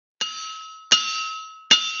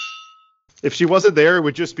If she wasn't there, it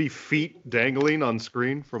would just be feet dangling on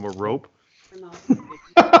screen from a rope.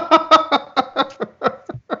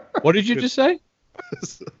 What did you just say?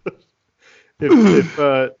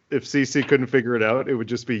 If Cece couldn't figure it out, it would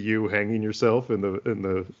just be you hanging yourself in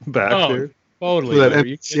the back there. Totally. With that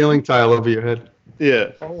empty ceiling tile over your head.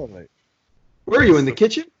 Yeah. Totally. Where are you, in the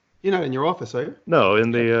kitchen? You're not in your office, are you? No,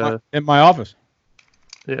 in my office.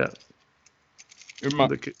 Yeah.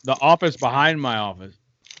 The office behind my office.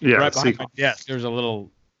 Yeah. Right behind my desk. There's a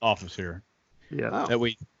little office here. Yeah. That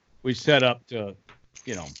we set up to,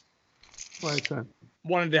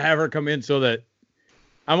 wanted to have her come in so that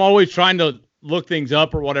I'm always trying to look things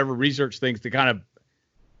up or whatever, research things to kind of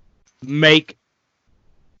make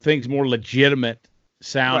things more legitimate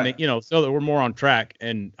sounding, so that we're more on track.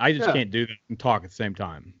 And I just can't do that and talk at the same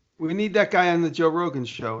time. We need that guy on the Joe Rogan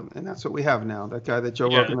show, and that's what we have now. That guy that Joe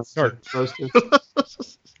Rogan roasted.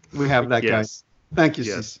 We have that guy. Thank you,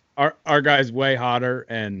 yes. Our guy's way hotter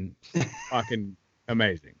and fucking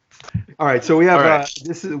amazing. All right, so we have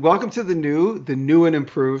welcome to the new and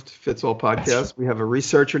improved Fits All podcast. We have a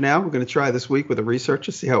researcher now. We're going to try this week with a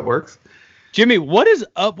researcher, see how it works. Jimmy, what is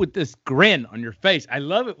up with this grin on your face? I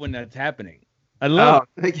love it when that's happening. I love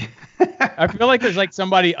it. Thank you. I feel like there's like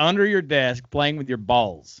somebody under your desk playing with your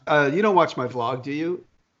balls. You don't watch my vlog, do you,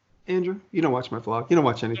 Andrew? You don't watch my vlog. You don't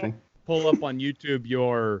watch anything. Pull up on YouTube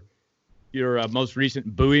your most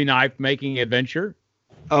recent Bowie knife making adventure.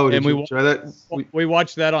 Oh, did you try that? We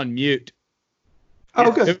watched that on mute.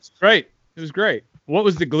 Oh, good. It was great. It was great. What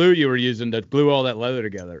was the glue you were using to glue all that leather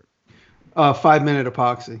together? 5-minute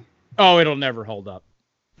epoxy. Oh, it'll never hold up.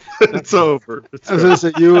 It's over. I was going to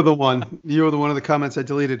say, you were the one. You were the one of the comments I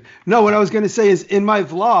deleted. No, what I was going to say is, in my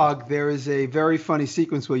vlog, there is a very funny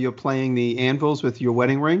sequence where you're playing the anvils with your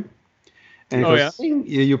wedding ring. And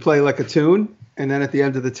you play like a tune, and then at the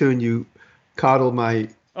end of the tune, you coddle my...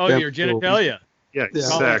 Oh, your genitalia. Yeah,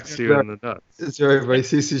 sacks you in the nuts. It's very funny.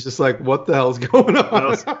 Cece's just like, what the hell's going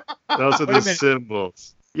on? Those are the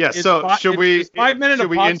symbols. Yeah, so should we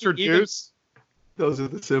introduce... Those are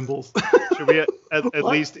the symbols. Should we at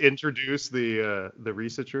least introduce the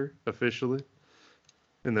researcher officially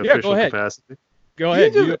in the official capacity? Go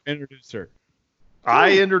ahead. You introduce her.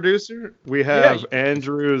 I introduce her? We have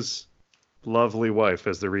Andrew's lovely wife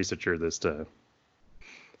as the researcher this time.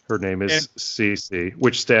 Her name is Cece,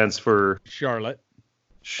 which stands for Charlotte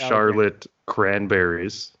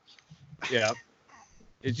Cranberries. Yeah.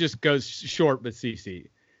 It just goes short with Cece.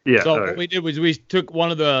 Yeah. So what we did was we took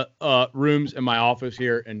one of the rooms in my office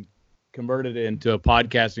here and converted it into a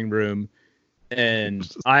podcasting room.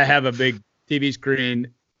 And I have a big TV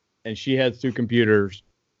screen, and she has 2 computers,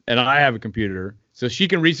 and I have a computer. So she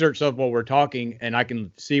can research stuff while we're talking, and I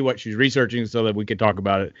can see what she's researching so that we can talk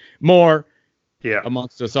about it more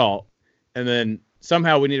amongst us all. And then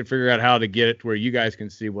somehow we need to figure out how to get it to where you guys can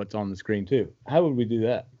see what's on the screen too. How would we do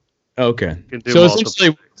that? Okay. So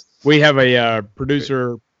essentially we have a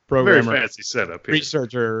producer, programmer, very fancy setup here.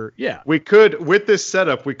 Researcher. Yeah. We could, with this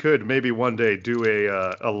setup, maybe one day do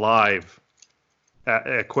a live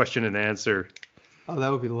a question and answer. Oh,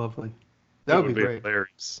 that would be lovely. That would be great.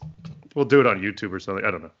 Hilarious. We'll do it on YouTube or something. I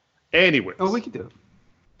don't know. Anyways. Oh, we can do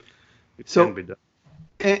it. Can be done.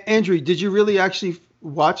 Andrew, did you really actually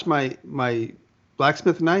watch my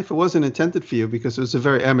blacksmith knife? It wasn't intended for you because it was a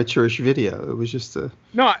very amateurish video. It was just a...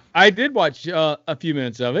 No, I did watch a few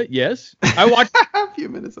minutes of it. Yes, I watched a few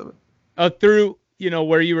minutes of it through.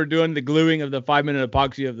 Where you were doing the gluing of the 5-minute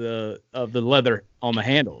epoxy of the leather on the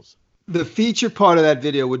handles. The feature part of that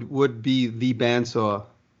video would be the bandsaw,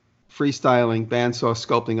 freestyling bandsaw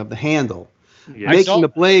sculpting of the handle. Yeah. Making the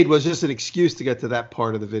blade was just an excuse to get to that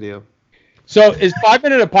part of the video. So is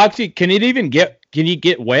 5-minute epoxy? Can you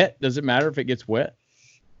get wet? Does it matter if it gets wet?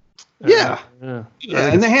 Yeah. And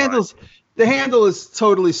the handle is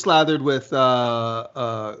totally slathered with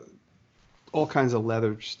all kinds of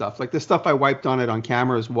leather stuff. Like the stuff I wiped on it on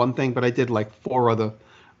camera is one thing, but I did like 4 other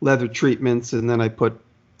leather treatments, and then I put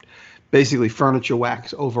basically furniture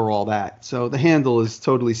wax over all that. So the handle is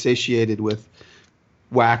totally satiated with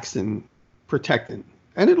wax and protectant.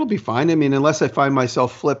 And it'll be fine. I mean, unless I find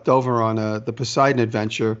myself flipped over on the Poseidon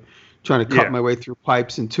adventure, trying to cut my way through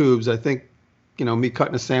pipes and tubes. I think, me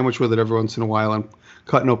cutting a sandwich with it every once in a while. I'm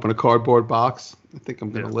cutting open a cardboard box. I think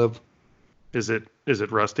I'm going to live. Is it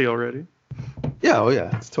rusty already? Yeah. Oh,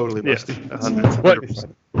 yeah. It's totally rusty. Yeah,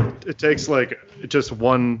 it takes like just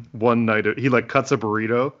one night. He like cuts a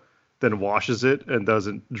burrito, then washes it and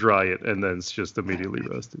doesn't dry it, and then it's just immediately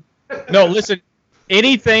rusty. No, listen.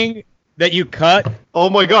 Anything that you cut. Oh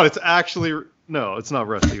my God! It's actually it's not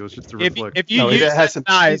rusty. It was just a reflection. If you use it has some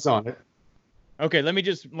cheese on it. Okay, let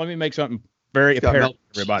me make something very It's got apparent milk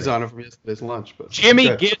to everybody. cheese on it from yesterday's lunch. But Jimmy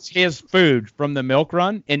okay. gets his food from the milk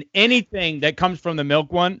run, and anything that comes from the milk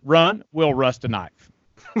run will rust a knife.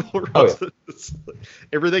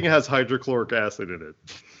 Everything has hydrochloric acid in it.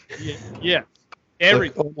 Yeah.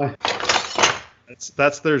 Everything.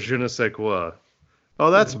 That's their je ne sais quoi.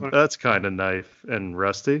 Oh, that's kind of knife and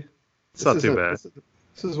rusty. It's not too bad.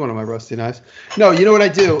 This is one of my rusty knives. No, you know what I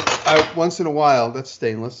do? Once in a while, that's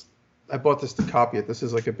stainless. I bought this to copy it. This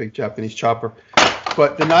is like a big Japanese chopper.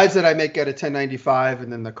 But the knives that I make out of 1095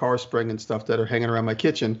 and then the car spring and stuff that are hanging around my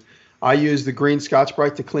kitchen, I use the green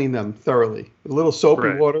Scotch-Brite to clean them thoroughly. With a little soap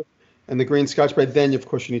and water and the green Scotch-Brite. Then, of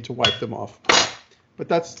course, you need to wipe them off. But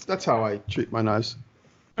that's how I treat my knives.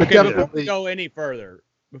 But okay, before we go any further,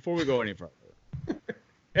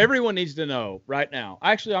 everyone needs to know right now.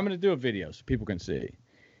 Actually, I'm going to do a video so people can see.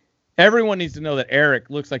 Everyone needs to know that Erick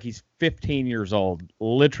looks like he's 15 years old,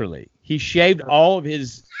 literally. He shaved all of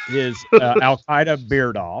his Al-Qaeda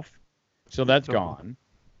beard off, so that's gone.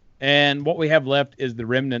 And what we have left is the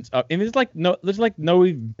remnants of. And there's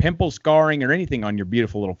no pimple scarring or anything on your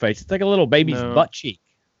beautiful little face. It's like a little baby's butt cheek.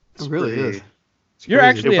 It really is. You're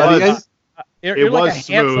actually it was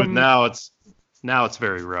smooth. Now it's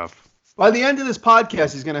very rough. By the end of this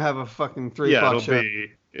podcast, he's gonna have a fucking 3 o'clock show.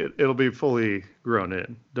 It'll be fully grown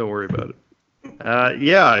in. Don't worry about it.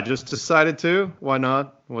 Yeah, I just decided to. Why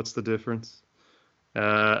not? What's the difference?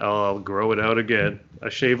 I'll grow it out again. I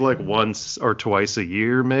shave like once or twice a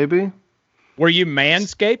year, maybe. Were you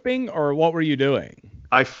manscaping or what were you doing?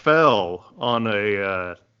 I fell on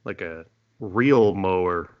a reel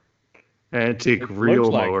mower, antique reel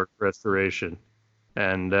mower restoration,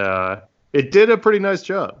 and it did a pretty nice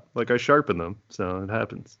job. Like I sharpened them, so it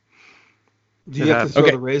happens. Do you have to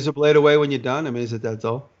throw the razor blade away when you're done? I mean, is it that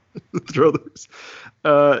dull? Throw those.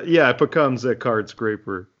 Yeah, it becomes a card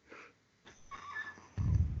scraper.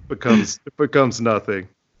 It becomes nothing.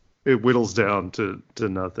 It whittles down to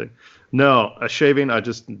nothing. No, a shaving, I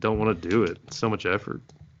just don't want to do it. It's so much effort.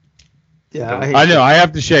 Yeah, I know. I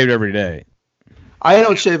have to shave every day. I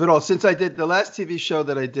don't shave at all. Since I did the last TV show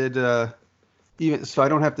that I did, even so I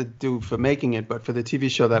don't have to do for making it, but for the TV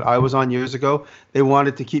show that I was on years ago, they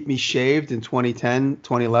wanted to keep me shaved in 2010,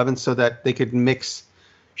 2011 so that they could mix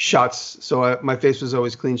shots. So my face was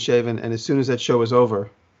always clean shaven. And as soon as that show was over,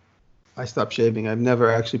 I stopped shaving. I've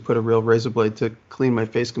never actually put a real razor blade to clean my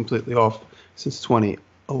face completely off since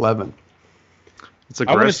 2011.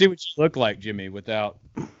 I want to see what you look like, Jimmy, without.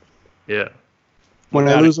 Yeah. When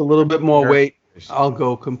I lose a little bit more weight, I'll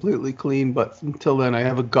go completely clean. But until then, I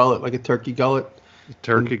have a gullet, like a turkey gullet.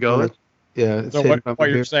 Turkey gullet? Yeah. So what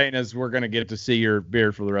you're saying is we're going to get to see your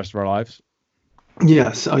beard for the rest of our lives?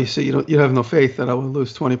 Yes. Oh, you see, you have no faith that I will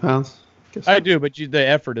lose 20 pounds? I do, but the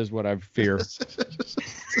effort is what I fear.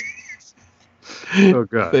 Oh,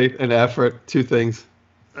 God. Faith and effort, two things.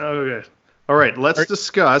 Okay. All right, let's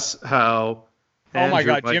discuss how. Oh, my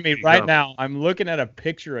God, Jimmy, right now, I'm looking at a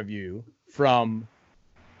picture of you from.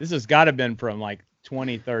 This has got to have been from like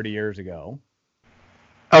 20, 30 years ago.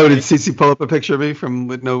 Oh, did Cece pull up a picture of me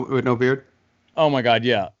with no beard? Oh, my God,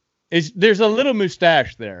 yeah. There's a little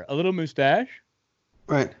mustache there. A little mustache?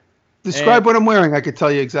 Right. Describe what I'm wearing. I could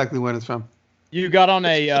tell you exactly when it's from. You got on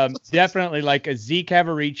a definitely like a Z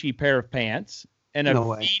Cavarici pair of pants and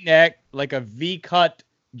a V-neck, like a V-cut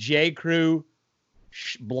J. Crew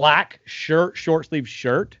black shirt, short sleeve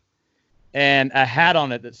shirt, and a hat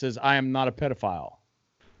on it that says "I am not a pedophile."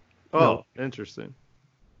 Oh, interesting.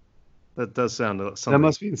 That does sound something. That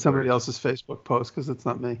must be in somebody else's Facebook post because it's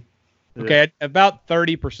not me. Okay, about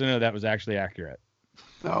 30% of that was actually accurate.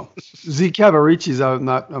 No, Z Cavaricci's. I'm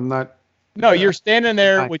not. No, you're standing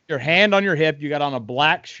there with your hand on your hip. You got on a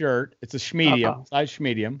black shirt. It's a schmedium, size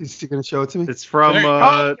schmedium. Is he going to show it to me? It's from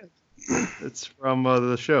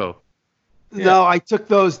the show. Yeah. No, I took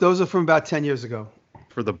those. Those are from about 10 years ago.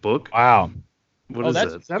 For the book? Wow. What is that?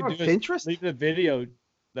 Is that on Pinterest? Leave the video.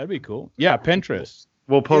 That'd be cool. Yeah, Pinterest.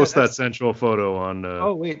 We'll post that sensual photo on.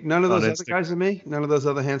 Oh wait, none of those other guys are me. None of those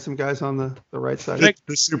other handsome guys on the right side.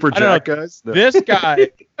 The super jack guys. No. This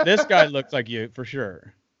guy looks like you for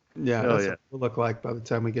sure. Yeah, that's what we'll look like by the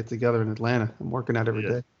time we get together in Atlanta. I'm working out every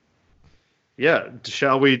day. Yeah.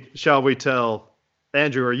 Shall we tell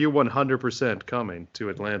Andrew? Are you 100% coming to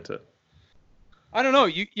Atlanta? I don't know.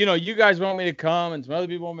 You guys want me to come, and some other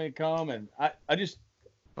people want me to come, and I just.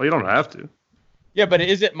 Well, you don't have to. Yeah, but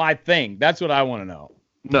is it my thing? That's what I want to know.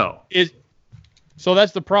 No. So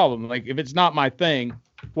that's the problem. Like, if it's not my thing.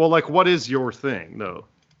 Well, like, what is your thing? No.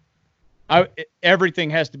 Everything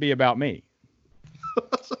has to be about me.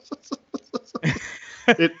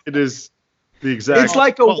 It is. The exact. It's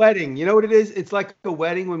like a wedding. You know what it is? It's like a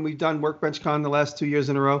wedding when we've done Workbench Con the last 2 years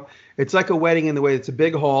in a row. It's like a wedding in the way it's a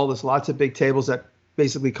big hall. There's lots of big tables that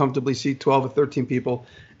basically comfortably seat 12 or 13 people.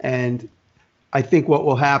 And I think what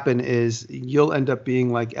will happen is you'll end up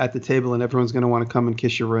being like at the table and everyone's going to want to come and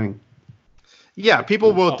kiss your ring. Yeah,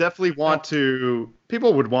 people will definitely want to.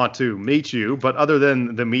 People would want to meet you, but other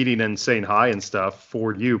than the meeting and saying hi and stuff,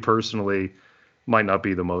 for you personally, might not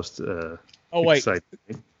be the most exciting.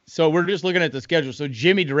 So we're just looking at the schedule. So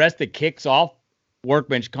Jimmy DeResta kicks off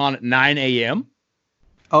Workbench Con at 9 a.m.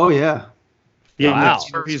 Oh yeah. Yeah,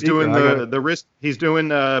 wow. He's doing the wrist. He's doing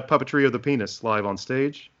puppetry of the penis live on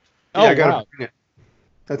stage. Yeah, I got it.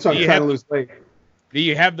 That's why I'm trying to lose weight. Do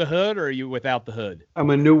you have the hood, or are you without the hood? I'm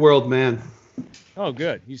a new world man. Oh,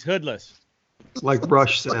 good. He's hoodless. Like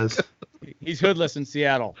Rush says. He's hoodless in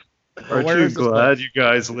Seattle. Aren't you glad you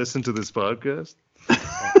guys listen to this podcast?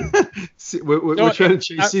 we're trying to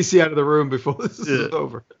chase Cece out of the room before this is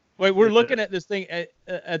over. Wait, we're looking at this thing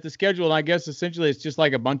at the schedule, and I guess essentially it's just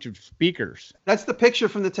like a bunch of speakers. That's the picture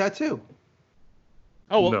from the tattoo.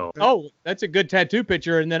 Oh, well, no. Oh, that's a good tattoo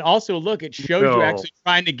picture. And then also, look, it shows you actually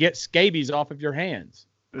trying to get scabies off of your hands.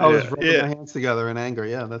 I was rubbing my hands together in anger.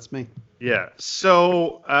 Yeah, that's me. Yeah.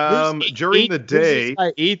 So during the day,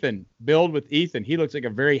 Ethan, build with Ethan. He looks like a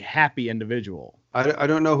very happy individual. I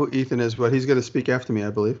don't know who Ethan is, but he's going to speak after me, I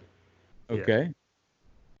believe. Okay. Yeah.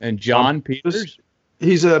 And John Peters?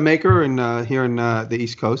 He's a maker here in the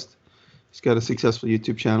East Coast. He's got a successful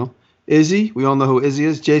YouTube channel. Izzy, we all know who Izzy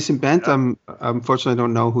is. Jason Bent, unfortunately, I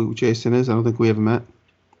don't know who Jason is. I don't think we ever met.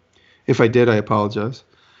 If I did, I apologize.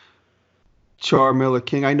 Char Miller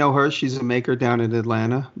King, I know her. She's a maker down in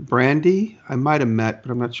Atlanta. Brandy, I might have met,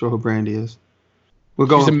 but I'm not sure who Brandy is.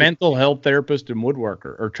 She's a mental health therapist and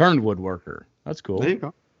woodworker, or turned woodworker. That's cool. There you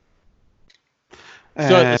go.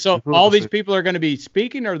 So all these people are going to be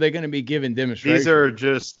speaking, or are they going to be giving demonstrations? These are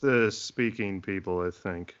just the speaking people, I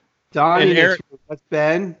think. Donnie, that's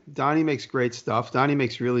Ben. Donnie makes great stuff. Donnie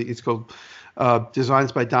makes it's called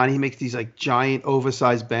Designs by Donnie. He makes these like giant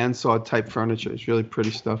oversized bandsaw type furniture. It's really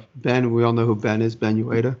pretty stuff. Ben, we all know who Ben is, Ben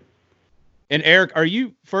Ueda. And Eric, are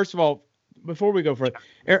you, first of all, before we go further,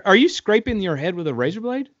 are you scraping your head with a razor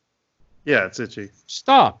blade? Yeah, it's itchy.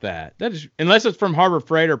 Stop that. That is, unless it's from Harbor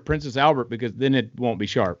Freight or Princess Albert, because then it won't be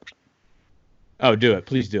sharp. Oh, do it.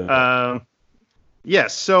 Please do it.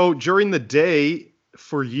 Yes. So during the day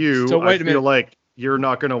for you, I feel like you're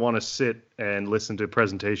not going to want to sit and listen to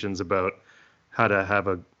presentations about how to have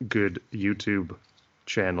a good YouTube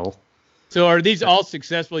channel. So are these all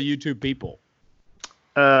successful YouTube people?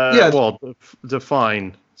 Yes. Well,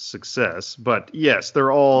 define success, but yes,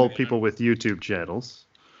 they're all people with YouTube channels.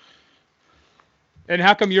 And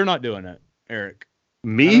how come you're not doing it, Eric?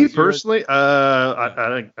 Me personally,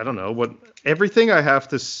 I don't know what everything I have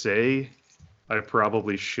to say. I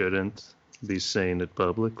probably shouldn't be saying it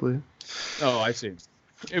publicly. Oh, I see.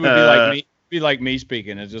 It would be like me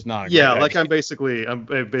speaking. It's just not. Like I'm basically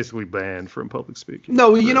banned from public speaking.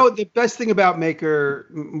 No, you know the best thing about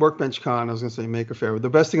Workbench Con. I was gonna say Maker Fair. The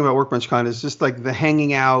best thing about Workbench Con is just like the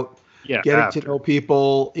hanging out. Yeah, getting to know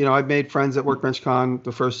people. You know, I've made friends at Workbench Con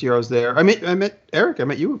the first year I was there. I met Eric. I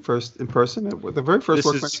met you first in person at the very first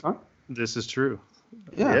Workbench Con. This is true.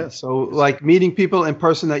 Yeah. Yes. So like meeting people in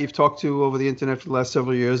person that you've talked to over the internet for the last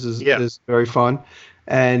several years is very fun.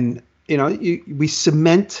 And, you know, we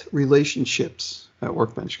cement relationships at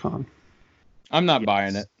Workbench Con. I'm not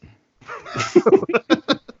buying it.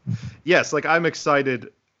 Yes. Like I'm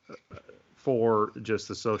excited for just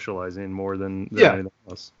the socializing more than anything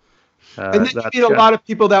else. And then you meet a lot of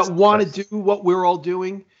people that want to do what we're all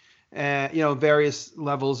doing, various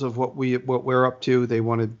levels of what we're up to. They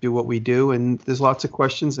want to do what we do, and there's lots of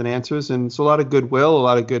questions and answers, and it's a lot of goodwill, a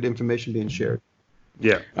lot of good information being shared.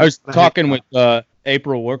 Yeah, I was talking with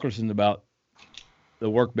April Wilkerson about the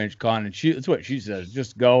Workbench Con, and that's what she says.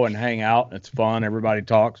 Just go and hang out. It's fun. Everybody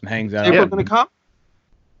talks and hangs out. Is April going to come?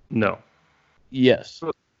 No. Yes.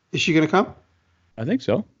 Is she going to come? I think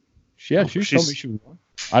so. Yeah, she told me she was going.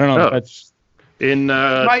 I don't know. That's in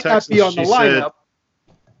might Texas, not be on the lineup.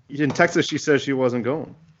 In Texas, she says she wasn't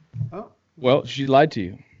going. Oh. Well, she lied to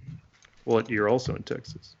you. Well, you're also in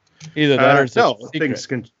Texas. Either that or no.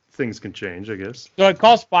 Things can change, I guess. So it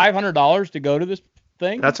costs $500 to go to this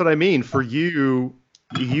thing. That's what I mean. For you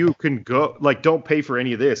can go. Like, don't pay for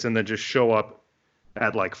any of this, and then just show up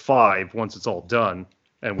at like 5 once it's all done,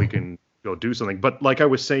 and we can go do something. But like I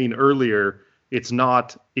was saying earlier, it's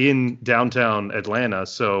not in downtown Atlanta,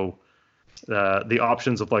 so the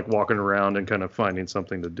options of like walking around and kind of finding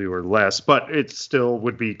something to do are less. But it still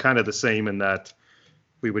would be kind of the same in that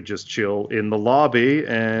we would just chill in the lobby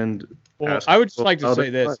and. Well, I would just like to say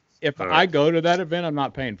this: if I go to that event, I'm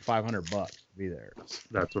not paying $500 to be there.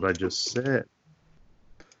 That's what I just said.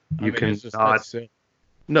 You can not.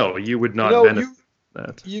 No, you would not benefit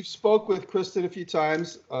that. You spoke with Kristen a few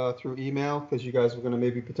times through email because you guys were going to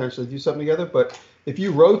maybe potentially do something together. But if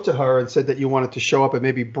you wrote to her and said that you wanted to show up and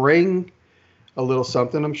maybe bring a little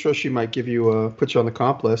something, I'm sure she might give you put you on the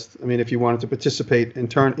comp list. I mean, if you wanted to participate in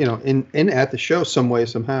turn, in at the show some way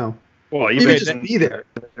somehow. Well, even just be there.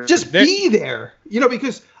 Just be there.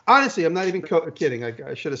 Because honestly, I'm not even kidding.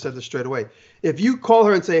 I should have said this straight away. If you call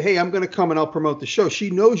her and say, "Hey, I'm going to come and I'll promote the show," she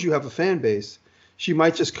knows you have a fan base. She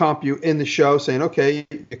might just comp you in the show, saying, "Okay,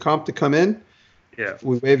 you comp to come in. Yeah,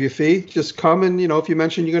 we waive your fee. Just come and if you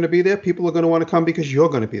mention you're going to be there, people are going to want to come because you're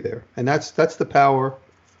going to be there." And that's the power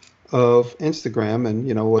of Instagram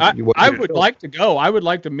and I would like to go. I would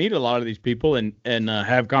like to meet a lot of these people and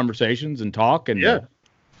have conversations and talk and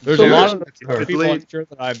There's a lot of people I'm sure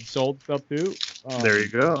that I've sold stuff to. There you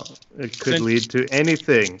go. It could lead to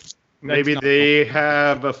anything. Maybe they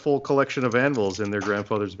have a full collection of anvils in their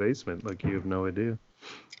grandfather's basement. Like you have no idea.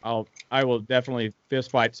 I will definitely fist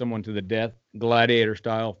fight someone to the death, gladiator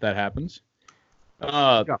style, if that happens.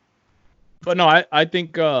 But no, I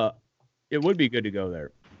think it would be good to go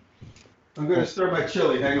there. I'm going to stir my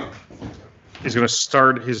chili. Hang on. He's going to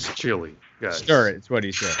start his chili. Guys. Stir it. It's what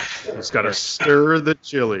he said. He's got to stir the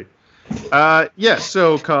chili.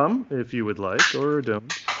 So come if you would like or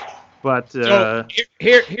don't. But so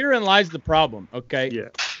herein lies the problem. Okay. Yeah.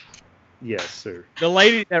 Yes, sir. The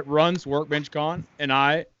lady that runs Workbench Con and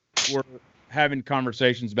I were having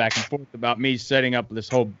conversations back and forth about me setting up this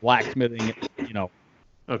whole blacksmithing,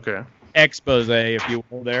 Okay. expose, if you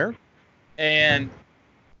will, there, and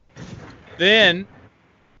then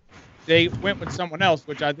they went with someone else,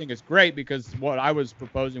 which I think is great because what I was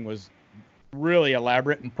proposing was really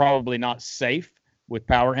elaborate and probably not safe with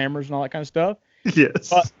power hammers and all that kind of stuff. Yes.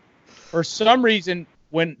 But for some reason,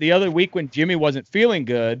 the other week when Jimmy wasn't feeling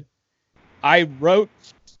good, I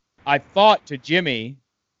thought to Jimmy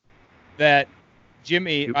that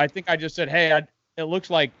I think I just said, "Hey, it looks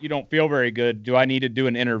like you don't feel very good. Do I need to do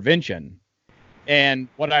an intervention?" And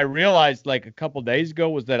what I realized like a couple days ago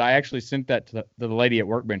was that I actually sent that to the lady at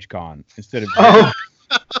Workbench Con instead of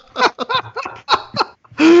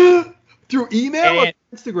through email or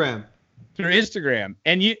Instagram. Through Instagram.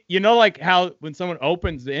 And you know like how when someone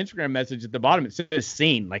opens the Instagram message at the bottom it says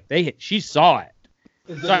seen, like she saw it.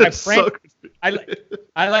 So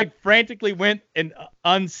I frantically went and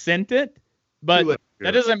unsent it, but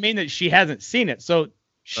that doesn't mean that she hasn't seen it. So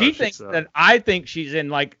she thinks that I think she's in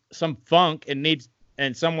like some funk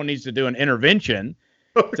and someone needs to do an intervention.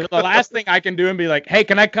 So the last thing I can do and be like, "Hey,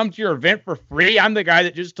 can I come to your event for free? I'm the guy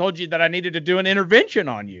that just told you that I needed to do an intervention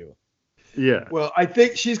on you." Yeah. Well, I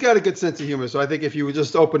think she's got a good sense of humor. So I think if you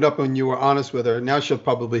just opened up and you were honest with her, now she'll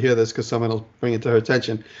probably hear this because someone will bring it to her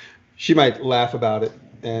attention. She might laugh about it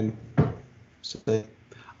and say,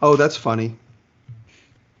 "Oh, that's funny."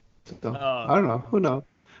 So, I don't know. Who knows?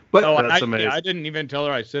 But that's amazing. I didn't even tell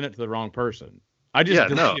her I sent it to the wrong person. I just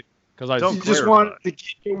deleted it because I just wanted to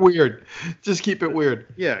keep it weird. Just keep it weird.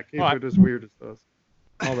 Yeah, keep it as weird as us.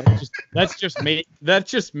 Oh, that's just me. That's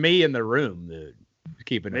just me in the room, dude.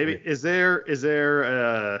 Keeping maybe it. Is there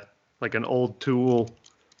like an old tool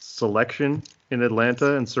selection in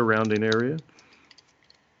Atlanta and surrounding area?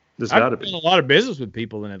 There's got to be. I've done a lot of business with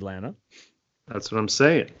people in Atlanta. That's what I'm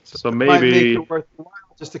saying. So it maybe might make it worthwhile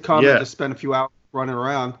just to come and just spend a few hours running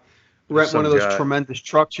around, rent one of those tremendous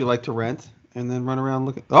trucks you like to rent, and then run around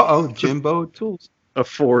looking. Jimbo Tools. A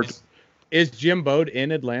Ford. Is Jim Bode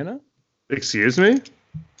in Atlanta? Excuse me?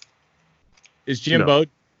 Is Jim Bode?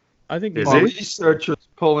 I think our researcher's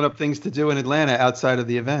pulling up things to do in Atlanta outside of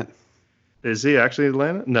the event. Is he actually in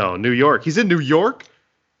Atlanta? No, New York. He's in New York?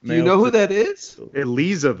 Do you know who that is?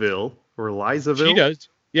 Elizaville or Elizaville? She does.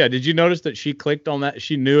 Yeah, did you notice that she clicked on that?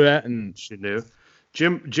 She knew that, and she knew.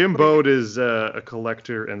 Jim Bode is a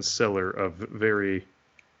collector and seller of very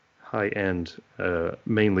high-end,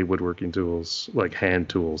 mainly woodworking tools, like hand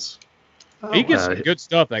tools. He gets some good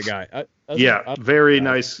stuff, that guy. Very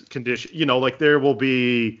nice condition. Like there will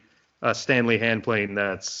be a Stanley hand plane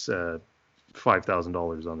that's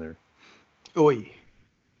 $5,000 on there. Oy.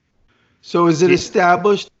 So is it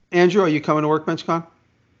established? Andrew, are you coming to Workbench Con?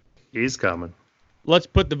 He's coming. Let's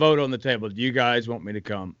put the vote on the table. Do you guys want me to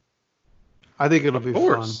come? I think it'll be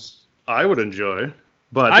fun. I would enjoy.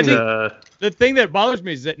 But I think the thing that bothers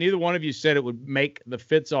me is that neither one of you said it would make the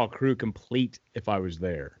Fits All crew complete if I was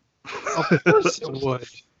there. Of course it would.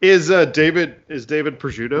 Is David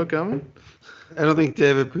Prosciutto coming? I don't think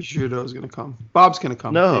David Prosciutto is going to come. Bob's going to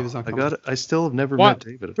come. No, I still have never met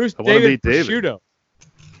David. Who's David Prosciutto?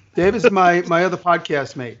 David's my other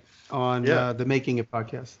podcast mate. on the Making It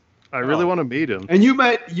podcast. I really want to meet him. And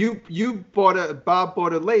Bob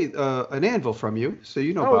bought an anvil from you, so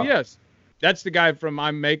you know Bob. Oh, yes. That's the guy from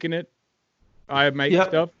I'm Making It. I make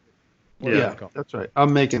stuff. Yeah, that's right.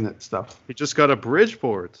 I'm making it stuff. He just got a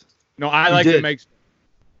Bridgeport. No, I like to make.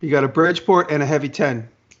 He got a Bridgeport and a heavy 10,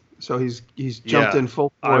 so he's jumped in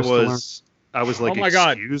full force. I was like, oh my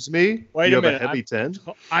God. Excuse me, wait you a minute, have a heavy 10?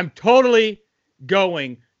 I'm totally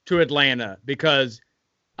going to Atlanta because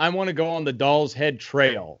I want to go on the Doll's Head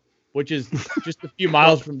Trail, which is just a few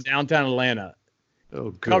miles from downtown Atlanta.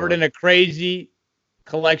 Oh, God. Covered in a crazy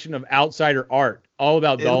collection of outsider art, all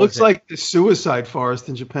about dolls. It looks like the suicide forest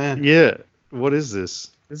in Japan. Yeah. What is this?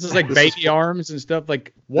 This is like baby arms and stuff.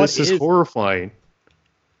 Like, what this is horrifying.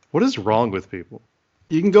 What is wrong with people?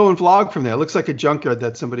 You can go and vlog from there. It looks like a junkyard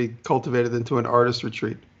that somebody cultivated into an artist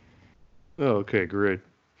retreat. Oh, okay, great.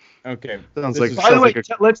 Okay. By the way,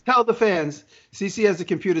 let's tell the fans, Cece has the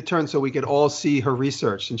computer turned so we could all see her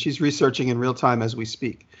research, and she's researching in real time as we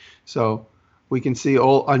speak. So we can see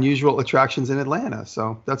all unusual attractions in Atlanta.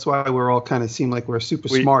 So that's why we're all kind of seem like we're super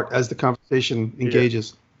smart as the conversation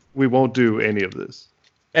engages. We won't do any of this.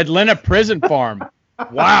 Atlanta Prison Farm.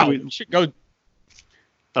 Wow. We should go.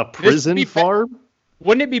 A prison farm?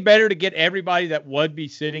 Wouldn't it be better to get everybody that would be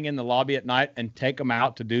sitting in the lobby at night and take them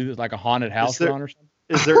out to do this like a haunted house run or something?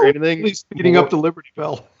 Is there anything? Speeding up the Liberty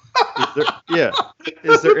Bell.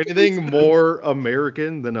 Is there anything more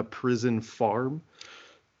American than a prison farm?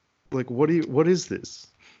 Like, what is this?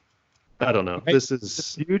 I don't know. This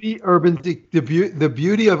is the beauty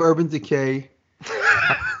of urban decay.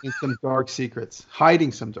 Hiding some dark secrets.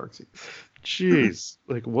 Jeez,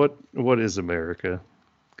 like what is America,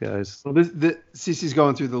 guys? Well, Cece's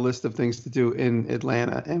going through the list of things to do in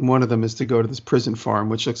Atlanta, and one of them is to go to this prison farm,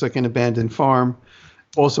 which looks like an abandoned farm.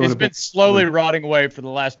 Also, it's been slowly rotting away for the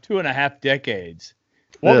last 2.5 decades.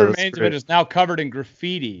 What remains of it is now covered in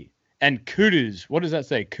graffiti and kudos. What does that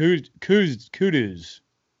say? Kudos.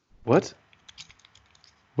 What?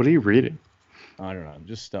 What are you reading? I don't know.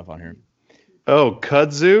 Just stuff on here. Oh,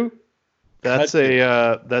 kudzu? That's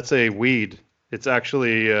a weed. It's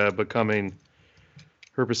actually becoming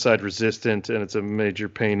herbicide resistant, and it's a major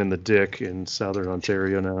pain in the dick in southern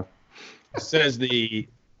Ontario now. Says the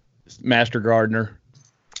master gardener.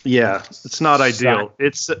 Yeah, it's not ideal.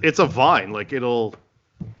 It's a vine. Like it'll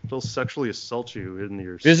sexually assault you in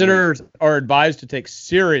your visitors are advised to take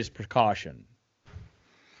serious precaution.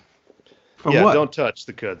 From what? Don't touch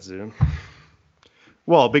the kudzu.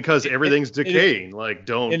 Well, because everything's decaying.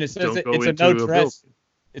 Don't go into a building.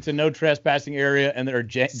 It's a no trespassing area, and there are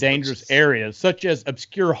dangerous areas, such as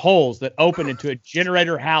obscure holes that open into a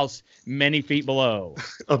generator house many feet below.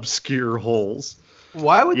 Obscure holes.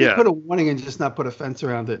 Why would they put a warning and just not put a fence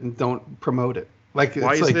around it and don't promote it? Why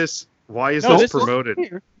is this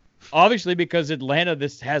promoted? Obviously, because Atlanta,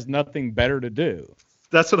 this has nothing better to do.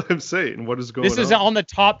 That's what I'm saying. What is going on? This is on the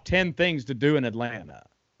top 10 things to do in Atlanta.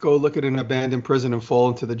 Go look at an abandoned prison and fall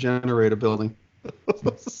into the generator building.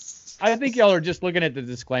 I think y'all are just looking at the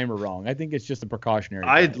disclaimer wrong. I think it's just a precautionary.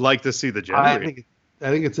 I'd like to see the generator. I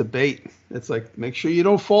think it's a bait. It's like, make sure you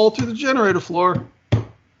don't fall to the generator floor.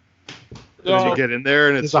 So, you get in there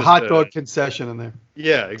and there's a hot dog concession in there.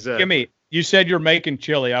 Yeah, exactly. Gimme. You said you're making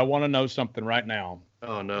chili. I want to know something right now.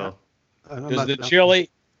 Oh no. Does the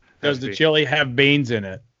chili have beans in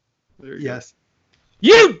it? Yes.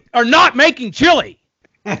 You are not making chili.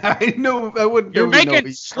 I know. I wouldn't. You're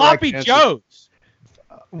making sloppy joes.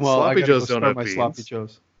 Well, sloppy joes don't have beans. Sloppy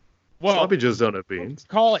joes. Well, sloppy joes don't have beans.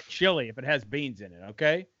 Call it chili if it has beans in it.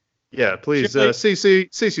 Okay. Yeah, please,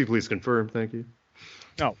 Cece, please confirm. Thank you.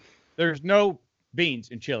 No, there's no beans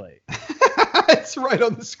in chili. It's right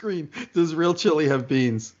on the screen. Does real chili have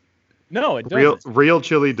beans? No, it doesn't. Real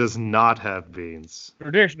chili does not have beans.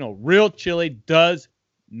 Traditional real chili does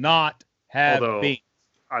not have beans.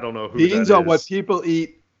 I don't know who beans that are is. what people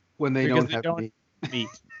eat when they don't have meat.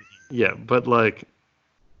 Yeah, but like,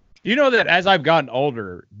 you know that as I've gotten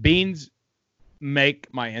older, beans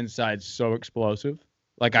make my insides so explosive.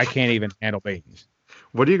 Like I can't even handle beans.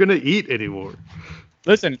 What are you gonna eat anymore?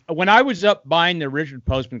 Listen, when I was up buying the Richard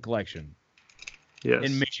Postman collection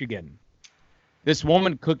in Michigan, this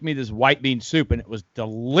woman cooked me this white bean soup, and it was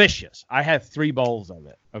delicious. I had 3 bowls of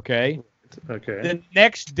it, okay? Okay. The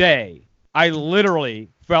next day, I literally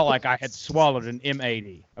felt like I had swallowed an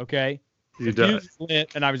M80, okay? You the fuse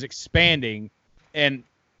lit, and I was expanding, and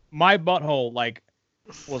my butthole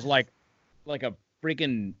was like a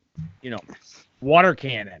freaking, water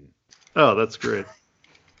cannon. Oh, that's great.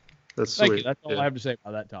 That's sweet. Thank you. That's all I have to say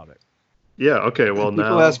about that topic. Yeah. Okay. Well,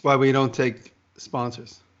 people ask why we don't take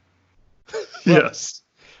sponsors. Yes.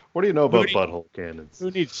 What do you know about butthole cannons?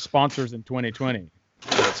 Who needs sponsors in 2020?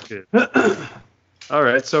 That's good. All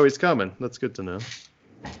right, so he's coming. That's good to know.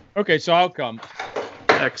 Okay, so I'll come.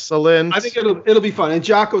 Excellent. I think it'll be fun. And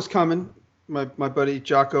Jocko's coming. My buddy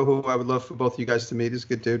Jocko, who I would love for both of you guys to meet, is a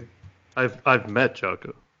good dude. I've met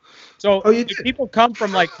Jocko. So do people come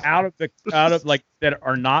from like out of like that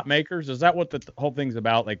are not makers? Is that what the whole thing's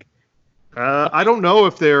about? Like, I don't know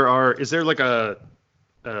if is there like a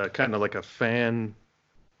kind of like a fan?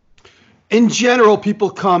 In general, people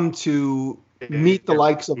come to meet the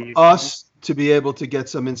likes of us to be able to get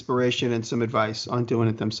some inspiration and some advice on doing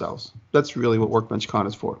it themselves. That's really what Workbench Con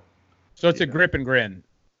is for. So it's a grip and grin.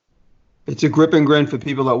 It's a grip and grin for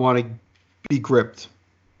people that want to be gripped.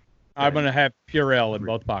 I'm going to have Purell in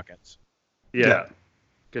both pockets. Yeah.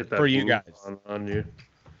 Get that for you guys. On you.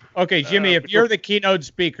 Okay, Jimmy, if you're the keynote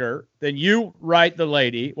speaker, then you write the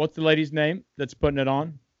lady. What's the lady's name that's putting it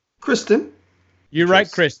on? Kristen. You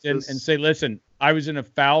write Kristen and say, listen, I was in a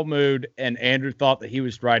foul mood, and Andrew thought that he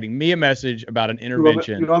was writing me a message about an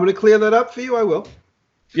intervention. You want me to clear that up for you? I will.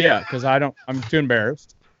 Yeah, because I'm too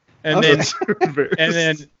embarrassed. And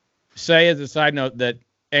then say as a side note that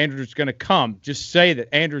Andrew's going to come. Just say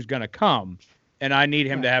that Andrew's going to come, and I need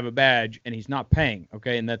him to have a badge, and he's not paying.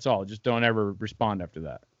 Okay, and that's all. Just don't ever respond after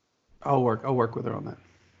that. I'll work with her on that.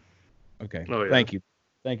 Okay. Oh, yeah. Thank you.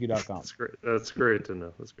 Thank.com. That's great. That's great to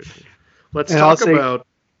know. That's great to know. Let's talk about.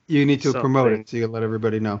 You need to promote it so you can let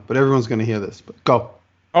everybody know. But everyone's going to hear this. But go.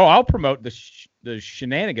 Oh, I'll promote the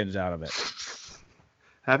shenanigans out of it.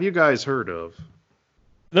 Have you guys heard of?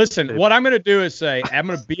 Listen, what I'm going to do is say I'm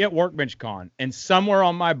going to be at Workbench Con, and somewhere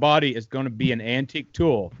on my body is going to be an antique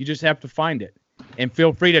tool. You just have to find it. And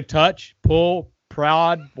feel free to touch, pull,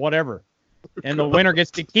 prod, whatever. And the winner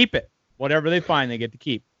gets to keep it. Whatever they find, they get to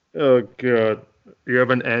keep. Oh, God. You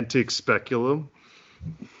have an antique speculum?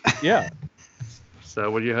 Yeah. Is that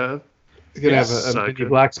what you have? You're going to have a mini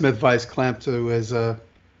blacksmith vice clamped to his... No,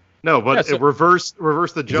 but reverse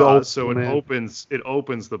the jaws so it opens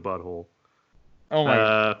the butthole. Oh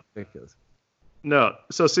my! Ridiculous. No,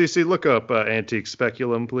 so Cece, look up antique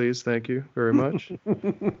speculum, please. Thank you very much.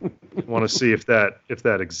 Want to see if that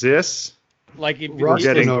exists? Like if we're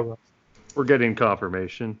getting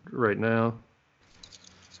confirmation right now.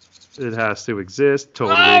 It has to exist.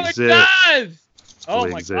 Totally exists. It does! Oh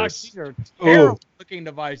my gosh, these are terrible looking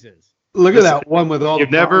devices. Look at that one with all.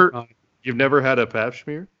 You've never had a pap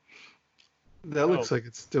smear? That looks like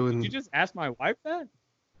it's doing. Did you just ask my wife that?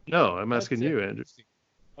 No, I'm asking you, Andrew.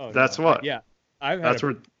 Oh, that's what. Yeah, that's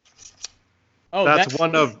one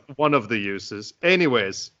of the uses.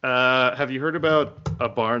 Anyways, have you heard about a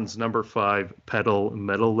Barnes No. 5 pedal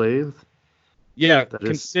metal lathe? Yeah,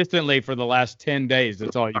 consistently for the last 10 days.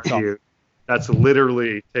 That's all you talk. That's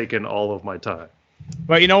literally taken all of my time.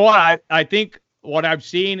 But you know what? I think what I've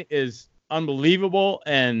seen is unbelievable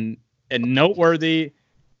and noteworthy,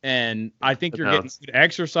 and I think you're getting good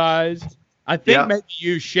exercise. I think maybe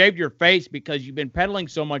you shaved your face because you've been pedaling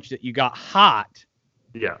so much that you got hot.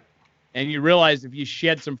 Yeah. And you realize if you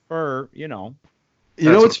shed some fur, you know.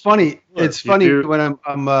 You know what's funny? It's funny when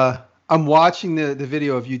I'm watching the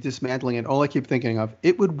video of you dismantling it. All I keep thinking of,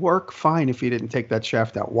 it would work fine if you didn't take that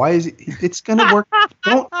shaft out. Why is it? It's gonna work.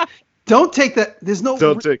 Don't take that. There's no.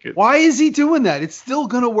 Don't take it. Why is he doing that? It's still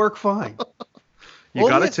gonna work fine. You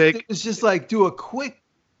gotta take. It's just like do a quick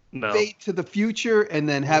fade to the future and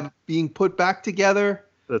then have it being put back together.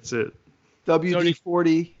 That's it.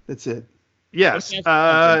 WD-40. That's it. Yes.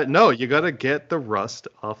 No, you gotta get the rust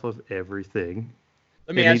off of everything.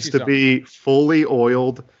 Let me ask you something. It needs to be fully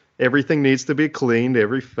oiled. Everything needs to be cleaned.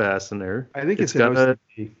 Every fastener. I think it's gotta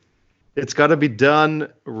be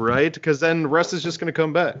done right, because then the rest is just gonna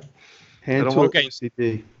come back.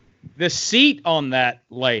 OCD. The seat on that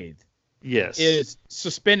lathe, yes, is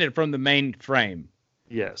suspended from the main frame.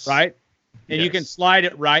 Yes. Right? And you can slide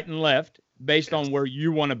it right and left based on where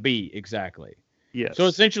you want to be exactly. Yes. So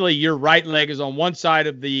essentially your right leg is on one side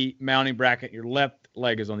of the mounting bracket, your left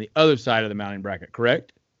leg is on the other side of the mounting bracket,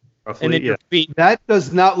 correct? Roughly, and then your feet. That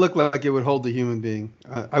does not look like it would hold a human being.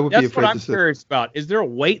 I would be afraid to sit. That's what I'm curious about. Is there a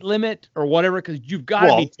weight limit or whatever? Because you've got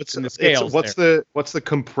to be in the scales. What's the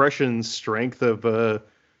compression strength of a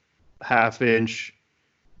half-inch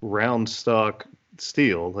round stock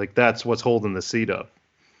steel? Like that's what's holding the seat up.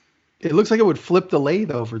 It looks like it would flip the lathe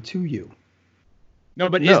over to you. No,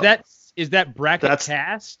 but is that bracket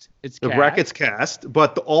cast? It's the bracket's cast,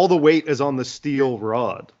 but all the weight is on the steel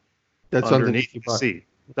rod. That's underneath the seat.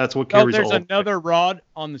 That's what carries all. Oh, there's another rod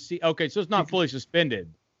on the seat. Okay, so it's not fully suspended.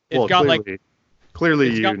 It's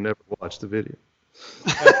clearly you never watched the video.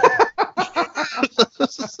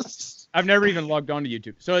 I've never even logged on to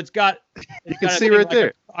YouTube. So it's got. You can see right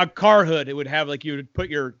there. A car hood. It would have like you would put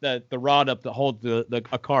the rod up to hold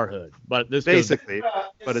a car hood. But this basically,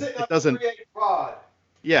 but it doesn't.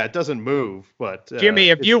 Yeah, it doesn't move. But Jimmy,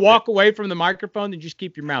 if you walk away from the microphone, then just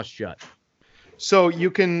keep your mouth shut. So you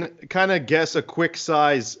can kind of guess a quick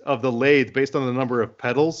size of the lathe based on the number of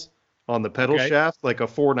pedals on the pedal shaft. Like a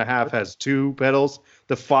 4.5 has 2 pedals.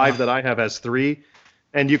 The 5 that I have has 3.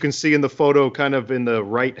 And you can see in the photo, kind of in the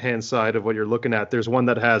right-hand side of what you're looking at, there's one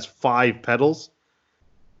that has 5 pedals.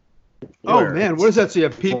 Oh, man. What does that say?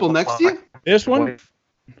 Have people next to you? This one?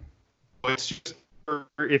 It's just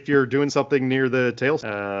if you're doing something near the tail.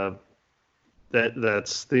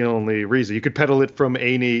 That's the only reason. You could pedal it from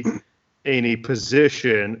any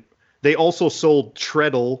position. They also sold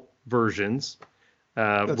treadle versions,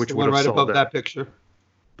 That's which the would one have right above that picture.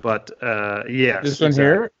 But yes, this one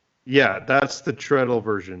here. Yeah, that's the treadle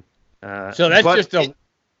version. So that's just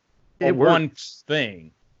a one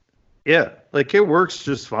thing. Yeah, like it works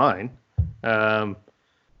just fine.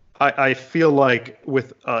 I feel like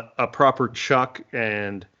with a proper chuck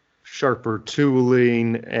and sharper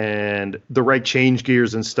tooling and the right change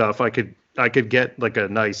gears and stuff, I could get like a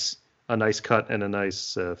nice cut and a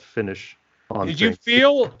nice finish on. Did you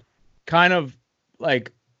feel kind of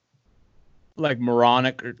like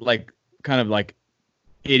moronic or like kind of like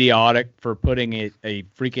idiotic for putting a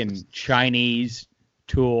freaking Chinese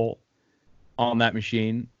tool on that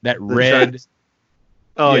machine? That red.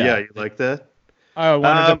 Oh yeah, you like that? I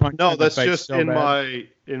wanted to punch no, that's just so in bad. my.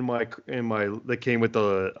 That came with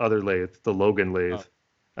the other lathe, the Logan lathe.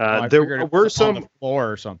 There were some on the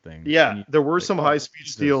floor or something. Yeah, there were some high-speed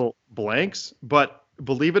steel blanks, but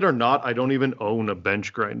believe it or not, I don't even own a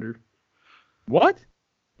bench grinder. What?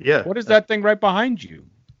 Yeah. What is that thing right behind you?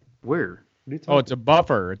 Where? Oh, it's a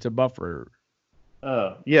buffer. It's a buffer.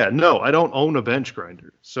 Yeah, no, I don't own a bench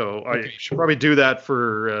grinder, so I should probably do that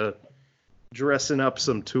for dressing up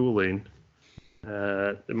some tooling.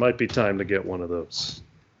 It might be time to get one of those.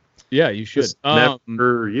 Yeah, you should.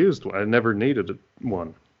 Never used one. I never needed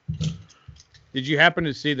one. Did you happen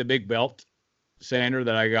to see the big belt sander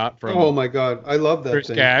that I got from? Oh my God, I love that Chris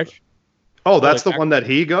thing. Cash. Oh, that's the one that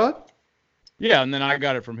he got? Yeah, and then I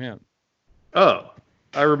got it from him. Oh,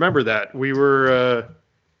 I remember that. We were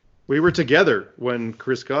together when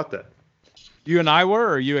Chris got that. You and I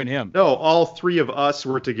were, or you and him? No, all 3 of us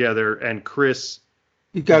were together, and Chris.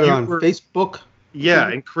 You got it on Facebook? Yeah,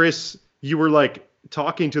 and Chris, you were like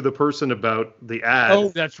talking to the person about the ad. Oh,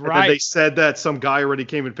 that's right. And they said that some guy already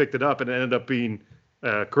came and picked it up, and it ended up being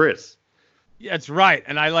Chris. Yeah, that's right.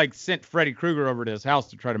 And I like sent Freddy Krueger over to his house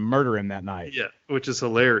to try to murder him that night. Yeah, which is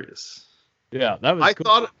hilarious. Yeah, that was.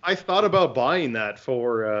 I thought about buying that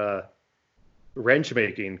for wrench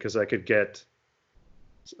making because I could get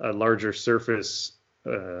a larger surface,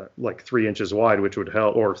 like 3 inches wide, which would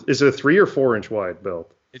help. Or is it a 3 or 4 inch wide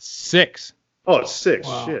belt? It's 6. Oh, it's 6.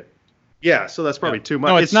 Wow. Shit. Yeah, so that's probably too much.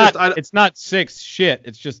 No, it's not. It's not 6 shit.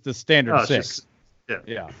 It's just the standard 6.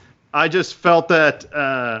 Yeah. I just felt that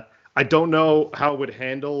I don't know how it would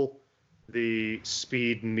handle the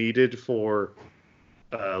speed needed for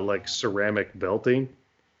like ceramic belting.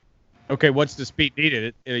 Okay, what's the speed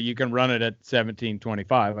needed? You can run it at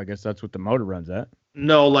 1725. I guess that's what the motor runs at.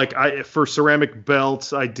 No, like for ceramic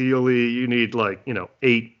belts, ideally you need like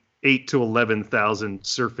 8 to 11,000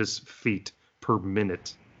 surface feet per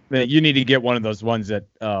minute. You need to get one of those ones that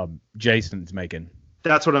Jason's making.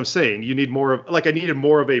 That's what I'm saying. You need more of I needed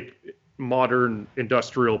more of a modern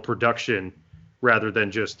industrial production rather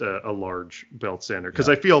than just a large belt sander. Because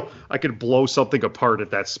I feel I could blow something apart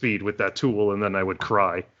at that speed with that tool, and then I would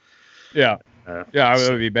cry. Yeah. It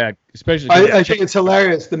would be bad. Especially. I think it's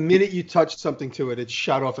hilarious. The minute you touched something to it, it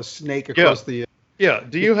shot off a snake across the. Yeah.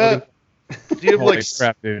 Do you have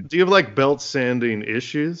like belt sanding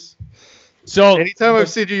issues? So anytime I've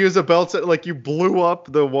seen you use a belt sander, like you blew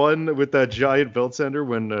up the one with that giant belt sander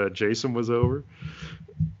when Jason was over.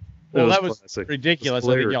 That was ridiculous.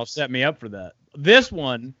 I think y'all set me up for that. This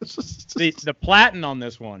one, the platen on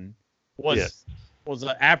this one was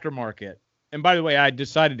an aftermarket. And by the way, I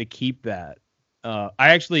decided to keep that. I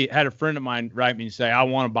actually had a friend of mine write me and say, I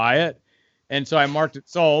want to buy it. And so I marked it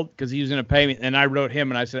sold because he was going to pay me. And I wrote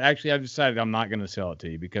him and I said, actually, I've decided I'm not going to sell it to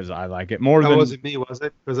you because I like it more than. That wasn't me, was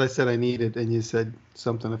it? Because I said I need it and you said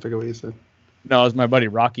something. I forget what you said. No, it was my buddy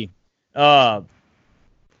Rocky. And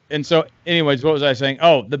so, anyways, what was I saying?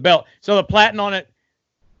 Oh, the belt. So the platen on it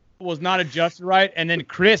was not adjusted right. And then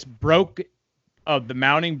Chris broke the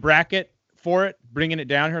mounting bracket for it, bringing it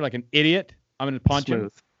down here like an idiot. I'm going to punch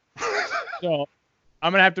him. So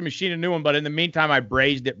I'm gonna have to machine a new one, but in the meantime, I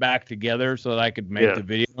brazed it back together so that I could make the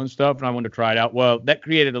video and stuff. And I wanted to try it out. Well, that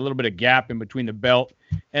created a little bit of gap in between the belt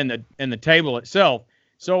and the table itself.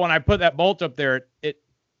 So when I put that bolt up there, it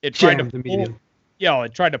tried to pull.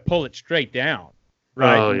 It tried to pull it straight down.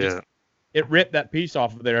 Right. Oh yeah. It ripped that piece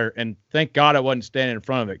off of there, and thank God I wasn't standing in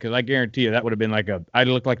front of it, because I guarantee you that would have been I'd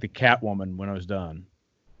look like the Catwoman when I was done.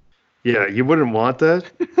 Yeah, you wouldn't want that.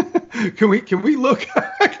 Can we look? Can we look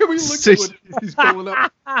at what he's pulling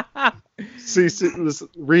up? Cece,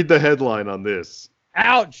 read the headline on this.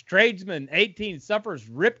 Ouch! Tradesman 18 suffers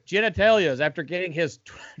ripped genitalias after getting his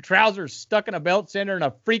trousers stuck in a belt sander in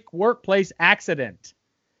a freak workplace accident.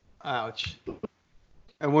 Ouch!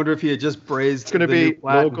 I wonder if he had just brazed. It's going to be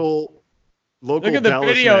local. Look at the Dallas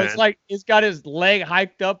video. man. It's like he's got his leg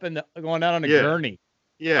hiked up and going out on a gurney.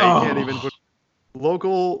 Yeah, you can't even put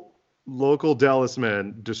local Dallas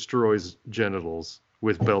man destroys genitals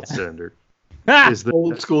with belt sander. Is the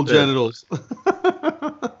old school genitals.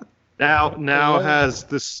 now has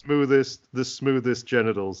the smoothest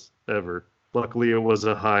genitals ever. Luckily, it was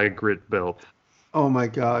a high grit belt. Oh my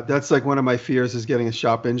God, that's like one of my fears, is getting a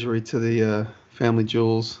shop injury to the family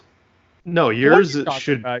jewels. No, yours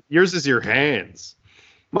is your hands.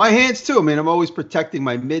 My hands too. I mean, I'm always protecting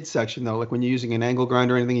my midsection though. Like when you're using an angle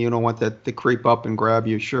grinder or anything, you don't want that to creep up and grab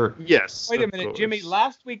your shirt. Yes. Wait a minute, Jimmy.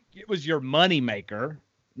 Last week it was your money maker.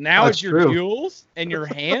 Now it's your jewels and your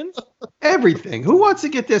hands. Everything. Who wants to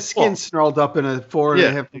get their skin snarled up in a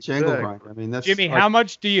 4.5 inch angle grinder? I mean, that's Jimmy. How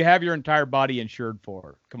much do you have your entire body insured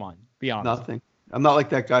for? Come on, be honest. Nothing. I'm not like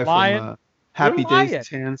that guy from Happy Days.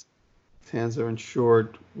 His hands are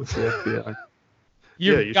insured with the FBI.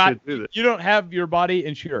 You should do that. You don't have your body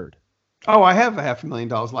insured. Oh, I have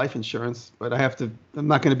 $500,000 life insurance, but I'm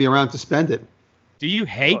not going to be around to spend it. Do you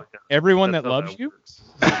hate everyone that loves you?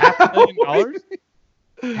 $500,000?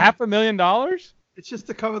 $500,000? It's just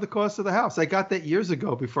to cover the cost of the house. I got that years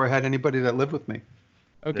ago before I had anybody that lived with me.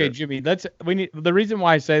 Okay, Jimmy, the reason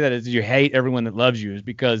why I say that is you hate everyone that loves you is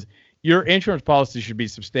because your insurance policy should be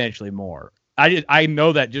substantially more. I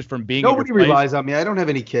know that just from being. Nobody relies on me. I don't have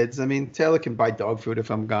any kids. I mean, Taylor can buy dog food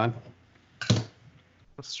if I'm gone.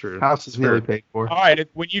 That's true. House is nearly paid for. All right.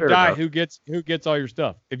 When you die, who gets all your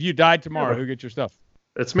stuff? If you died tomorrow, who gets your stuff?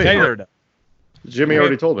 It's me. Taylor does. Jimmy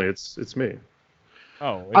already told me it's me.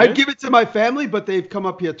 Oh. I'd give it to my family, but they've come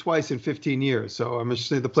up here twice in 15 years, so I'm just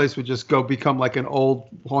saying the place would just become like an old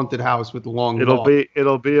haunted house with a long wall.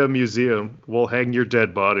 It'll be a museum. We'll hang your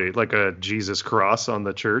dead body like a Jesus cross on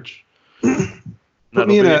the church. Put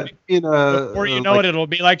me in a before you know it, it'll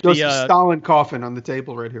be like the Stalin coffin on the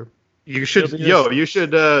table right here. You should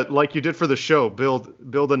like you did for the show,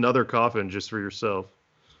 build another coffin just for yourself.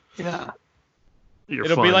 Yeah.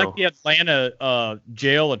 It'll be like the Atlanta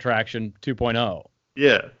jail attraction 2.0.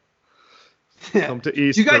 Yeah. Come to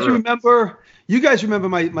East. You guys remember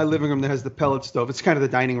my living room that has the pellet stove? It's kind of the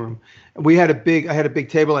dining room. I had a big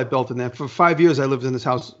table I built in there. For 5 years I lived in this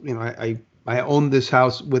house. You know, I owned this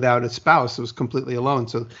house without a spouse. I was completely alone.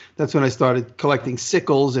 So that's when I started collecting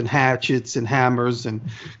sickles and hatchets and hammers and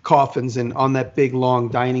coffins. And on that big, long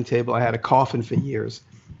dining table, I had a coffin for years.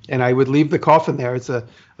 And I would leave the coffin there. It's a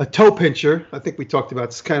toe pincher. I think we talked about.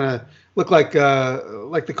 It's kind of looked like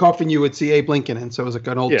the coffin you would see Abe Lincoln in. So it was like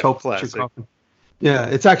an old toe pincher coffin. Yeah,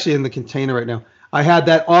 it's actually in the container right now. I had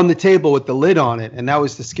that on the table with the lid on it, and that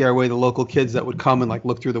was to scare away the local kids that would come and like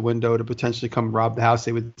look through the window to potentially come rob the house.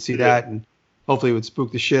 They would see that, and hopefully it would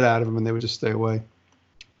spook the shit out of them, and they would just stay away.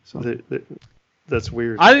 So that's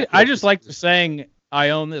weird. I just like the saying, "I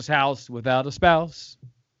own this house without a spouse."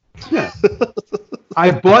 Yeah.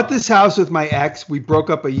 I bought this house with my ex. We broke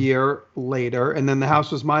up a year later, and then the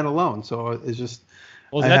house was mine alone. So it's just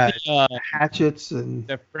was that the hatchets and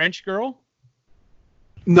the French girl?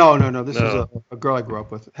 No. This is a girl I grew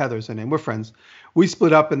up with. Heather's her name. We're friends. We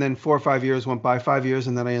split up, and then 4 or 5 years went by. 5 years,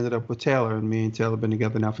 and then I ended up with Taylor, and me and Taylor have been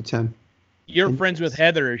together now for 10. You're friends with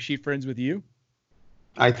Heather. Is she friends with you?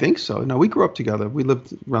 I think so. No, we grew up together. We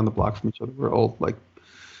lived around the block from each other. We're old, like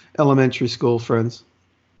elementary school friends.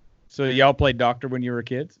 So y'all played doctor when you were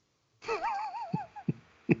kids?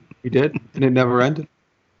 We did, and it never ended.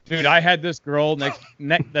 Dude, I had this girl the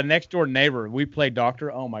next door neighbor. We played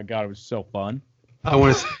doctor. Oh my God, it was so fun. I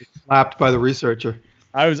want to be slapped by the researcher.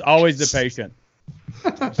 I was always the patient.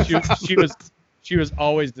 She was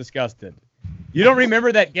always disgusted. You don't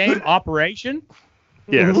remember that game Operation?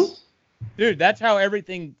 Yes. Dude, that's how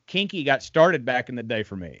everything kinky got started back in the day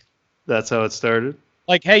for me. That's how it started?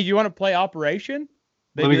 Like, hey, you want to play Operation?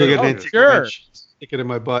 Let me go get an antique wrench. Stick it in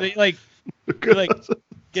my butt. So you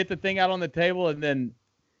get the thing out on the table, and then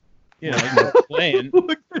playing.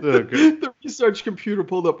 The research computer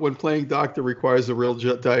pulled up when playing doctor requires a real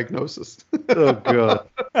diagnosis. Oh god.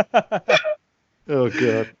 Oh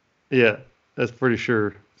god. Yeah, that's pretty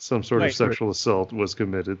sure some sort of sexual assault was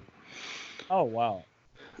committed. Oh wow.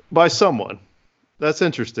 By someone. That's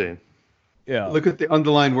interesting. Yeah. Look at the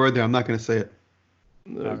underlined word there. I'm not going to say it.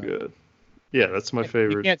 Oh good. Yeah, that's my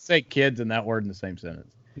favorite. You can't say kids and that word in the same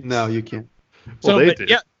sentence. No, you can't. Well, they do.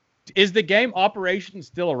 Yeah. Is the game Operation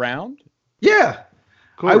still around? Yeah.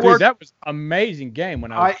 Cool. Dude, that was an amazing game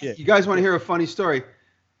when I was a kid. You guys want to hear a funny story?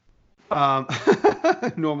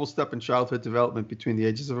 Normal step in childhood development between the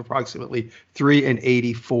ages of approximately 3 and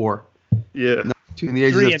 84. Yeah. No, between the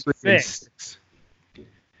ages of 3 and 6.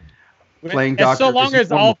 Playing doctor. So long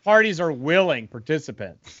as all parties are willing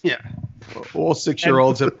participants. Yeah. All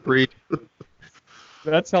 6-year-olds have agreed.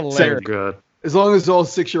 That's hilarious. Oh, God. As long as all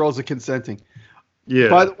 6-year-olds are consenting. Yeah.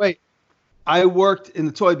 By the way, I worked in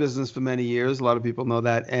the toy business for many years. A lot of people know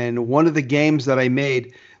that. And one of the games that I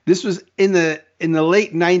made, this was in the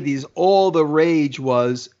late 90s, all the rage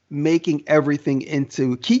was making everything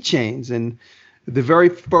into keychains. And the very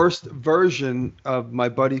first version of my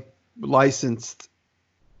buddy licensed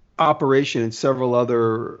Operation and several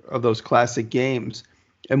other of those classic games,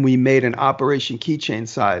 and we made an Operation keychain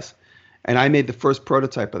size. And I made the first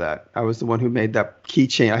prototype of that. I was the one who made that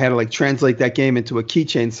keychain. I had to translate that game into a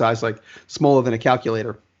keychain size, smaller than a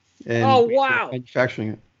calculator. And manufacturing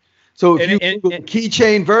it. So if you Google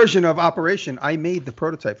keychain version of Operation, I made the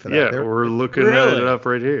prototype for that. Yeah, we're looking at it up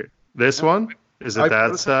right here. This one? Is it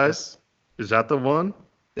that size? Is that the one?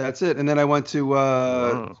 That's it. And then I went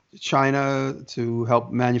to China to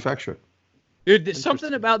help manufacture it. Dude, there's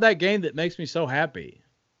something about that game that makes me so happy.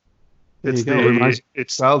 It's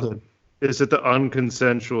childhood. Is it the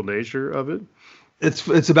unconsensual nature of it?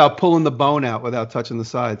 It's about pulling the bone out without touching the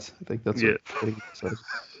sides. I think that's what it says.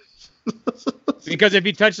 Because if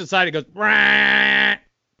you touch the side, it goes. That's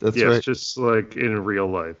right. It's just like in real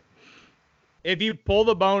life. If you pull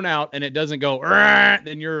the bone out and it doesn't go,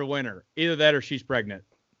 then you're a winner. Either that or she's pregnant.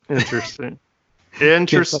 Interesting.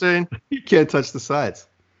 Interesting. You can't touch the sides.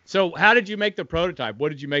 So how did you make the prototype? What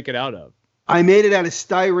did you make it out of? I made it out of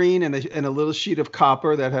styrene and a little sheet of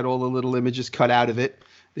copper that had all the little images cut out of it.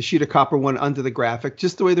 The sheet of copper went under the graphic,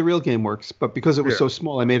 just the way the real game works. But because it was so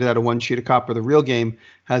small, I made it out of one sheet of copper. The real game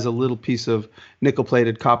has a little piece of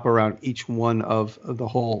nickel-plated copper around each one of the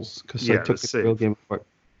holes because I took the real game apart.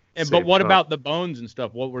 But what about the bones and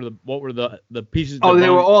stuff? What were the pieces? Oh, they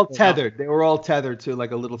were all tethered. They were all tethered to a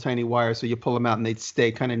little tiny wire, so you pull them out and they'd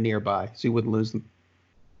stay kind of nearby, so you wouldn't lose them.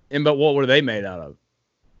 But what were they made out of?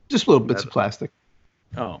 Just little bits of plastic.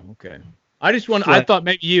 Oh, okay. I thought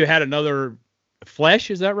maybe you had another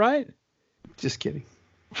flesh. Is that right? Just kidding.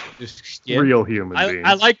 Just skin. Real human beings.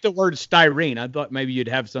 I like the word styrene. I thought maybe you'd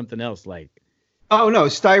have something else like. Oh no,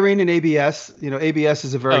 styrene and ABS. ABS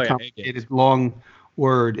is a very complicated, long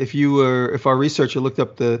word. If our researcher looked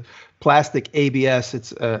up the plastic ABS,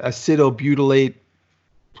 it's acetobutylate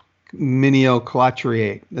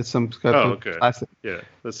mineoclatriate. That's some kind of plastic. Yeah,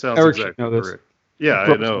 that sounds Erick exactly know correct. Yeah,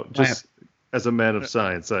 I know. Just as a man of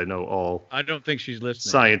science, I know all. I don't think she's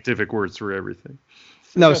listening. Scientific words for everything.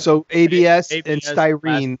 No, so ABS and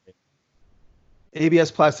styrene. Plastic.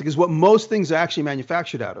 ABS plastic is what most things are actually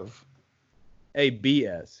manufactured out of.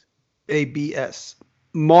 ABS. ABS.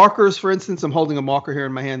 Markers, for instance, I'm holding a marker here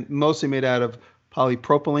in my hand, mostly made out of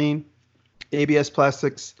polypropylene, ABS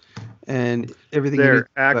plastics, and everything. There,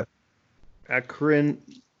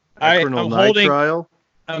 acrylonitrile.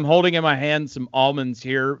 I'm holding in my hand some almonds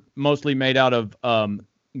here, mostly made out of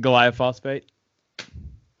glyphosate.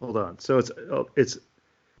 Hold on. So it's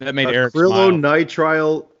that made Erick smile.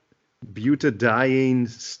 Acrylonitrile butadiene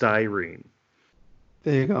styrene.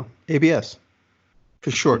 There you go. ABS.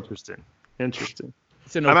 For short. Interesting.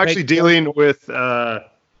 I'm actually dealing with.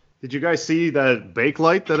 Did you guys see that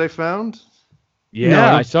Bakelite that I found? Yeah,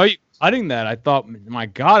 no. I saw you cutting that. I thought, my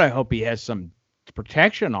God, I hope he has some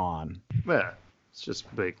protection on. Yeah, it's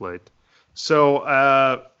just Bakelite. So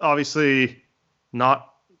obviously,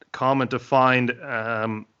 not common to find.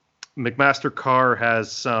 McMaster Carr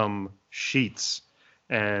has some sheets,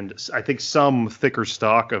 and I think some thicker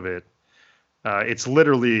stock of it. It's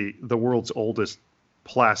literally the world's oldest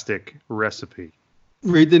plastic recipe.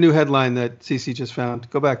 Read the new headline that Cece just found.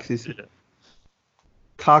 Go back, Cece. Yeah.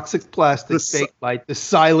 Toxic plastic Bakelite, the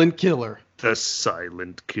silent killer. The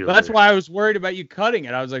silent killer. Well, that's why I was worried about you cutting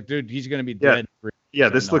it. I was like, dude, he's going to be dead. Yeah,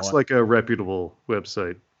 this looks like a reputable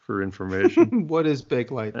website for information. What is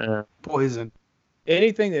Bakelite? Poison.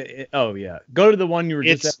 Anything that... Oh, yeah. Go to the one you were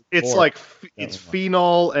just at before. It's like... It's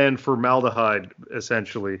phenol and formaldehyde,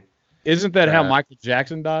 essentially. Isn't that how Michael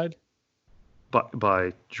Jackson died?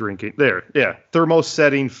 by drinking. There, yeah,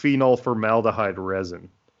 thermosetting phenol formaldehyde resin.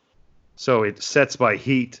 So it sets by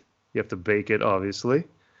heat. You have to bake it, obviously,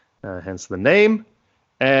 hence the name.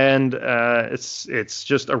 And it's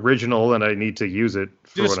just original, and I need to use it.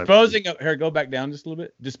 Disposing of here, go back down just a little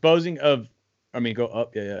bit. Go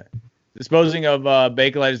up, yeah. Disposing of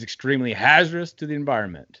Bakelite is extremely hazardous to the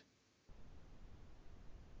environment.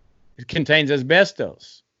 It contains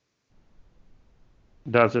asbestos.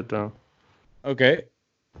 Does it though? Okay.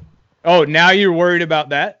 Oh, now you're worried about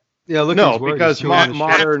that? Yeah, look. No, because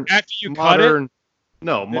modern. After you cut it.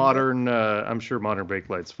 No, modern. I'm sure modern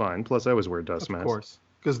Bakelite's fine. Plus, I always wear dust masks. Of course,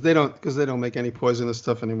 because they don't make any poisonous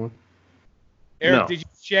stuff anymore. Eric, did you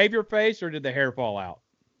shave your face or did the hair fall out?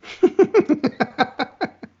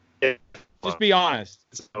 Just be honest.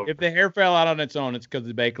 If the hair fell out on its own, it's because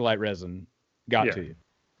the Bakelite resin got to you.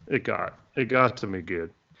 It got to me good.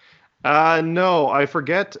 No, I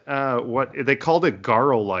forget what they called it.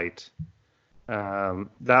 Garolite.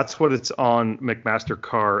 That's what it's on McMaster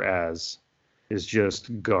car as. Is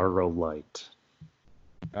just Garolite.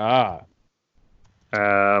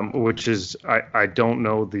 Which is I don't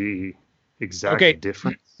know the exact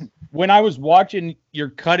difference. When I was watching you're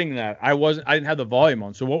cutting that, I didn't have the volume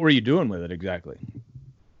on. So what were you doing with it exactly?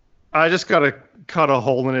 I just gotta cut a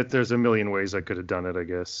hole in it. There's a million ways I could have done it, I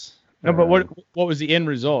guess. No, but what was the end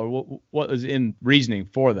result? What was in reasoning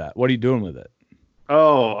for that? What are you doing with it?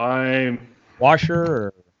 Oh, I'm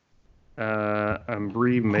washer or I'm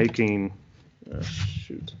remaking.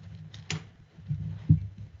 Shoot.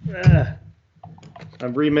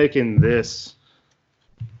 I'm remaking this.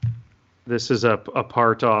 This is a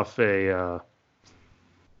part off a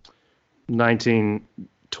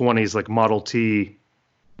 1920s like Model T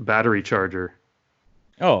battery charger.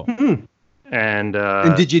 Oh. And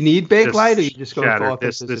did you need Bakelite, or you just go for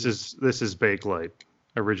this is Bakelite,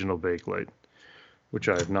 original Bakelite, which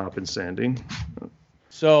I have not been sanding.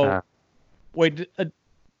 So, wait,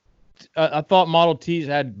 I thought Model Ts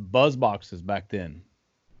had buzz boxes back then.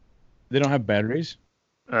 They don't have batteries.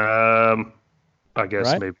 I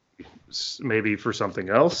guess maybe for something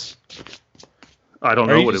else. I don't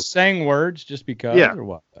know what what it's saying. Words just because. Yeah, or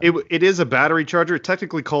what? It is a battery charger. It's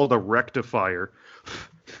technically called a rectifier.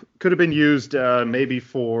 Could have been used maybe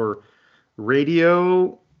for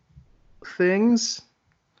radio things.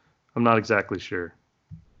 I'm not exactly sure.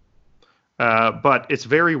 But it's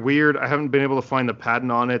very weird. I haven't been able to find the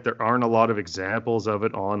patent on it. There aren't a lot of examples of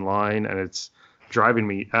it online, and it's driving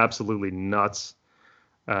me absolutely nuts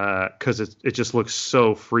because it just looks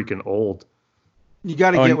so freaking old. You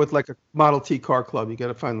got to get with like a Model T car club. You got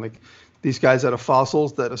to find like these guys out of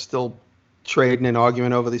Fossils that are still trading and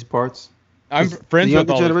arguing over these parts. I'm friends with all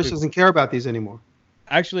the younger generation doesn't care about these anymore.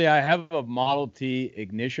 Actually, I have a Model T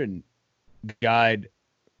ignition guide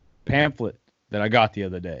pamphlet that I got the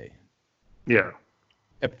other day. Yeah.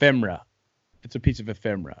 Ephemera. It's a piece of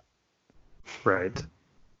ephemera. Right.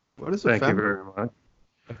 What is ephemera? Thank you very much.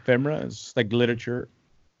 Ephemera is like literature.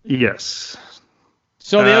 Yes.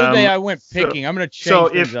 So the other day I went picking. I'm going to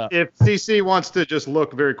change things up. If Cece wants to just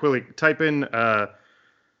look very quickly, type in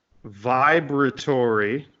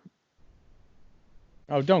vibratory.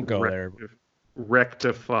 Oh, don't go there.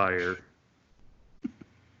 Rectifier.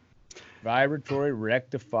 Vibratory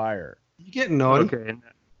rectifier. You getting naughty? Okay.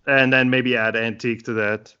 And then maybe add antique to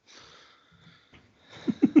that.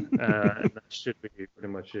 And that should be pretty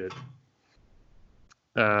much it.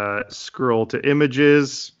 Scroll to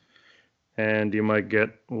images, and you might get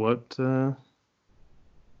what I'm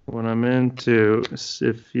into.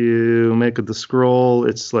 If you make the scroll,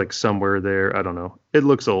 it's like somewhere there. I don't know. It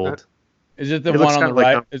looks old. Is it the one on the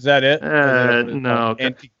right? Is that it? No.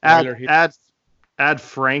 Add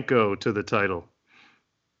Franco to the title.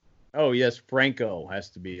 Oh, yes. Franco has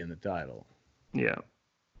to be in the title. Yeah.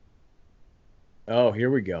 Oh, here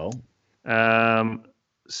we go.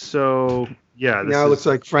 So, yeah. Now it looks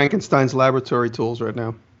like Frankenstein's laboratory tools right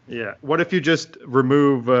now. Yeah. What if you just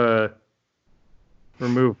remove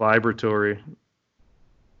vibratory?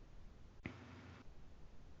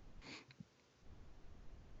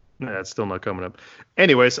 Nah, it's still not coming up.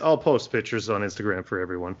 Anyways, I'll post pictures on Instagram for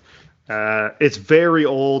everyone. It's very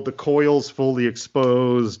old. The coil's fully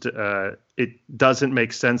exposed. It doesn't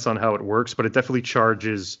make sense on how it works, but it definitely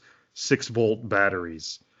charges 6-volt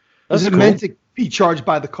batteries. Is it meant to be charged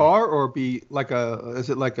by the car, or be like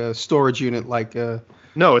is it like a storage unit, like a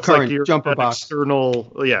no? It's current like your jumper box.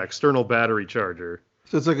 External battery charger.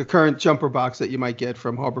 So it's like a current jumper box that you might get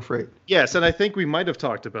from Harbor Freight. Yes, and I think we might have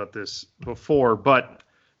talked about this before, but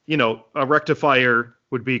a rectifier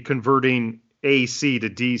would be converting AC to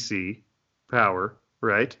DC power,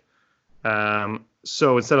 right?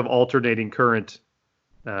 so instead of alternating current,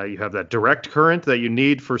 you have that direct current that you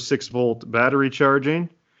need for 6-volt battery charging.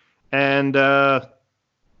 And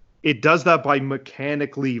it does that by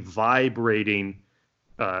mechanically vibrating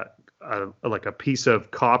like a piece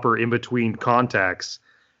of copper in between contacts.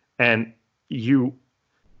 And you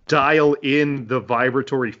dial in the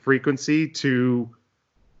vibratory frequency to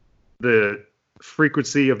the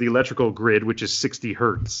frequency of the electrical grid, which is 60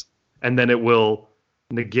 hertz. And then it will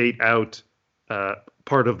negate out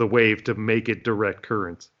part of the wave to make it direct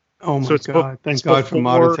current. Oh my God! Thank God for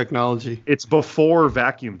modern technology. It's before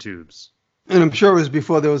vacuum tubes, and I'm sure it was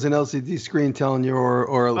before there was an LCD screen telling you,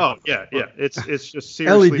 or oh yeah. It's just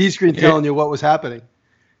seriously LED screen telling you what was happening.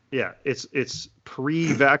 Yeah, it's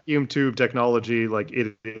pre-vacuum tube technology. Like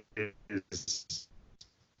it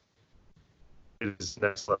is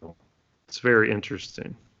next level. It's very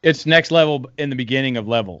interesting. It's next level in the beginning of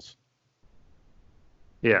levels.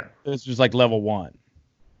 Yeah, this was like level 1,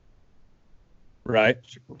 right?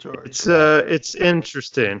 It's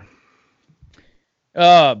interesting.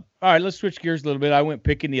 All right, let's switch gears a little bit. I went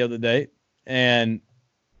picking the other day, and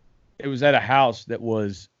it was at a house that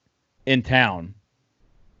was in town.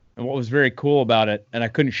 And what was very cool about it, and I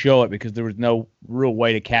couldn't show it because there was no real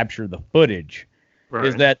way to capture the footage,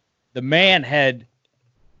 is that the man had,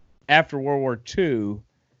 after World War II,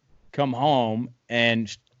 come home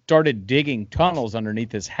and started digging tunnels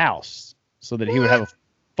underneath his house so that he would have a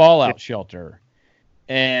fallout shelter.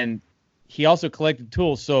 And he also collected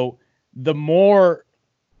tools. So the more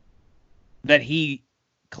that he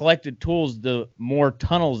collected tools, the more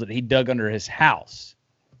tunnels that he dug under his house.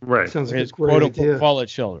 Right. Sounds like his a great quote unquote idea. fallout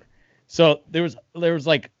shelter. So there was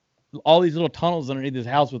like all these little tunnels underneath his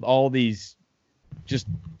house with all these just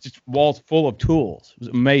walls full of tools. It was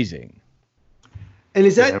amazing. And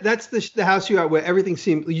is that's the house you are where everything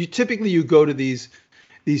seems, you go to these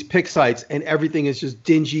pick sites and everything is just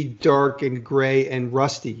dingy, dark, and gray and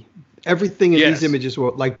rusty. Everything in these images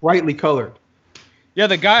were like brightly colored. Yeah,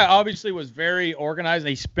 the guy obviously was very organized, and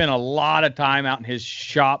he spent a lot of time out in his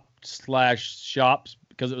shops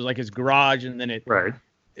because it was like his garage, and then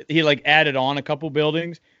he like added on a couple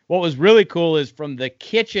buildings. What was really cool is from the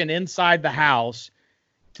kitchen inside the house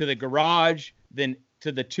to the garage, then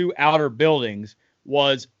to the 2 outer buildings,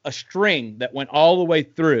 was a string that went all the way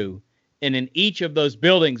through, and in each of those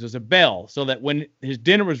buildings was a bell, so that when his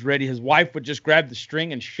dinner was ready, his wife would just grab the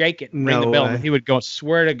string and shake it and ring the bell, and he would go,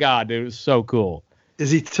 swear to God, dude, it was so cool.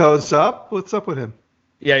 Is he toes up? What's up with him?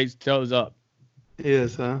 Yeah, he's toes up. He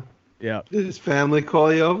is, huh? Yeah. Did his family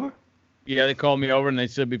call you over? Yeah, they called me over, and they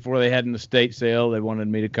said before they had an estate sale, they wanted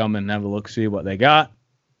me to come and have a look, see what they got.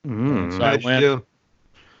 So I went.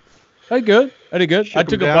 I did good. I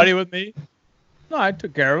took a buddy with me. No, I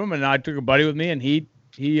took care of him, and I took a buddy with me, and he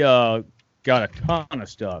got a ton of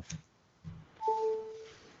stuff.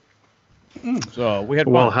 So we had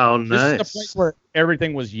fun. Well, how nice. This is the place where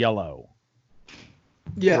everything was yellow.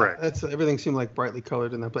 Yeah, that's everything seemed like brightly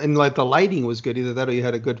colored in that place. And like the lighting was good. Either that or you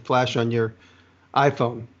had a good flash on your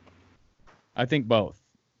iPhone. I think both.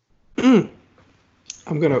 I'm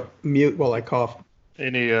going to mute while I cough.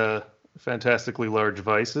 Any fantastically large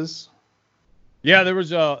vices? Yeah, there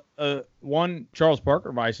was one Charles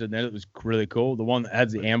Parker vice in there that was really cool. The one that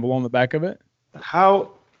has the anvil on the back of it.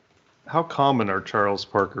 How common are Charles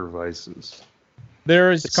Parker vices?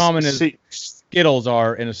 They're as common as Skittles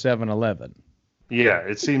are in a 7-Eleven. Yeah,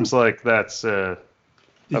 it seems like that's Did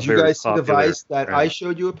you guys see the vice that I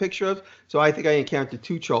showed you a picture of? So I think I encountered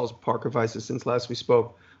 2 Charles Parker vices since last we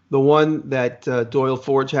spoke. The one that Doyle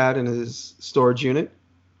Forge had in his storage unit.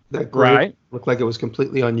 That looked like it was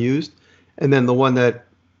completely unused. And then the one that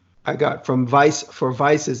I got from Vice for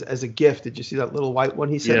Vices as a gift. Did you see that little white one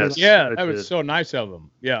he sent? Yes, yeah, that was so nice of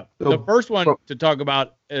him. Yeah. The first one to talk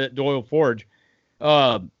about Doyle Forge,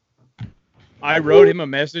 I wrote him a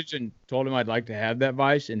message and told him I'd like to have that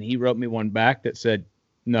vice, and he wrote me one back that said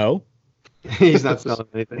no. He's not selling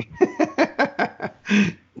anything.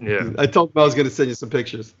 Yeah. I told him I was going to send you some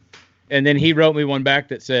pictures. And then he wrote me one back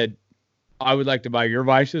that said, I would like to buy your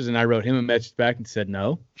vices, and I wrote him a message back and said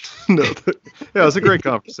no. No. Yeah, it was a great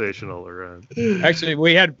conversation all around. Actually,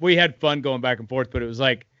 we had fun going back and forth, but it was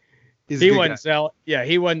like he wasn't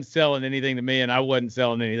selling anything to me, and I wasn't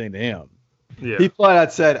selling anything to him. Yeah. He flat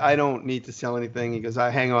out said, I don't need to sell anything. He goes, I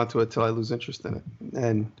hang on to it till I lose interest in it.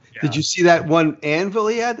 And did you see that one anvil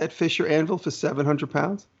he had, that Fisher anvil for 700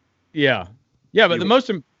 pounds? Yeah. Yeah, but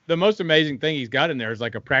the most amazing thing he's got in there is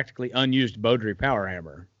like a practically unused Beaudry power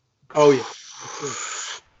hammer. Oh, yeah.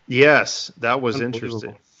 Yes, that was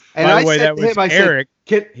interesting. And By the I way, said that to him, was I Erick.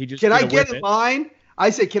 said, can I get in line? I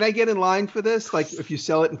said, can I get in line for this? Like, if you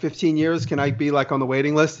sell it in 15 years, can I be like on the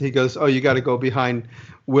waiting list? He goes, oh, you got to go behind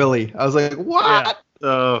Willie. I was like, what? Yeah.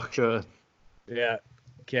 Oh, God. Yeah,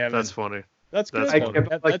 Kevin. That's funny. That's good.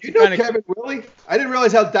 Like, you know Kevin Willie? I didn't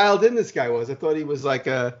realize how dialed in this guy was. I thought he was like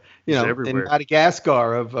in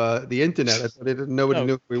Madagascar of the internet. I thought nobody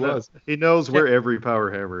knew who he was. He knows where every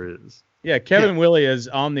power hammer is. Yeah, Kevin Willie is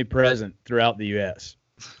omnipresent throughout the U.S.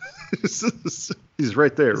 He's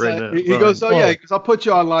right there, right now. He goes, oh, yeah, I'll put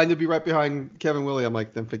you online. You'll be right behind Kevin Willie. I'm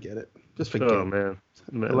like, then forget it. Just forget it. Oh, man,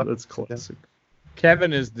 that's classic.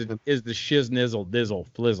 Kevin is the shiznizzle dizzle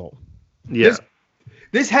flizzle. Yeah.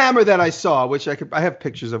 This hammer that I saw, which I have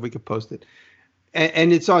pictures of, we could post it,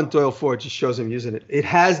 and it's on Doyle Ford. Just shows him using it. It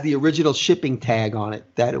has the original shipping tag on it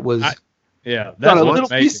that it was. That's a little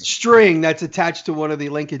piece of string that's attached to one of the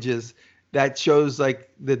linkages that shows like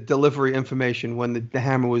the delivery information when the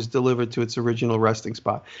hammer was delivered to its original resting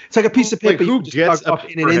spot. It's like a piece of paper. Like, who gets a power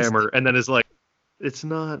hammer and then is like, it's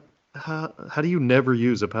not. How do you never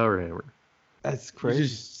use a power hammer? That's crazy.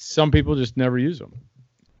 Some people just never use them.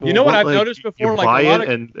 You know what I've noticed before? You buy it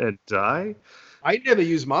and die? I never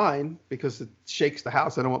use mine because it shakes the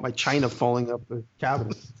house. I don't want my china falling up the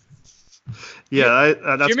cabinet. Yeah,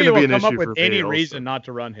 that's going to be an issue for me. Jimmy will come up with any reason not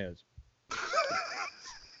to run his.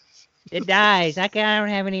 It dies. I don't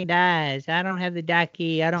have any dies. I don't have the die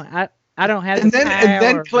key. I don't have. And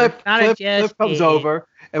then Cliff comes over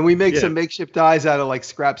and we make some makeshift dies out of like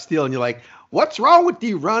scrap steel, and you're like, "What's wrong with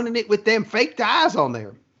you running it with them fake dies on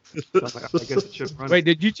there?" So I guess it should run. Wait,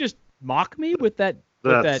 did you just mock me with that?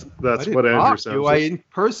 That's what Andrew sounds like. I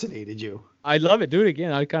impersonated you. I love it. Do it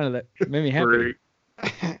again. That made me happy.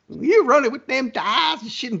 You run it with them dies. You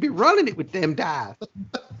shouldn't be running it with them dies.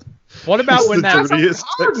 What about when that?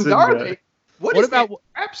 What is that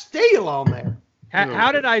scrap steel on there?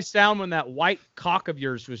 How did I sound when that white cock of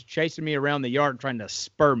yours was chasing me around the yard trying to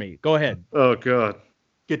spur me? Go ahead. Oh, God.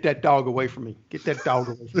 Get that dog away from me. Get that dog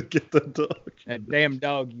away from me. Get that dog. That damn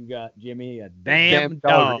dog you got, Jimmy. A damn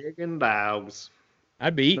dog. Friggin' dogs.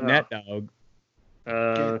 I'd be eating that dog. Get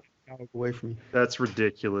that dog away from me. That's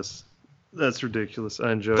ridiculous. I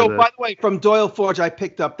enjoy that. So, by the way, from Doyle Forge, I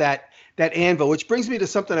picked up that anvil, which brings me to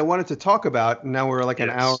something I wanted to talk about. And now we're like an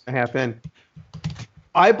hour and a half in.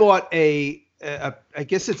 I bought I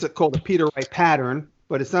guess it's called a Peter Wright pattern,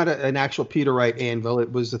 but it's not an actual Peter Wright anvil.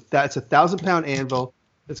 It's a 1,000-pound anvil.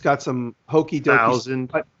 It's got some hokey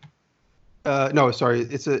dokey. 1,000. No, sorry.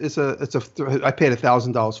 It's a. I paid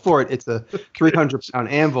 $1,000 for it. It's a 300-pound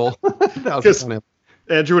anvil. 1,000-pound anvil.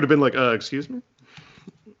 Andrew would have been like, excuse me.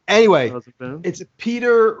 Anyway, it's a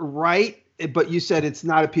Peter Wright, but you said it's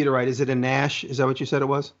not a Peter Wright. Is it a Nash? Is that what you said it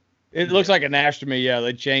was? It looks like a Nash to me. Yeah,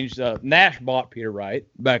 they changed. Nash bought Peter Wright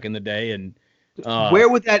back in the day, and where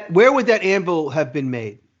would that anvil have been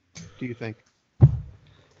made? Do you think?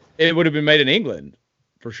 It would have been made in England.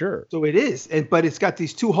 For sure. So it is, but it's got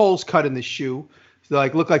these 2 holes cut in the shoe. So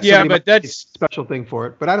look like but that's a special thing for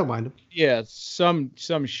it. But I don't mind them. Yeah, some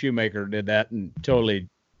shoemaker did that and totally.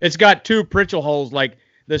 It's got 2 Pritchell holes, like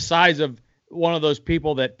the size of one of those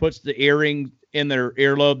people that puts the earring in their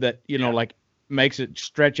earlobe that like makes it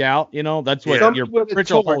stretch out. That's what your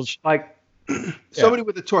Pritchell holes. Like somebody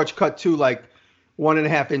with a torch cut 2 like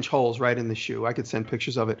 1.5-inch holes right in the shoe. I could send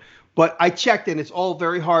pictures of it. But I checked, and it's all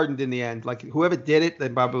very hardened in the end. Like whoever did it, they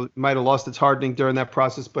probably might have lost its hardening during that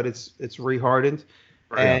process, but it's rehardened.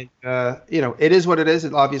 Right. And it is what it is.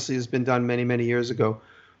 It obviously has been done many, many years ago.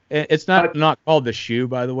 It's not called the shoe,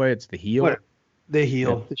 by the way. It's the heel. The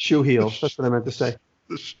heel, the shoe heel. That's what I meant to say.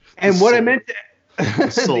 And what I meant to the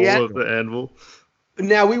sole of the anvil.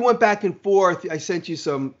 Now we went back and forth. I sent you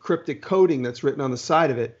some cryptic coding that's written on the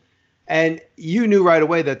side of it. And you knew right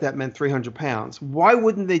away that meant 300 pounds. Why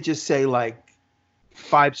wouldn't they just say like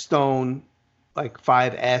 5 stone, like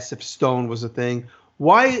 5S if stone was a thing?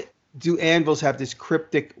 Why do anvils have this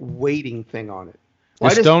cryptic weighting thing on it? Why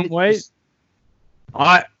stone weight?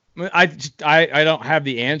 I don't have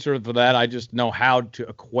the answer for that. I just know how to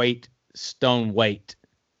equate stone weight.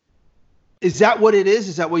 Is that what it is?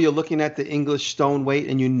 Is that what you're looking at, the English stone weight,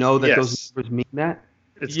 and you know that those numbers mean that?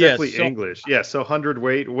 It's definitely English. Yeah, so 100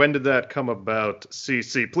 weight. When did that come about?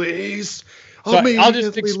 Cece, please. I'll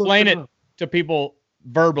just explain it to people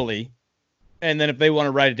verbally, and then if they want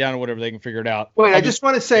to write it down or whatever, they can figure it out. Wait, I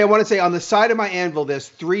want to say on the side of my anvil, there's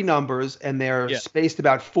 3 numbers, and they're spaced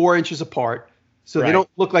about 4 inches apart, so they don't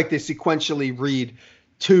look like they sequentially read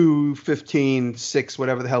 2, 15, 6,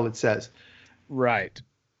 whatever the hell it says. Right.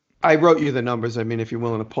 I wrote you the numbers. I mean, if you're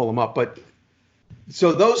willing to pull them up, but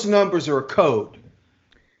so those numbers are a code.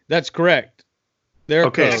 That's correct. They're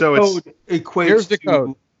okay. code. So code equates here's the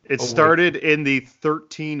code. It started in the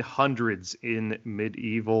 1300s in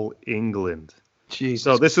medieval England. Jesus.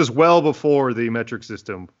 So this is well before the metric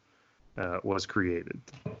system was created.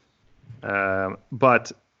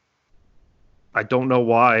 But I don't know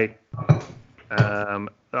why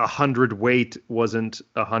 100 weight wasn't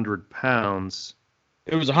 100 pounds.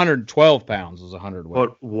 It was 112 pounds was 100 weight.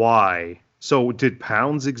 But why? So did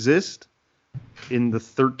pounds exist in the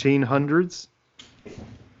 1300s?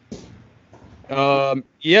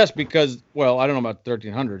 Yes, because, well, I don't know about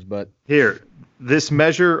 1300s, but... Here, this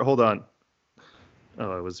measure, hold on.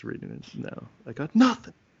 Oh, I was reading it now. I got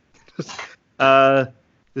nothing.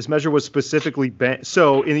 This measure was specifically banned.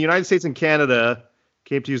 So in the United States and Canada,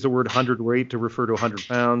 came to use the word hundredweight to refer to 100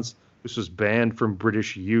 pounds. This was banned from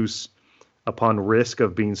British use upon risk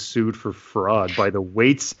of being sued for fraud by the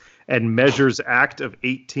Weights and Measures Act of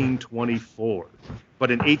 1824. But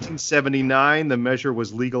in 1879, the measure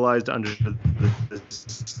was legalized under the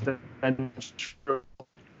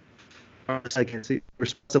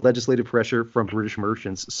responsive legislative pressure from British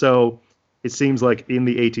merchants. So it seems like in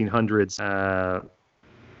the 1800s,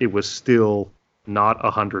 it was still not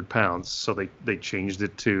 100 pounds. So they changed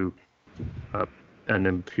it to an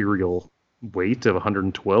imperial weight of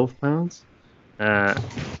 112 pounds.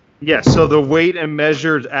 Yeah, so the Weight and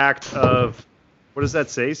Measures Act of, what does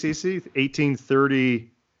that say, Cece?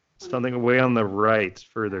 1830, something away on the right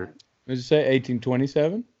further. Does it say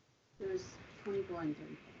 1827? There's 24 and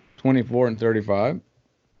 35. 24 and 35.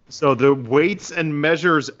 So the Weights and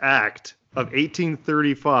Measures Act of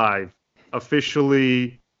 1835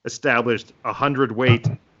 officially established 100 weight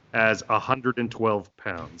as 112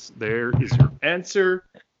 pounds. There is your answer.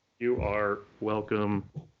 You are welcome,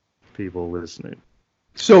 people listening.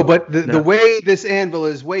 So, but the way this anvil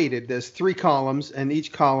is weighted, there's 3 columns, and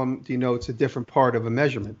each column denotes a different part of a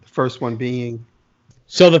measurement. The first one being...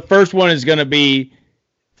 So the first one is going to be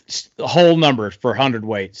whole numbers for 100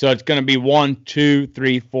 weight. So it's going to be 1, 2,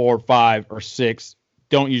 3, 4, 5, or 6.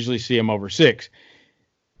 Don't usually see them over 6.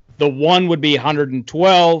 The 1 would be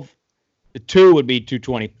 112. The 2 would be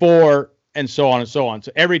 224, and so on and so on.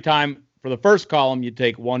 So every time for the first column, you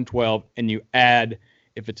take 112 and you add,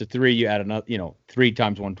 if it's a 3, you add another, 3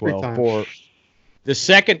 times 112. 4. The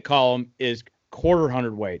second column is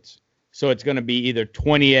 1/4 weights. So it's going to be either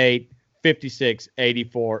 28, 56,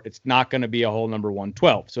 84. It's not going to be a whole number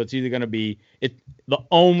 112. So it's either going to be, the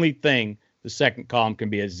only thing the second column can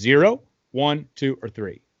be a 0, 1, 2, or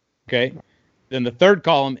 3. Okay. Then the third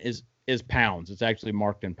column is pounds. It's actually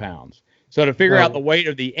marked in pounds. So to figure out the weight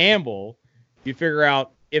of the anvil, you figure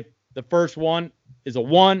out if the first one is a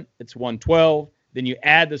 1, it's 112. Then you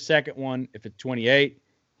add the second one if it's 28,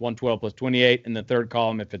 112 plus 28. And the third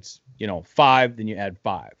column, if it's 5, then you add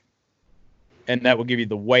 5. And that will give you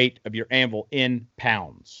the weight of your anvil in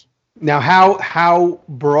pounds. Now, how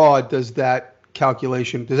broad does that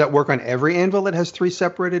calculation, does that work on every anvil that has 3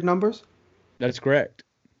 separated numbers? That's correct.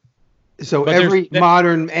 So But every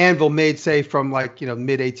modern anvil made, say, from mid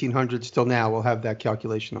 1800s till now will have that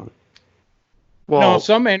calculation on it. Well, no,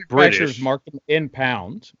 some manufacturers British. mark them in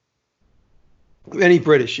pounds. Any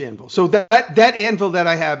British anvil. So that anvil that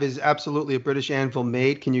I have is absolutely a British anvil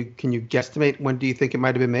made. Can you guesstimate when do you think it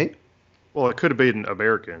might have been made? Well, it could have been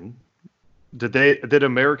American. Did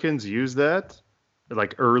Americans use that?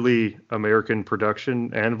 Like early American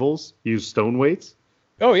production anvils use stone weights?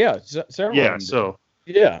 Oh yeah, several. Yeah. of them do. So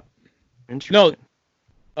Yeah. interesting. No,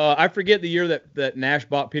 I forget the year that Nash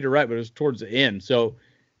bought Peter Wright, but it was towards the end. So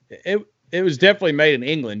it was definitely made in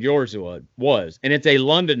England. Yours was, and it's a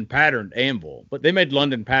London patterned anvil. But they made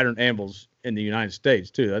London patterned anvils in the United States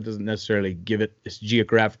too. That doesn't necessarily give it its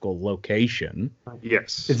geographical location.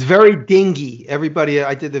 Yes. It's very dingy. Everybody,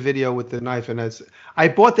 I did the video with the knife, and I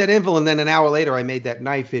bought that anvil, and then an hour later I made that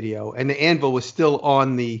knife video, and the anvil was still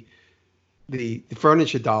on the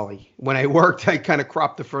furniture dolly. When I worked, I kind of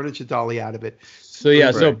cropped the furniture dolly out of it. So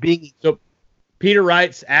yeah, Right. so Peter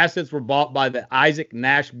Wright's assets were bought by the Isaac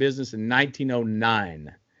Nash business in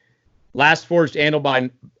 1909. Last forged anvil by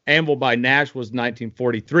Nash was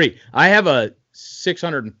 1943. I have a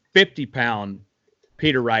 650-pound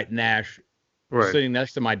Peter Wright Nash sitting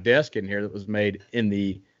next to my desk in here that was made in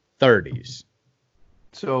the 30s.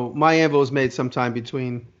 So my anvil was made sometime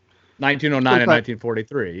between 1909 and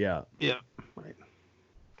 1943, yeah. Yeah. Right.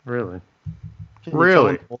 Really? Can you Really? tell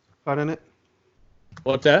when the holes were cut in it?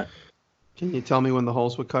 What's that? Can you tell me when the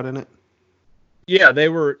holes were cut in it? Yeah, they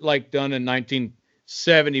were done in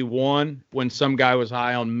 1971 when some guy was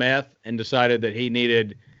high on meth and decided that he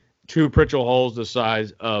needed 2 Pritchell holes the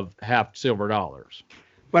size of half silver dollars.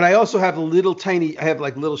 But I also have I have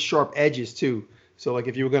little sharp edges too. So like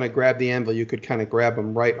if you were going to grab the anvil, you could kind of grab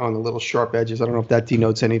them right on the little sharp edges. I don't know if that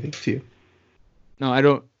denotes anything to you. No, I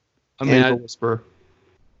don't. I mean, Anvil whisperer.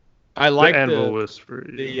 I like anvil whisperer.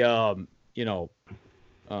 the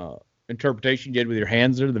interpretation you did with your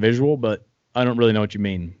hands there, the visual, but I don't really know what you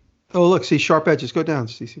mean. Oh, look, see sharp edges. Go down,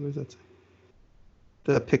 Cece. What does that say?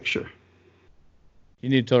 The picture. You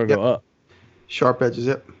need to tell her to go up. Sharp edges.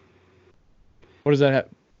 Yep. What does that have?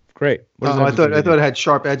 Great. What does that I have to do thought with it had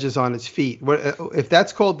sharp edges on its feet. What if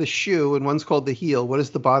that's called the shoe and one's called the heel? What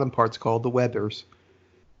is the bottom part's called? The webbers.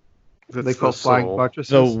 They call flying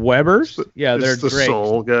buttresses. The Webbers? Yeah, It's they're the drakes.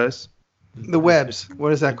 sole, guys. The webs.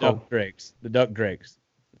 What is that The called? duck drakes. The duck drakes.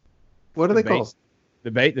 What are The they called?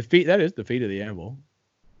 The feet. That is the feet of the anvil.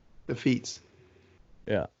 The feet.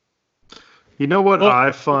 Yeah. You know what Well-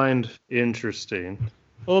 I find interesting?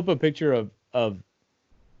 Pull up a picture of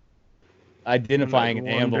identifying an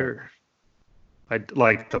anvil. I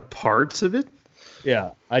like the parts of it.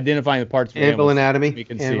 Yeah, identifying the parts of an Anvil anvil. anatomy. We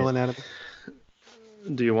can see Anvil it. anatomy.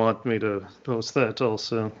 Do you want me to post that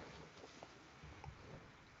also?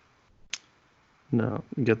 No,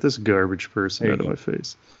 get this garbage person There you out of go. my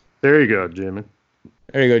face. There you go, Jimmy.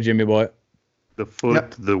 There you go, Jimmy boy. The foot,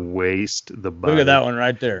 Yep. the waist, the body. Look at that one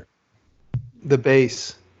right there. The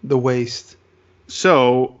base. The waist.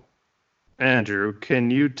 So, Andrew,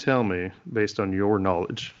 can you tell me, based on your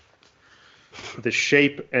knowledge, the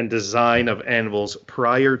shape and design of anvils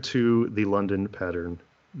prior to the London pattern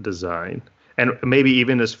design? And maybe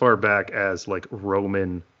even as far back as like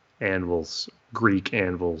Roman anvils, Greek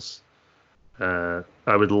anvils.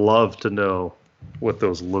 I would love to know what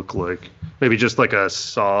those look like. Maybe just like a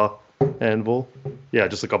saw anvil. Yeah,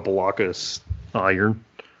 just like a block of iron.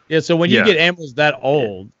 Yeah, so when you Yeah. get anvils that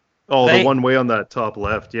old, Oh, They- the one way on that top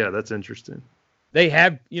left. Yeah, that's interesting. they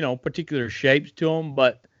have, particular shapes to them,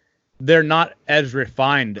 but they're not as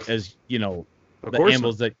refined as, Of the course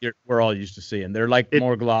anvils that we're all used to seeing. They're like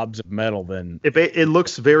more globs of metal than. It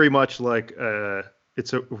looks very much like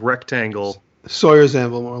it's a rectangle. Sawyer's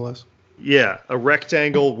anvil, more or less. Yeah, a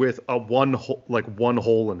rectangle with a one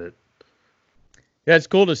hole in it. Yeah, it's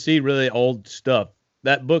cool to see really old stuff.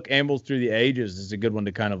 That book, Anvils Through the Ages, is a good one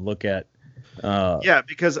to kind of look at. Yeah,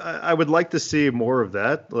 because I would like to see more of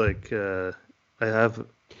that. Like I have.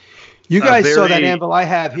 You guys saw that very anvil I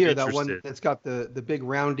have here, that one interested. that's got the big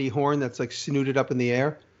roundy horn that's like snooted up in the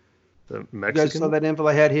air. The You guys Mexican? saw that anvil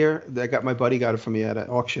I had here? My buddy got it from me at an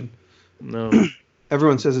auction. No.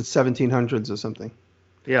 Everyone says it's 1700s or something.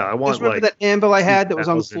 Yeah, I You want guys remember like that anvil I had that was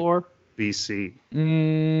on the 2000. floor?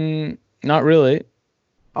 BC. Not really.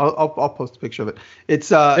 I'll post a picture of it. It's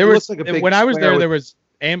There it was looks like a big when I was square there, with- there was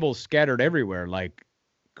anvils scattered everywhere, like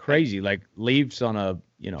crazy, like leaves on a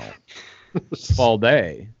fall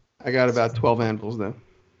day. I got about 12 anvils there.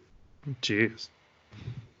 Jeez.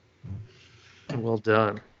 Well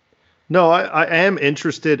done. No, I am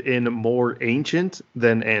interested in more ancient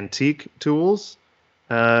than antique tools.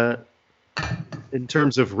 In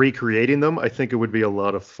terms of recreating them, I think it would be a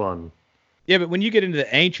lot of fun. Yeah, but when you get into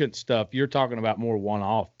the ancient stuff, you're talking about more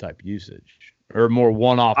one-off type usage or more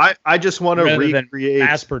one-off I just want to rather than recreate.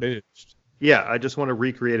 mass-produced. Yeah, I just want to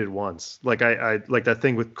recreate it once. Like I like that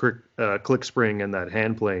thing with click spring and that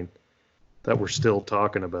hand plane that we're still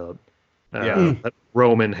talking about. Yeah. That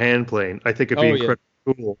Roman hand plane. I think it'd be Oh, yeah.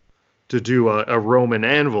 incredibly cool to do a Roman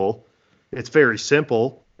anvil. It's very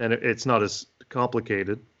simple and it's not as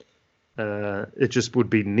complicated. It just would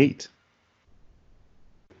be neat.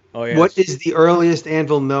 Oh yeah. What is the earliest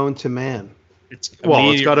anvil known to man? It's it's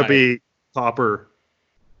got to Meteorite. be copper,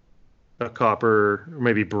 a copper, or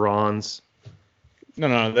maybe bronze.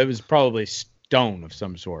 No, that was probably stone of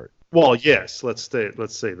some sort. Well, yes, let's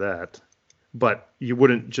say that, but you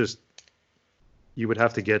wouldn't just. You would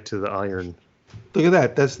have to get to the iron. Look at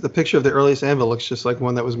that. That's the picture of the earliest anvil. Looks just like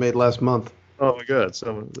one that was made last month. Oh my God!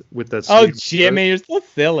 So with that. Oh, sweet- Jimmy, you're so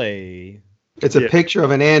silly. It's a Yeah. picture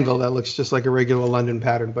of an anvil that looks just like a regular London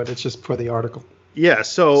pattern, but it's just for the article. Yeah.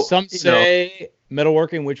 So Some say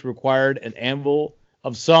metalworking which required an anvil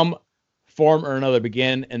of some form or another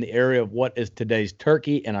began in the area of what is today's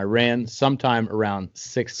Turkey and Iran sometime around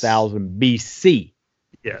 6000 BC.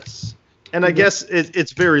 Yes, and I guess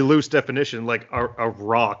it's very loose definition. Like a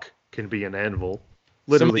rock can be an anvil.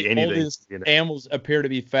 Literally Some of the anything. oldest anvils appear to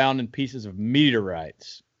be found in pieces of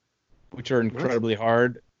meteorites, which are incredibly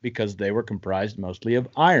hard because they were comprised mostly of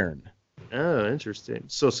iron. Oh, interesting.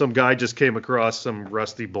 So some guy just came across some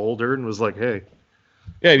rusty boulder and was like, "Hey,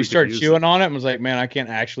 Yeah, We you could start use chewing on it and was like, man, I can't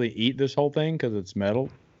actually eat this whole thing because it's metal.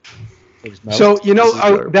 It's metal. So This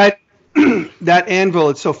is that that anvil.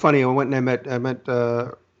 It's so funny. I went and I met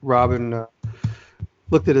Robin.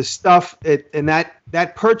 Looked at his stuff. And that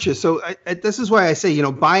that purchase. So this is why I say,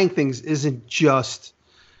 buying things isn't just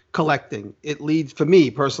collecting. For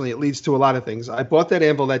me personally, it leads to a lot of things. I bought that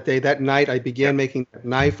anvil that day. That night, I began making that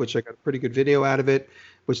knife, which I got a pretty good video out of it,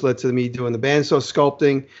 which led to me doing the bandsaw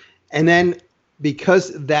sculpting. And then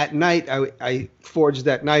because that night I forged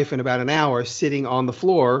that knife in about an hour, sitting on the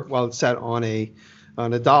floor while it sat on a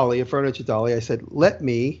dolly, a furniture dolly, I said, let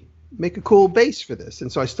me make a cool base for this.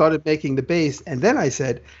 And so I started making the base, and then I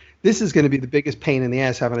said, this is going to be the biggest pain in the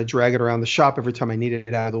ass having to drag it around the shop every time I need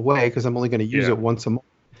it out of the way, because I'm only going to use it once a month.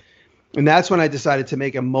 And that's when I decided to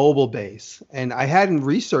make a mobile base. And I hadn't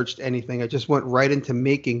researched anything. I just went right into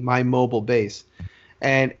making my mobile base.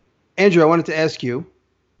 And Andrew, I wanted to ask you,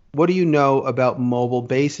 what do you know about mobile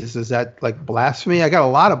bases? Is that like blasphemy? I got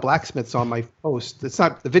a lot of blacksmiths on my post.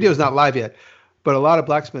 The video's not live yet, but a lot of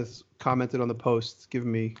blacksmiths commented on the post,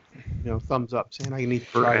 giving me, thumbs up, saying I need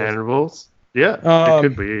to try this. Anvils? Yeah, it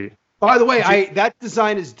could be. By the way, that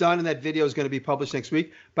design is done, and that video is going to be published next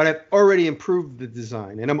week. But I've already improved the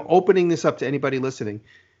design, and I'm opening this up to anybody listening.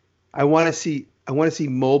 I want to see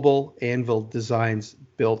mobile anvil designs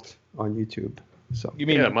built on YouTube. So you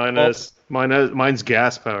mean mine's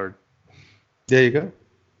gas powered. There you go.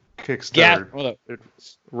 Kickstarter. It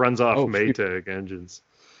runs off Maytag engines.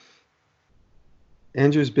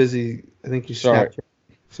 Andrew's busy. I think he's Snapchat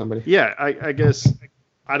somebody. Yeah, I guess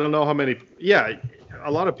I don't know how many. Yeah,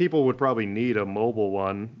 a lot of people would probably need a mobile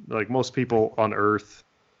one. Like most people on Earth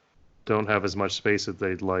don't have as much space as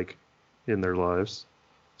they'd like in their lives.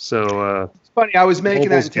 So it's funny. I was making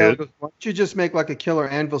that, and Taylor goes, "Why don't you just make like a killer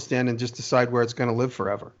anvil stand and just decide where it's going to live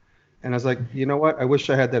forever?" And I was like, you know what? I wish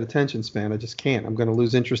I had that attention span. I just can't. I'm going to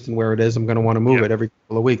lose interest in where it is. I'm going to want to move it every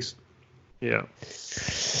couple of weeks. Yeah.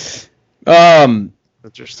 I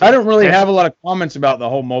don't really have a lot of comments about the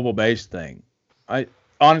whole mobile base thing. I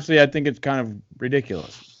think it's kind of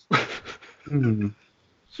ridiculous.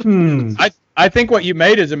 I think what you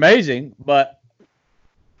made is amazing, but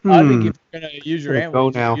I think if you're going to use your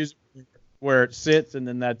anvil, use it where it sits, and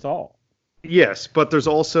then that's all. Yes, but there's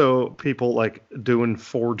also people like doing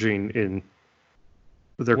forging in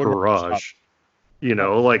their garage, and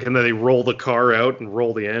then they roll the car out and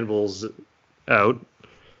roll the anvils out.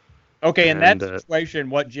 Okay, in that situation,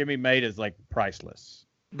 what Jimmy made is like priceless.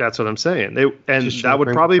 That's what I'm saying. That would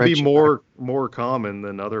probably be more common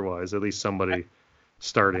than otherwise. At least somebody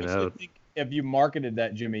starting out. I think if you marketed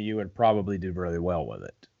that, Jimmy, you would probably do really well with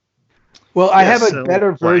it. Well, I have a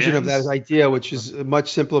better version of that idea, which is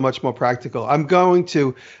much simpler, much more practical. I'm going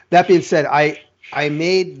to. That being said, I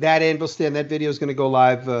made that anvil stand. That video is going to go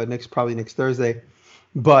live probably next Thursday.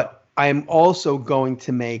 But I'm also going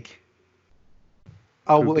to make.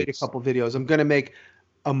 I'll wait a couple videos. I'm going to make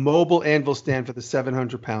a mobile anvil stand for the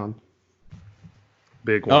 700-pound.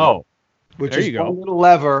 Big one. Oh, which is one little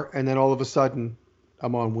lever, and then all of a sudden,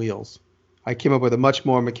 I'm on wheels. I came up with a much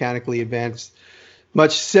more mechanically advanced.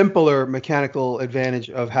 Much simpler mechanical advantage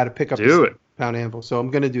of how to pick up a 700-pound anvil. So I'm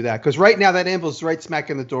going to do that. Because right now that anvil is right smack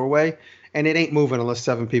in the doorway, and it ain't moving unless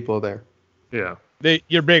 7 people are there. Yeah.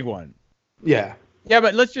 Your big one. Yeah. Yeah,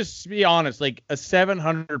 but let's just be honest. Like a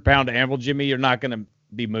 700-pound anvil, Jimmy, you're not going to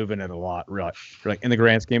be moving it a lot, right? Like in the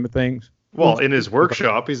grand scheme of things. Well, in his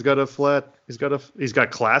workshop, he's got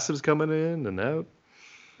classes coming in and out.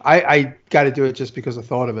 I got to do it just because I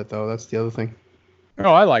thought of it, though. That's the other thing.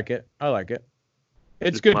 Oh, I like it.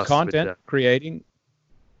 It's good content creating.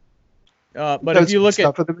 But if you look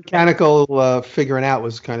at the mechanical figuring out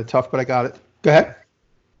was kind of tough, but I got it. Go ahead.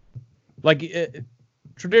 Like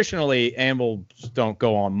traditionally, anvils don't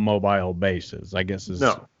go on mobile bases, I guess is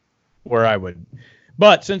where I would.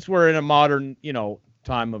 But since we're in a modern,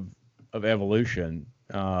 time of evolution,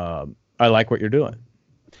 I like what you're doing.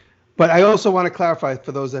 But I also want to clarify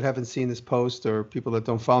for those that haven't seen this post or people that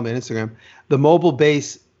don't follow me on Instagram, the mobile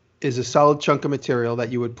base is a solid chunk of material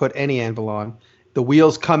that you would put any anvil on. The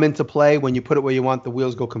wheels come into play. When you put it where you want, the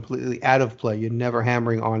wheels go completely out of play. You're never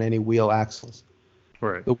hammering on any wheel axles.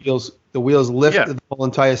 Right. The wheels lift the whole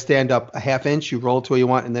entire stand up a half inch. You roll it to where you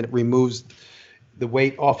want, and then it removes the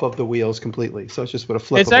weight off of the wheels completely. So it's just with a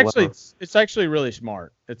flip. It's actually really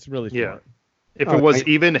smart. It's really smart. If it was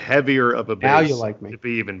even heavier of a base, now you like me. It'd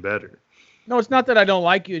be even better. No, it's not that I don't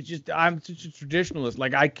like you. It's just I'm such a traditionalist.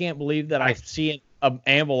 Like I can't believe that I see an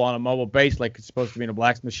anvil on a mobile base like it's supposed to be in a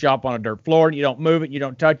blacksmith shop on a dirt floor, and you don't move it, you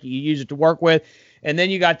don't touch it, you use it to work with. And then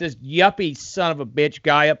you got this yuppie son of a bitch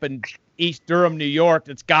guy up in East Durham, New York,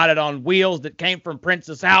 that's got it on wheels that came from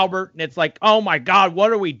Princess Albert, and it's like, oh my God,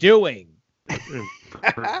 what are we doing?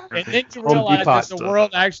 And then you realize that the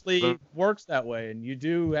world actually works that way, and you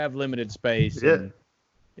do have limited space. Yeah, and,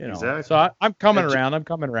 exactly. So I'm coming around. I'm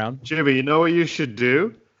coming around. Jimmy, you know what you should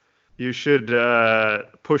do? You should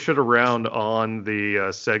push it around on the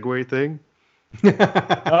Segway thing.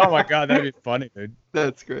 Oh my God, that'd be funny, dude.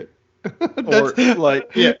 That's great. Or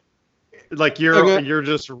like Okay. you're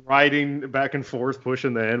just riding back and forth,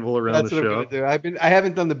 pushing the anvil around That's the what I'm shop. gonna do. I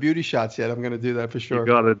haven't done the beauty shots yet. I'm gonna do that for You sure.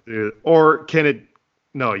 gotta do it. Or can it?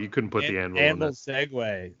 No, you couldn't put the anvil on Anvil that.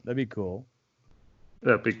 Segway. That'd be cool.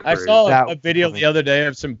 That'd be I crazy. saw That a would be video funny. the other day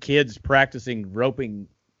of some kids practicing roping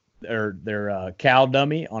their cow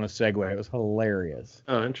dummy on a Segway. It was hilarious.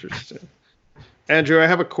 Oh, interesting. Andrew, I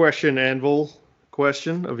have a anvil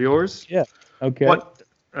question of yours. Yeah. Okay. What?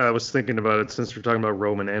 I was thinking about it since we're talking about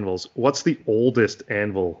Roman anvils. What's the oldest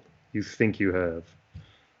anvil you think you have?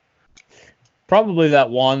 Probably that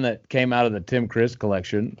one that came out of the Tim Chris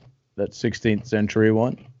collection, that 16th century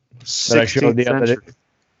one that I showed the other day.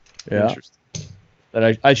 Yeah. Interesting.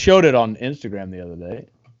 That I showed it on Instagram the other day.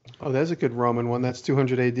 Oh, there's a good Roman one. That's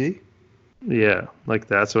 200 AD. Yeah, like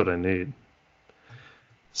that's what I need.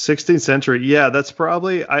 16th century. Yeah, that's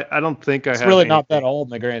probably. I don't think I It's have. really not anything- that old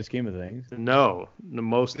in the grand scheme of things. No, the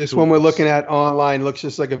most. This one we're looking at online looks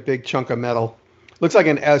just like a big chunk of metal. Looks like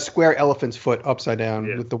a square elephant's foot upside down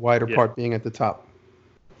Yeah. with the wider Yeah. part being at the top.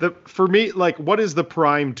 For me, like, what is the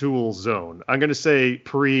prime tool zone? I'm gonna say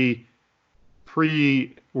pre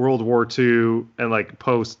World War II and like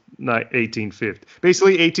post 1850,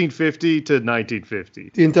 basically 1850 to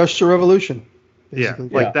 1950. The Industrial Revolution. Yeah, basically.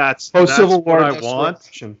 like that's Post Civil War. what I Industrial want.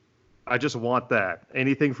 Revolution. I just want that.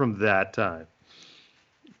 Anything from that time.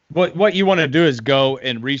 What you want to do is go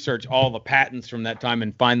and research all the patents from that time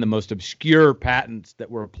and find the most obscure patents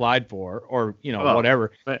that were applied for, or Oh,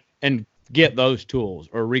 whatever, right. and get those tools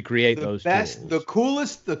or recreate The those best, tools.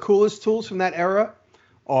 the coolest tools from that era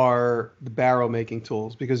are the barrel making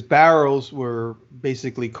tools, because barrels were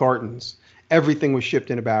basically cartons. Everything was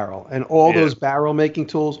shipped in a barrel, and all Yeah. those barrel making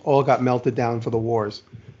tools all got melted down for the wars,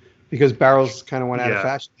 because barrels kind of went out of Yeah.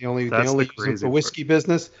 fashion. They only That's the use them crazy for whiskey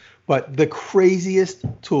business. But the craziest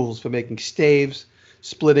tools for making staves,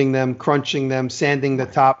 splitting them, crunching them, sanding the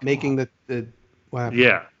top, making the wow.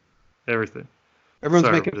 Yeah, everything. Everyone's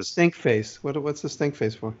Sorry, making a just- stink face. What's the stink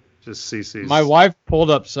face for? Just CC's. My wife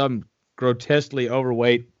pulled up some grotesquely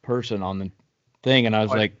overweight person on the thing, and I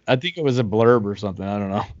was like, I think it was a blurb or something. I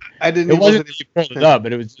don't know. I didn't. It wasn't that she pulled it up,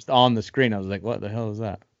 but it was just on the screen. I was like, what the hell is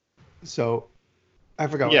that? So, I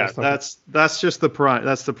forgot. What I Yeah, was talking that's just the prime.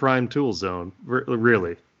 That's the prime tool zone.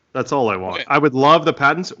 Really, that's all I want. Okay. I would love the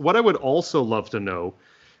patents. What I would also love to know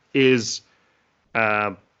is,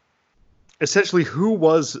 essentially, who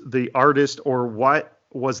was the artist or what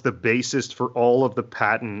was the basis for all of the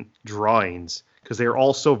patent drawings, because they are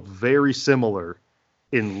also very similar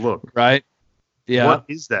in look. Right? Yeah. What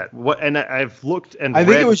is that? What? And I've looked and I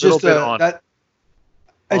think read it was a little just bit a, on that.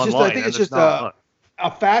 It's just. I online, think and it's there's just not much.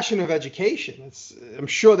 a fashion of education. I'm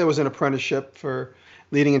sure there was an apprenticeship for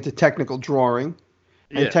leading into technical drawing,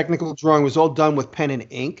 and Yeah. technical drawing was all done with pen and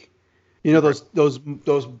ink. You know those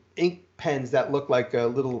ink pens that look like a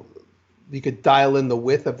little. You could dial in the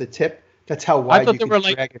width of the tip. That's how I wide thought you they could were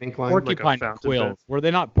like drag an ink line. porcupine fountain quills. pen. Were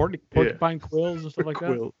they not porcupine quills and stuff like that?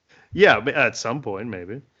 Quill. Yeah, but at some point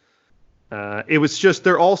maybe. It was just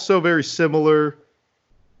they're all so very similar,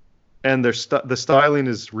 and the styling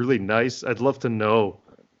is really nice. I'd love to know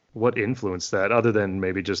what influenced that, other than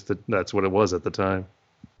maybe just that's what it was at the time.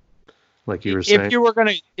 Like you were saying.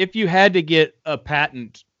 If you had to get a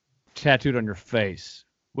patent tattooed on your face,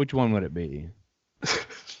 which one would it be?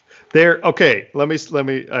 Okay. Let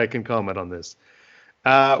me. I can comment on this.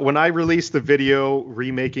 When I released the video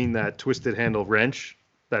remaking that twisted handle wrench,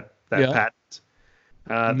 that Yeah.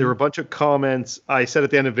 patent, there were a bunch of comments. I said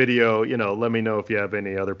at the end of the video, let me know if you have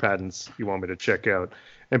any other patents you want me to check out.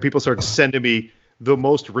 And people started sending me the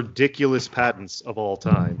most ridiculous patents of all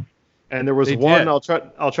time. And there was They one. did.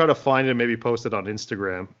 I'll try to find it and maybe post it on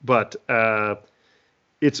Instagram. But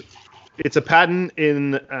it's a patent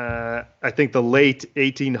in I think the late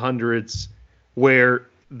 1800s where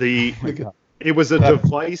it was a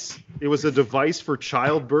device. It was a device for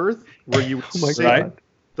childbirth where you would Oh my sit, God.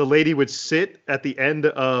 the lady would sit at the end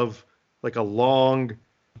of like a long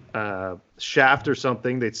shaft or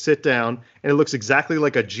something. They'd sit down, and it looks exactly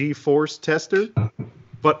like a G-force tester,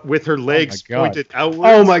 but with her legs God. pointed outwards.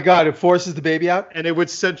 Oh my God! It forces the baby out. And it would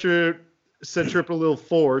centripetal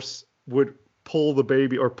force would pull the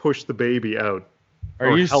baby or push the baby out. Are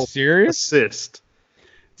or you help serious? Assist.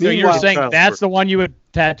 So you're Meanwhile- saying that's the one you would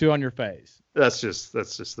tattoo on your face? That's just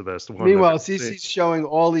the best one. Meanwhile, I've ever seen. Cece's showing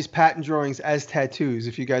all these patent drawings as tattoos.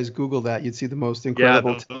 If you guys Google that, you'd see the most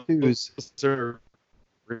incredible tattoos. those are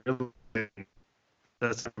really,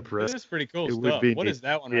 that's This impressive. is pretty cool It would stuff. be What neat. is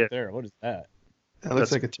that one Yeah. right there? What is that? That looks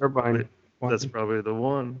That's- like a turbine. That's probably the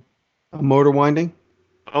one. A motor winding?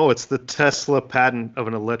 Oh, it's the Tesla patent of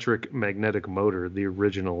an electric magnetic motor, the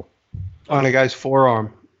original. On a guy's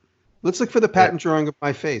forearm. Let's look for the patent drawing of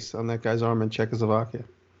my face on that guy's arm in Czechoslovakia.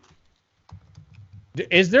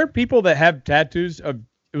 Is there people that have tattoos of?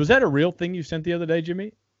 Was that a real thing you sent the other day,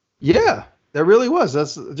 Jimmy? Yeah, there really was.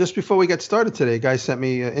 That's just before we got started today. A guy sent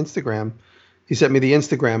me Instagram. He sent me the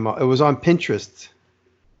Instagram. It was on Pinterest.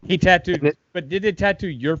 He tattooed, but did they tattoo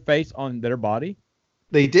your face on their body?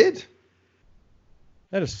 They did.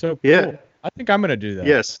 That is so cool. Yeah. I think I'm gonna do that.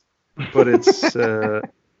 Yes, but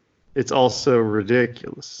it's also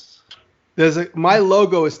ridiculous. My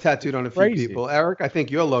logo is tattooed on a few Crazy. people. Eric, I think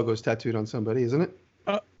your logo is tattooed on somebody, isn't it?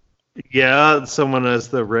 Yeah, someone has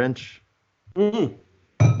the wrench Mm-hmm.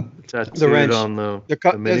 tattooed The wrench. on the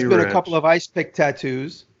mini There's been wrench. a couple of ice pick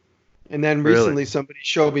tattoos, and then Really? recently somebody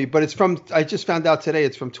showed me, but it's from. I just found out today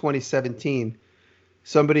it's from 2017.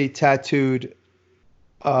 Somebody tattooed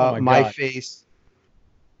my God. face.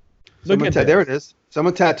 Look at There it is.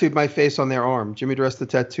 Someone tattooed my face on their arm. Jimmy DeResta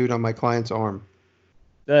tattooed on my client's arm.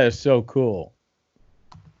 That is so cool.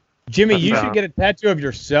 Jimmy, you found- should get a tattoo of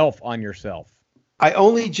yourself on yourself. I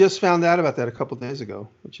only just found out about that a couple days ago,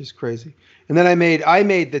 which is crazy. And then I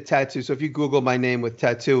made the tattoo. So if you Google my name with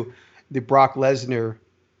tattoo, the Brock Lesnar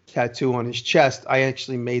tattoo on his chest, I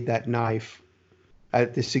actually made that knife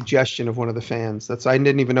at the suggestion of one of the fans. I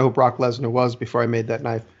didn't even know who Brock Lesnar was before I made that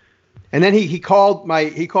knife. And then he called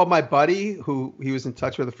my buddy, who he was in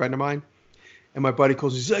touch with, a friend of mine. And my buddy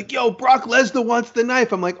calls. He's like, "Yo, Brock Lesnar wants the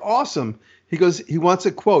knife." I'm like, "Awesome." He goes, "He wants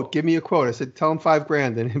a quote. Give me a quote." I said, "Tell him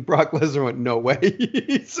 $5,000." And Brock Lesnar went, "No way."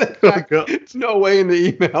 He said, "No way" in the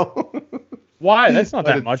email. Why? That's not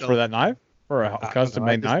But that it's much for that knife, for a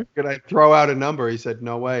custom-made knife. Could I throw out a number? He said,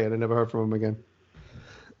 "No way," and I never heard from him again.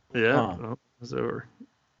 Yeah, Huh. well, it's over.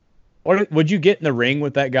 Or would you get in the ring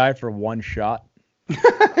with that guy for one shot?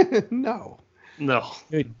 No, No.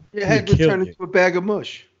 your head would turn into a bag of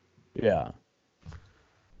mush. Yeah.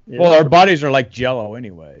 Yeah. Well, our bodies are like Jello,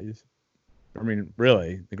 anyways. I mean,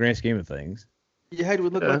 really, the grand scheme of things. Your head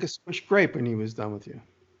would look like a squished grape when he was done with you.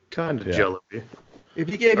 Kind of Yeah. jello-y. If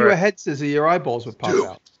he gave All you a right. head scissor, your eyeballs would pop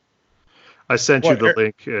out. I sent What, you the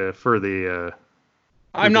link for the.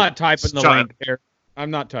 I'm not typing the Child. link there. I'm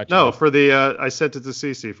not touching No, it. for the. I sent it to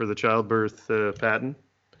Cece for the childbirth patent.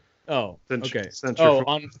 Oh, Sent- okay. sent your Oh,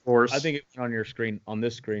 phone on. force. I think it's on your screen, on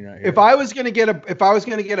this screen right here. If I was gonna get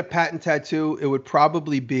a patent tattoo, it would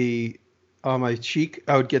probably be on my cheek.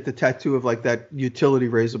 I would get the tattoo of like that utility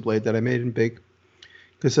razor blade that I made in big.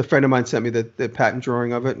 Because a friend of mine sent me the patent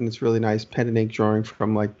drawing of it, and it's really nice pen and ink drawing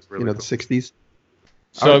from like Really the cool. 60s.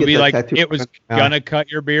 So I would it'd be get that like tattoo it was now. gonna cut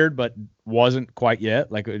your beard, but wasn't quite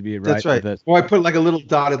yet. Like it would be right. That's right. with it. Or I put like a little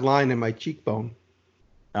dotted line in my cheekbone,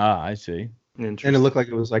 Ah, I see. and it looked like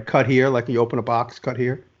it was like cut here, like you open a box, cut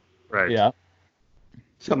here, Right. Yeah.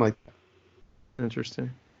 something like that.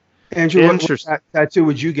 Interesting. Andrew, what Interesting. tattoo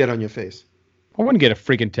would you get on your face? I wouldn't get a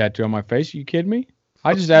freaking tattoo on my face. Are you kidding me?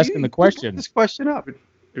 I just asking the question. This question up.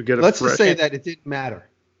 You get a Let's fresh, just say that it didn't matter.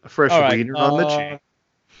 a fresh All right, wiener on the cheek.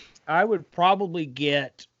 I would probably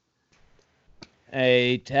get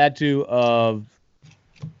a tattoo of.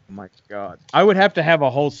 Oh my God! I would have to have a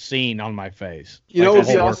whole scene on my face. You know Like what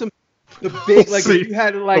would a be whole- awesome? The big, like See, if you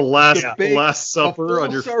had like the last big, Last a Supper full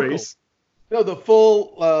on your circle. face. No, the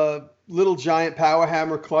full little giant power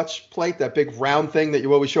hammer clutch plate, that big round thing that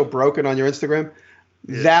you always show broken on your Instagram.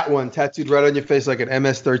 Yeah. That one tattooed right on your face like an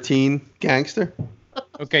MS-13 gangster.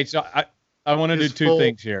 Okay, so I want to do His two full-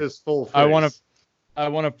 things here. His full face. I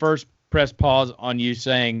want to first press pause on you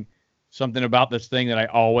saying something about this thing that I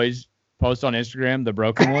always post on Instagram, the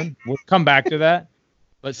broken one. We'll come back to that.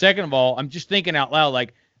 But second of all, I'm just thinking out loud.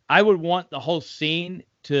 Like I would want the whole scene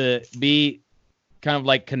to be kind of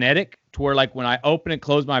like kinetic, to where like when I open and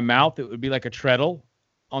close my mouth, it would be like a treadle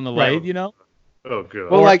on the Right. lathe, you know? Oh god.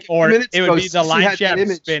 Well, like or minutes it would ago, be the Cece line had that shaft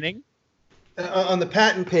image. spinning. On the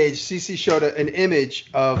patent page, Cece showed an image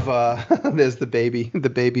of there's the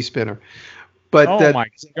baby spinner. But Oh that my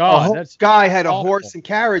a God, that's guy had a awful. horse and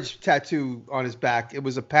carriage tattoo on his back. It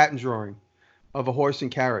was a patent drawing of a horse and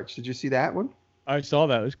carriage. Did you see that one? I saw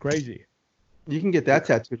that. It was crazy. You can get that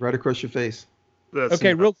tattooed right across your face. That's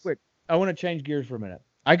Okay, real nuts. quick. I want to change gears for a minute.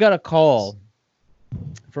 I got a call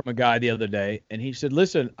from a guy the other day, and he said,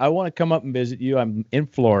 "Listen, I want to come up and visit you. I'm in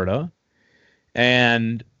Florida,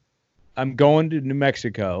 and I'm going to New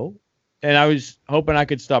Mexico, and I was hoping I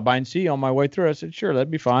could stop by and see you on my way through." I said, "Sure,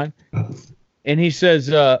 that'd be fine." And he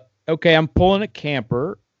says, "Okay, I'm pulling a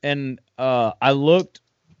camper, and I looked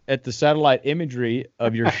at the satellite imagery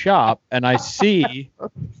of your shop, and I see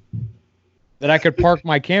that I could park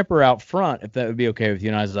my camper out front if that would be okay with you."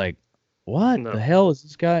 And I was like, "What No. the hell is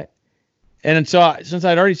this guy?" And so since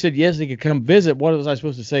I'd already said yes, he could come visit, what was I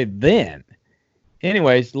supposed to say then?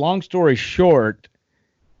 Anyways, long story short,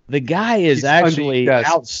 the guy is He's actually under your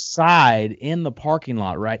desk. outside in the parking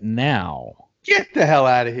lot right now. Get the hell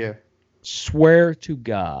out of here. Swear to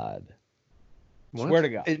God. What? Swear to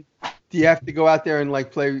God. Do you have to go out there and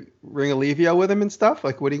like play Ring Alevio with him and stuff?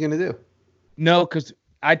 Like, what are you going to do? No, because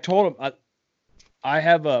I told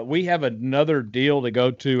him we have another deal to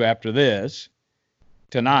go to after this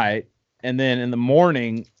tonight, and then in the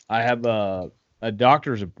morning I have a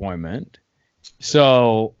doctor's appointment.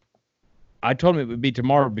 So I told him it would be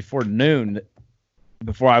tomorrow before noon,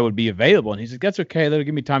 before I would be available, and he's like, "That's okay. That'll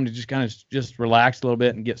give me time to just kind of just relax a little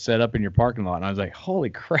bit and get set up in your parking lot." And I was like, "Holy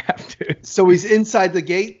crap, dude!" So he's inside the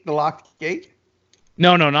gate, the locked gate?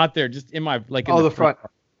 No, not there. Just in my in the front.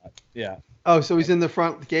 Yeah, Oh, so he's in the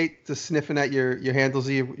front gate just sniffing at your handles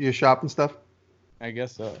of your shop and stuff? I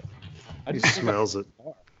guess so. I He just smells it.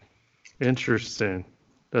 Interesting.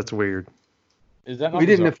 That's weird. Is that not We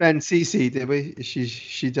didn't bizarre? offend Cece, did we? Is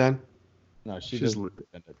she done? No, she She's doesn't.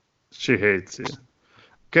 She hates you.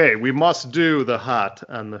 Okay, we must do the hot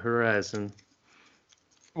on the horizon.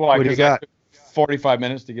 Well, What do you got? 45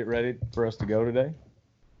 minutes to get ready for us to go today.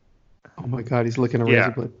 Oh my God, he's looking a Yeah.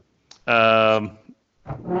 razor blade.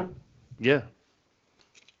 Yeah.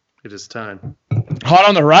 It is time. Hot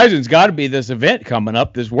on the horizon's got to be this event coming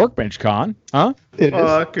up, this Workbench Con, huh? It is.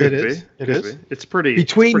 It could It be. is. It Could is. be. It's pretty.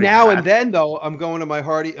 Between pretty now hot. and then, though, I'm going to my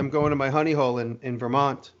honey hole in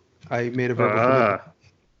Vermont. I made a verbal commitment.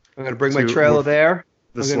 I'm going to bring my To- trailer there.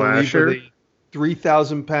 The I'm gonna leave slasher. with a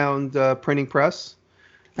 3,000-pound printing press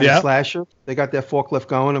and Yeah. a slasher. They got their forklift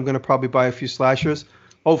going. I'm going to probably buy a few slashers.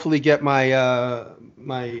 Hopefully get my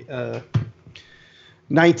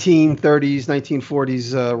 1930s,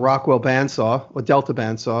 1940s Rockwell bandsaw or Delta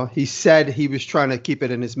bandsaw. He said he was trying to keep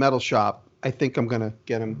it in his metal shop. I think I'm going to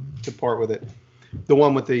get him to part with it. The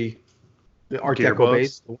one with the Art Deco Gearbox?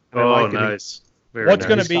 base. the one I Oh, like, and nice. Very What's nice.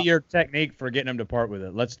 going to be your technique for getting him to part with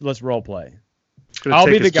it? Let's role play. Gonna I'll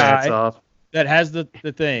take be the his pants guy. off. That has the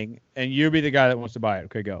thing, and you be the guy that wants to buy it.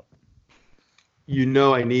 Okay, go. You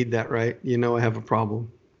know I need that, right? You know I have a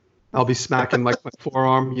problem. I'll be smacking like my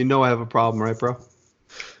forearm. You know I have a problem, right, bro?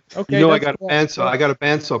 Okay. You know I that's got a bandsaw. I got a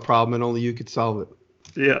bandsaw problem, and only you could solve it.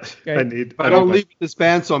 Yeah. Okay. I need. If I don't my- leave with this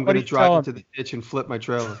bandsaw, I'm What going do to you drive tell into the ditch and flip my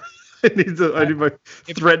trailer. I need my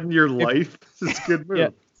If- threaten your life. It's a good move. Yeah.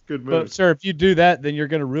 It's a good But move. sir, if you do that, then you're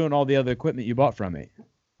going to ruin all the other equipment you bought from me.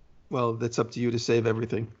 Well, that's up to you to save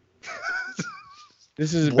everything.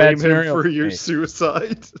 This is a Blame bad scenario him for your me.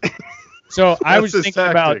 suicide. So I That's was his thinking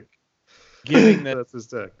about tactic. giving the That's his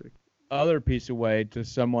tactic. other piece away to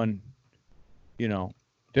someone,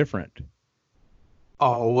 different.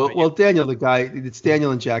 Oh well, Daniel, the guy, it's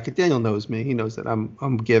Daniel and Jack. And Daniel knows me. He knows that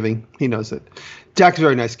I'm giving. He knows it. Jack's a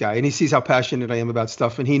very nice guy, and he sees how passionate I am about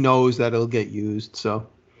stuff, and he knows that it'll get used. So,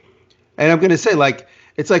 and I'm gonna say, like,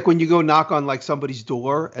 it's like when you go knock on like somebody's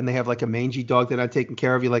door and they have like a mangy dog they're not taking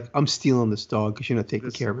care of. You're like, I'm stealing this dog because you're not taking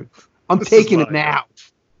care of it. I'm this is taking it mine. now.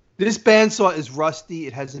 This bandsaw is rusty.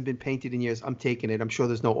 It hasn't been painted in years. I'm taking it. I'm sure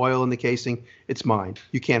there's no oil in the casing. It's mine.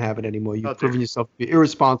 You can't have it anymore. You've How dare proven you. yourself to be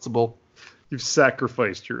irresponsible. You've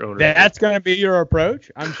sacrificed your owner. That's going to be your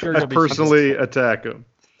approach. I'm sure I you'll be personally attack him.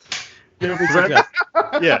 You'll be successful.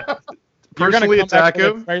 Yeah. You're going Personally to come back attack with a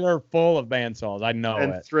him trailer full of bandsaws. I know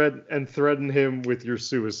and it. threaten him with your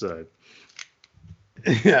suicide.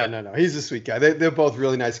 Yeah, no. He's a sweet guy. They're both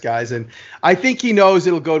really nice guys, and I think he knows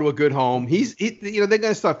it'll go to a good home. They're going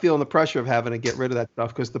to start feeling the pressure of having to get rid of that stuff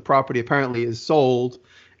because the property apparently is sold,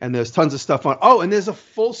 and there's tons of stuff on. Oh, and there's a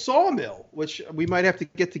full sawmill, which we might have to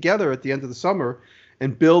get together at the end of the summer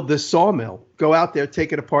and build this sawmill. Go out there,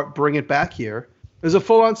 take it apart, bring it back here. There's a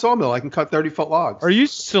full-on sawmill. I can cut 30-foot logs. Are you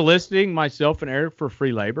soliciting myself and Eric for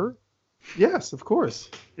free labor? Yes, of course.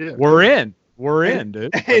 Yeah. We're in. We're in,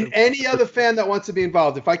 dude. And any other fan that wants to be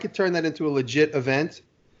involved, if I could turn that into a legit event,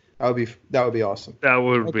 that would be awesome. That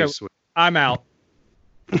would be Okay. sweet. I'm out.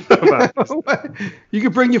 You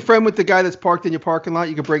could bring your friend with the guy that's parked in your parking lot.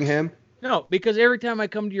 You could bring him. No, because every time I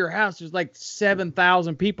come to your house, there's like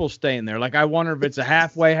 7,000 people staying there. Like, I wonder if it's a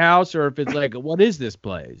halfway house or if it's like, what is this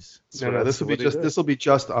place? No, this will be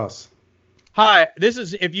just us. Hi, this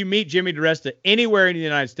is if you meet Jimmy DiResta anywhere in the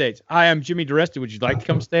United States. Hi, I'm Jimmy DiResta. Would you like to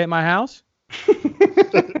come stay at my house?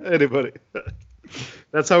 Anybody.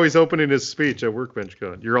 That's how he's opening his speech at Workbench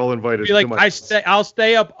Con. You're all invited. Be like, to my I'll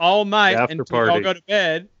stay up all night After until party. I'll go to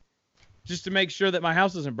bed, just to make sure that my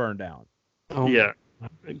house doesn't burn down. Oh, Yeah,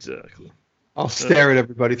 exactly. I'll stare at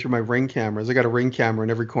everybody through my Ring cameras. I got a Ring camera in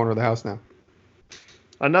every corner of the house now.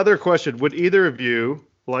 Another question. Would either of you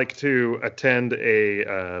like to attend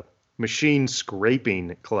a machine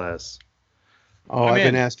scraping class? Oh, I've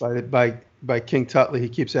been asked by King Tutley. He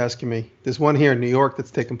keeps asking me. There's one here in New York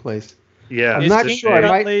that's taking place. Yeah, I'm not sure.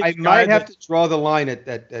 I might have to draw the line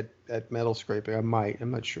at metal scraping. I might.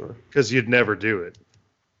 I'm not sure. Because you'd never do it.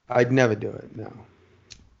 I'd never do it. No.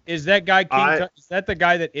 Is that guy is that the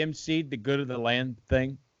guy that emceed the Good of the Land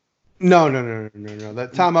thing? No.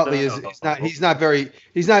 That Tom Utley is he's not very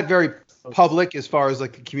public as far as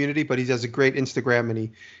like the community, but he has a great Instagram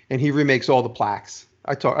and he remakes all the plaques.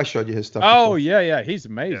 I showed you his stuff. Oh before. yeah, he's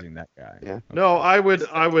amazing, that guy. Yeah. No, I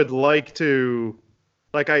would like to,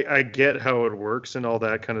 like I get how it works and all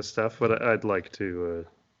that kind of stuff, but I'd like to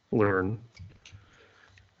learn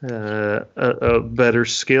a better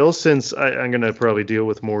skill since I'm gonna probably deal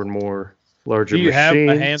with more and more larger machines. Do you have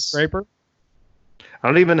a hand scraper? I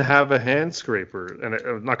don't even have a hand scraper, and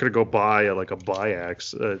I'm not going to go buy a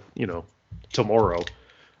Biax, tomorrow.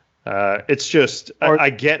 It's just I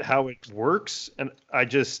get how it works, and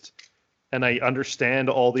I understand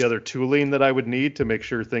all the other tooling that I would need to make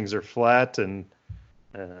sure things are flat and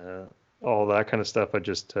all that kind of stuff. I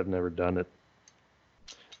just have never done it.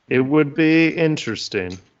 It would be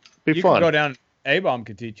interesting. Be you fun. Can go down. A-Bomb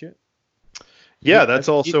could teach you. Yeah, that's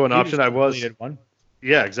also an option. I was.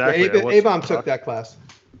 Yeah, exactly. Yeah, A-Bomb took that class.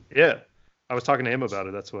 Yeah. I was talking to him about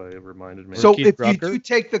it. That's why it reminded me. So if you do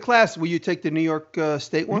take the class, will you take the New York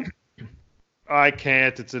State one? I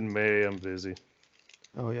can't. It's in May. I'm busy.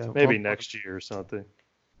 Oh, yeah. Maybe next year or something.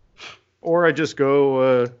 Or I just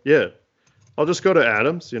go, I'll just go to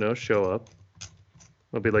Adams, show up.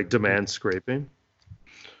 It'll be like demand scraping.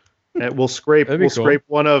 And we'll scrape he'll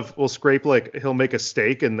make a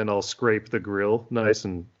steak and then I'll scrape the grill nice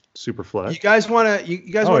and super flat. You guys want to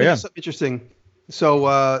do something interesting?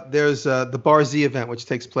 So there's the Bar Z event, which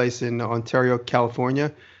takes place in Ontario,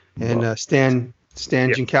 California, and Stan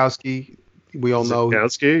Jankowski, we all know.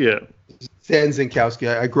 Jankowski, yeah. Stan Zinkowski.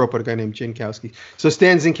 I grew up with a guy named Jankowski. So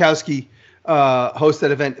Stan Zinkowski hosts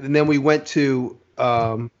that event, and then we went to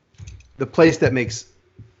the place that makes.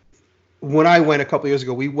 When I went a couple years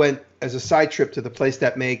ago, we went as a side trip to the place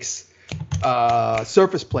that makes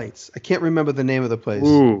surface plates. I can't remember the name of the place.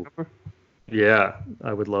 Ooh. Yeah,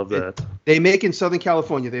 I would love that. They make in Southern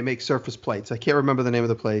California. They make surface plates. I can't remember the name of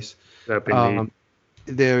the place. That'd be neat.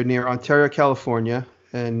 They're near Ontario, California,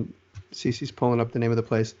 and Cece's pulling up the name of the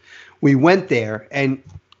place. We went there, and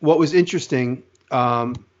what was interesting,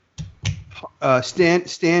 Standridge.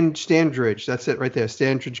 That's it right there,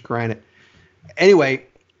 Standridge Granite. Anyway,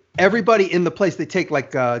 everybody in the place, they take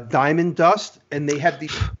like diamond dust, and they have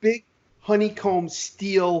these big honeycomb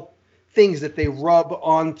steel things that they rub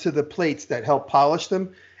onto the plates that help polish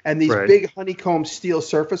them. And these big honeycomb steel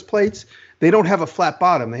surface plates, they don't have a flat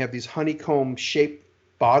bottom. They have these honeycomb shaped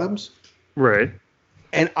bottoms. Right.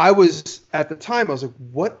 And I was, at the time, I was like,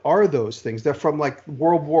 what are those things? They're from like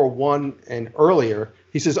World War I and earlier.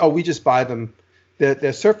 He says, oh, we just buy them.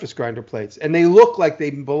 They're surface grinder plates. And they look like they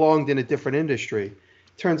belonged in a different industry.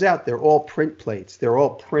 Turns out they're all print plates. They're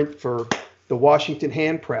all print for the Washington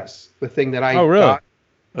hand press, the thing that I got.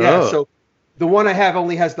 Yeah, so the one I have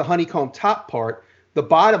only has the honeycomb top part. The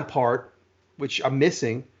bottom part, which I'm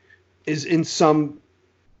missing, is in some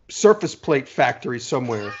surface plate factory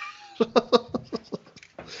somewhere.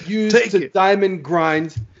 Used to diamond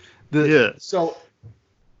grind. So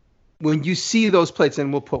when you see those plates,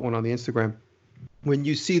 and we'll put one on the Instagram, when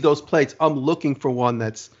you see those plates, I'm looking for one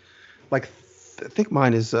that's like, I think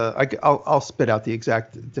mine is, I'll spit out the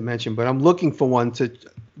exact dimension, but I'm looking for one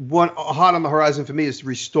hot on the horizon for me is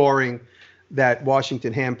restoring that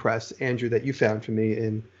Washington hand press, Andrew, that you found for me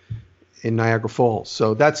in Niagara Falls.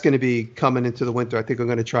 So that's going to be coming into the winter. I think I'm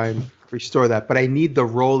going to try and restore that, but I need the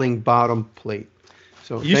rolling bottom plate.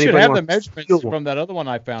 So you should have the measurements from that other one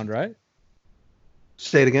I found, right?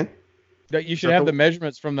 Say it again. You should have the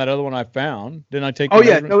measurements from that other one I found. Didn't I take? Oh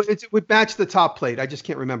yeah, no, it would match the top plate. I just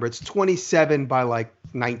can't remember. It's 27 by like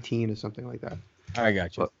 19 or something like that. I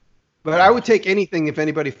got you. But I would take anything if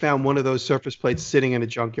anybody found one of those surface plates sitting in a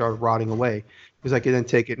junkyard rotting away, because I could then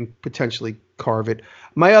take it and potentially carve it.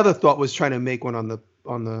 My other thought was trying to make one on the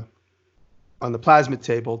plasma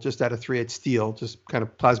table, just out of 3/8 steel, just kind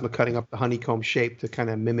of plasma cutting up the honeycomb shape to kind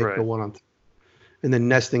of mimic the one on, and then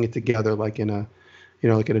nesting it together like in a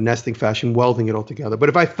nesting fashion, welding it all together. But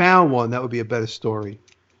if I found one, that would be a better story.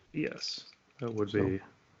 Yes, that would be.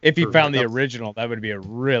 If you found the original, that would be a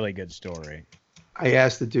really good story. I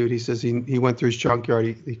asked the dude. He says he went through his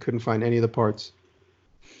junkyard. He couldn't find any of the parts.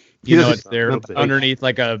 It's there underneath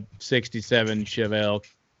like a 67 Chevelle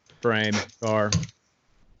frame car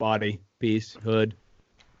body piece hood.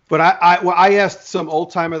 But I asked some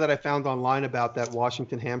old timer that I found online about that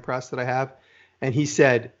Washington hand press that I have, And he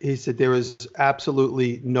said there is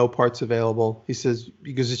absolutely no parts available. He says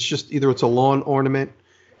because it's just either it's a lawn ornament.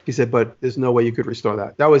 He said, but there's no way you could restore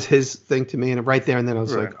that. That was his thing to me, and right there and then I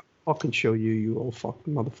was like, I'll fucking show you, you old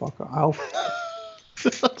fucking motherfucker.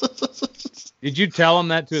 Did you tell him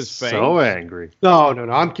that to his face? So angry. No,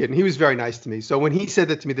 I'm kidding. He was very nice to me. So when he said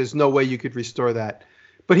that to me, there's no way you could restore that.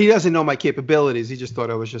 But he doesn't know my capabilities. He just thought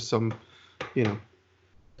I was just some,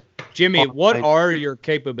 Jimmy, what are your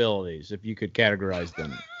capabilities, if you could categorize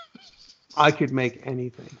them? I could make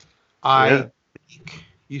anything.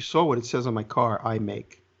 You saw what it says on my car. I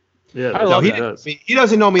make. Yeah, I love that. He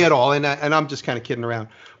doesn't know me at all, and I'm just kind of kidding around.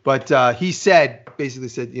 But he basically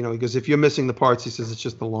said, he goes, if you're missing the parts, he says it's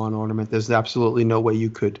just a lawn ornament. There's absolutely no way you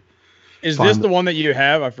could. Is this the one that you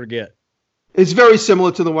have? I forget. It's very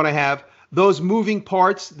similar to the one I have. Those moving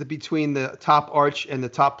parts between the top arch and the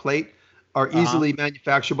top plate are easily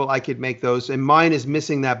manufacturable. I could make those. And mine is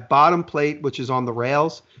missing that bottom plate, which is on the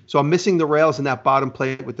rails. So I'm missing the rails and that bottom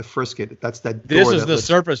plate with the frisket. That's that door. This is the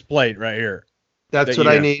surface plate right here. That's what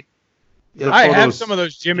I need. Yeah, I have some of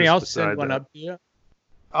those, Jimmy. I'll send one up to you.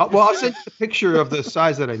 I'll send you a picture of the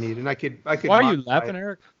size that I need, and I could. Why are you laughing,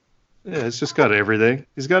 Eric? Yeah, it's just got everything.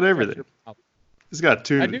 He's got everything. He's got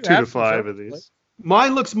two to five of these.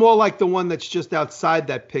 Mine looks more like the one that's just outside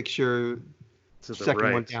that picture. To the second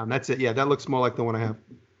right. one down. That's it. Yeah, that looks more like the one I have.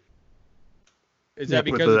 Is that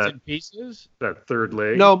because it's in pieces? That third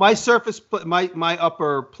leg? No, my my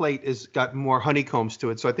upper plate is got more honeycombs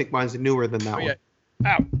to it, so I think mine's newer than that one.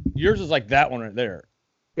 Ow. Yours is like that one right there.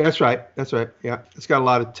 Yeah, that's right. Yeah, it's got a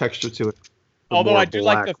lot of texture to it. Although I do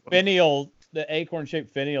like the finial, the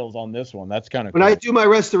acorn-shaped finials on this one. That's kind of cool. When I do my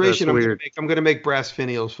restoration, I'm going to make brass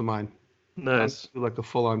finials for mine. Nice. Do like a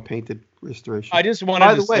full-on painted restoration. I just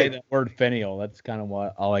wanted to say that word finial. That's kind of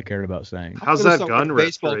all I cared about saying. How's that gun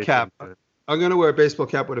baseball cap? I'm going to wear a baseball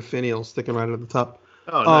cap with a finial sticking right at the top.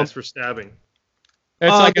 Oh, nice for stabbing.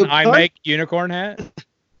 It's like an I make unicorn hat.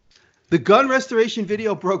 The gun restoration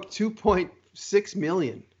video broke 2.6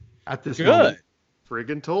 million at this moment.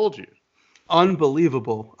 Friggin' told you.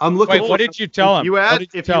 Unbelievable. I'm looking. Wait, what did you tell him?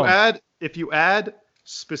 If you add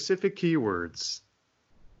specific keywords,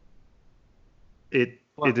 it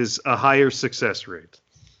is a higher success rate.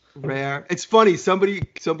 Rare. It's funny. Somebody.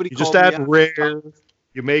 You just add rare.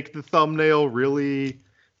 You make the thumbnail really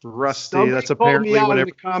rusty. Somebody That's apparently what in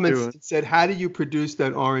the comments doing. Said, "How do you produce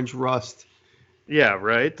that orange rust?" Yeah,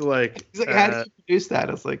 right. Like, he's like, "How do you produce that?"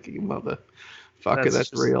 I was like, "You motherfucker,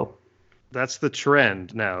 that's real." That's the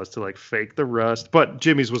trend now, is to like fake the rust. But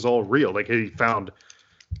Jimmy's was all real. Like he found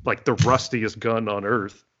like the rustiest gun on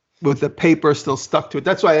earth with the paper still stuck to it.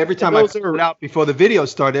 That's why every time I put it out before the video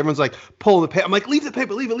started, everyone's like, "Pull the paper." I'm like, "Leave the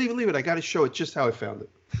paper, leave it." I got to show it just how I found it.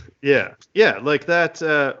 Yeah, like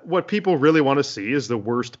that. What people really want to see is the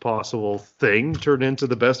worst possible thing turned into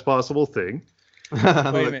the best possible thing. Look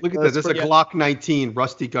at this. It's a Glock 19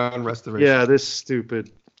 rusty gun restoration. Yeah, this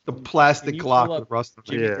stupid. The plastic Glock with rust.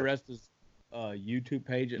 Jimmy Caresta's YouTube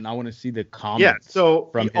page, and I want to see the comments. Yeah, so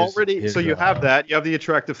from you have that. You have the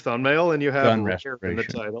attractive thumbnail, and you have in the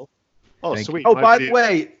title. Oh, sweet. Oh, by the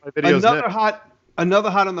way, another hot on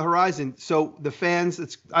the horizon. So the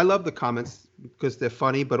fans, I love the comments because they're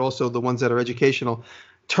funny, but also the ones that are educational.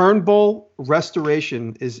 Turnbull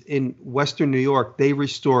Restoration is in Western New York. They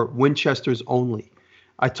restore Winchesters only.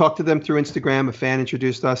 I talked to them through Instagram. A fan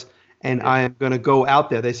introduced us, and I am going to go out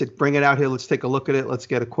there. They said, bring it out here. Let's take a look at it. Let's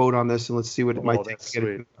get a quote on this, and let's see what it might take to get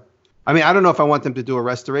it. I mean, I don't know if I want them to do a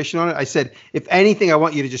restoration on it. I said, if anything, I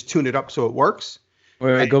want you to just tune it up so it works.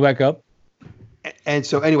 Wait, go back up. And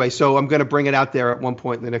so anyway, I'm going to bring it out there at one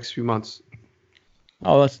point in the next few months.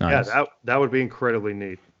 Oh, that's nice. Yeah, that would be incredibly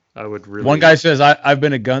neat. I would really. One guy says, I've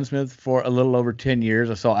been a gunsmith for a little over 10 years.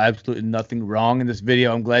 I saw absolutely nothing wrong in this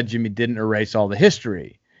video. I'm glad Jimmy didn't erase all the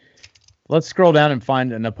history. Let's scroll down and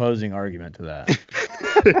find an opposing argument to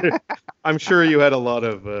that. I'm sure you had a lot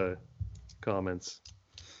of comments.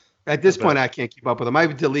 At this point, I can't keep up with them. I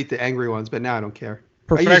would delete the angry ones, but now I don't care.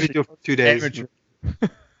 I usually do it for 2 days. Amateur.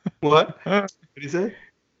 What? What did he say?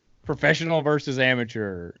 Professional versus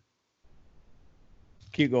amateur.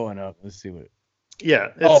 Keep going up. Let's see what. Yeah.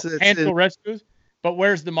 Handful rescues. But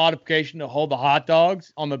where's the modification to hold the hot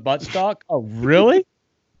dogs on the buttstock? Oh, really?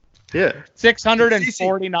 Yeah.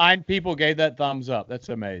 649 people gave that thumbs up. That's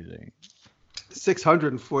amazing.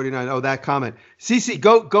 649. Oh, that comment. Cece,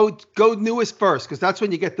 go newest first, because that's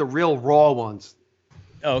when you get the real raw ones.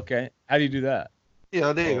 Oh, okay. How do you do that?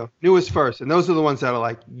 Yeah, there you go. Newest first. And those are the ones that are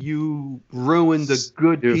like, you ruined a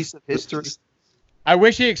good piece of history. I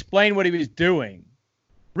wish he explained what he was doing.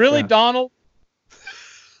 Really, Donald?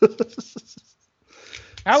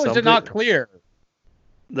 How is it not clear?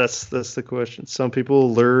 That's the question. Some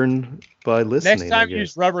people learn by listening. Next time,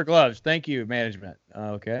 use rubber gloves. Thank you, management.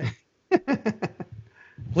 Okay.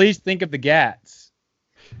 Please think of the gats.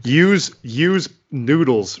 Use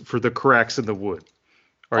noodles for the cracks in the wood.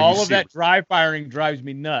 All of that dry firing drives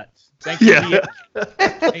me nuts. Thank you. Yeah.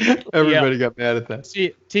 Thank you, Everybody got mad at that.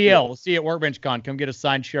 TL, we'll see you at Workbench Con. Come get a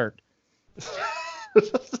signed shirt.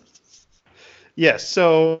 Yes.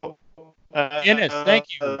 So. Ennis, thank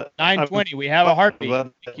you. 920. We have a heartbeat.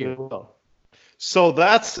 Thank you. So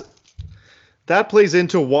that plays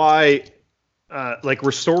into why, like,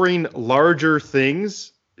 restoring larger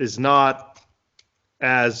things is not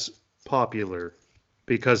as popular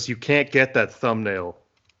because you can't get that thumbnail.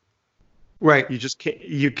 Right. You just can't.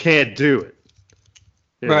 You can't do it.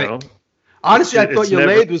 You know? Honestly, I thought your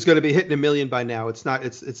lathe was going to be hitting 1 million by now. It's not.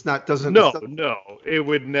 It's not. Doesn't. No. It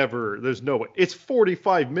would never. There's no way. It's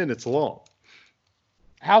 45 minutes long.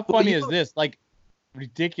 How funny is this? Like,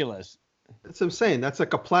 ridiculous. That's what I'm saying. That's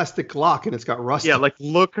like a plastic Glock, and it's got rust. Yeah, like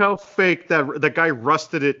look how fake that guy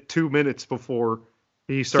rusted it 2 minutes before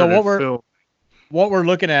he started filming. What we're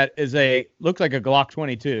looking at is looks like a Glock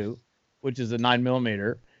 22, which is a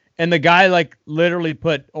 9mm, and the guy like literally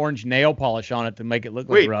put orange nail polish on it to make it look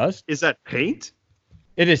like rust. Is that paint?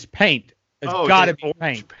 It is paint. It's got to be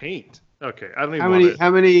paint. Paint. Okay, I don't even.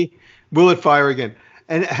 How many will it fire again?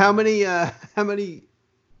 And how many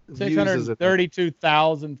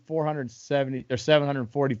 632,470 or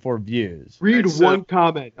 744 views. Read one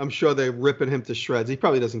comment. I'm sure they're ripping him to shreds. He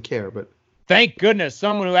probably doesn't care, but thank goodness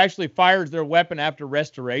someone who actually fires their weapon after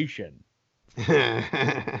restoration.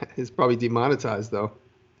 He's probably demonetized though.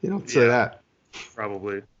 You don't say that.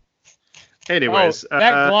 Probably. Anyways,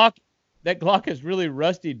 that Glock is really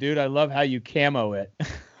rusty, dude. I love how you camo it.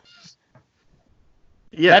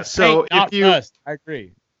 Yeah. That's so paint, not rust. I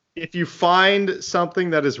agree. If you find something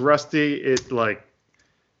that is rusty, it like,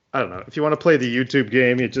 I don't know. If you want to play the YouTube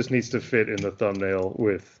game, it just needs to fit in the thumbnail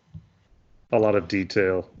with a lot of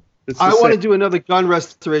detail. I want to do another gun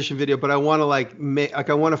restoration video, but I want to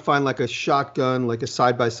I want to find like a shotgun, like a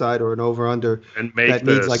side by side or an over under, and make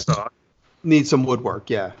that needs some woodwork.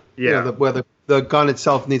 Yeah. Yeah. Where the gun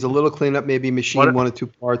itself needs a little cleanup, maybe machine one or two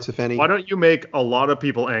parts, if any. Why don't you make a lot of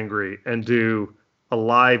people angry and do a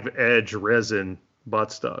live edge resin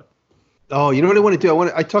buttstock? Oh, you know what I want to do?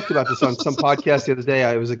 I talked about this on some podcast the other day.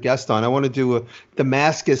 I was a guest on. I want to do a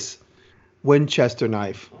Damascus Winchester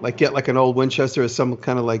knife. Like get like an old Winchester or some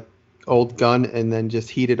kind of like old gun, and then just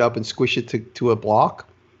heat it up and squish it to a block.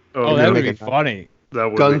 Oh, that would be funny.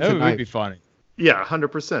 That would be funny. Yeah,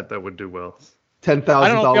 100%. That would do well.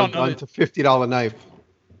 $10,000 gun to $50 knife.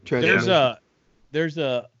 There's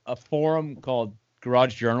a forum called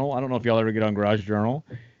Garage Journal. I don't know if y'all ever get on Garage Journal.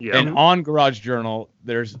 Yeah. And on Garage Journal,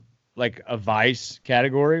 there's like a vice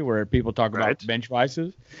category where people talk about bench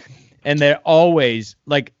vices. And they're always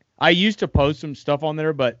like, I used to post some stuff on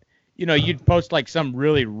there, but you'd post like some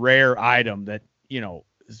really rare item that,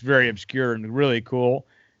 is very obscure and really cool.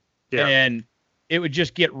 Yeah. And it would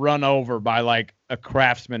just get run over by like a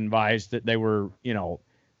Craftsman vice that they were,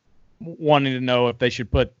 wanting to know if they should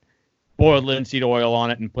put boiled linseed oil on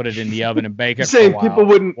it and put it in the oven and bake it. Same people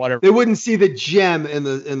wouldn't see the gem in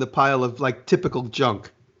the pile of like typical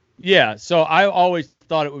junk. Yeah, so I always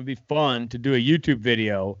thought it would be fun to do a YouTube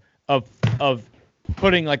video of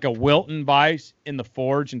putting like a Wilton vise in the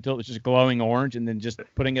forge until it's just glowing orange, and then just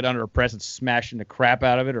putting it under a press and smashing the crap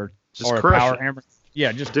out of it, or a power hammer.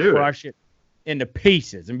 Yeah, just crush it into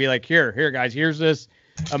pieces and be like, here guys, here's this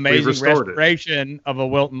amazing restoration of a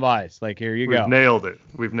Wilton vise. Like, here you go.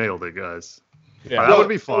 We've nailed it, guys. Yeah. That would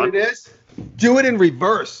be fun. What it is? Do it in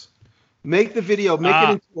reverse. Make the video, make it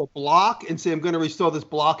into a block, and say, I'm going to restore this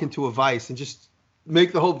block into a vise, and just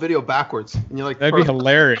make the whole video backwards. And you're like, that'd be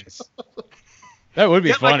hilarious. That would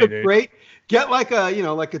be funny, dude. Get like a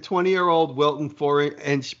 20-year-old Wilton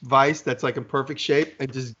 4-inch vise that's like in perfect shape,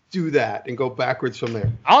 and just do that and go backwards from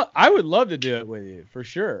there. I would love to do it with you for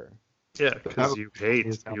sure. Yeah, because you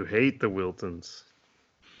hate the Wiltons.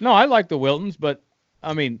 No, I like the Wiltons, but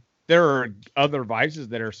I mean, there are other vices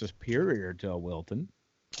that are superior to a Wilton.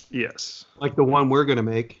 Yes, like the one we're gonna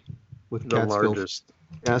make with the largest.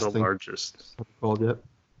 Called yet?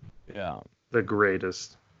 Yeah, the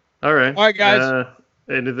greatest. All right, guys.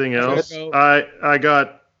 Anything else? I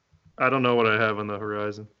don't know what I have on the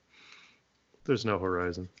horizon. There's no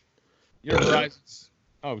horizon. Your horizons.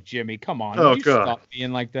 Oh, Jimmy, come on! Oh, God. Stop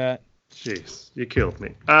being like that. Jeez, you killed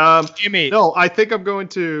me. Jimmy. No, I think I'm going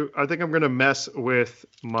to mess with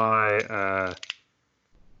my.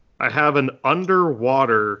 I have an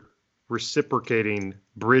underwater reciprocating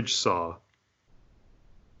bridge saw.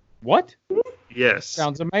 What? Yes.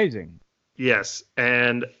 Sounds amazing. Yes,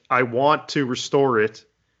 and I want to restore it,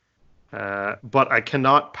 but I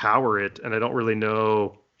cannot power it, and I don't really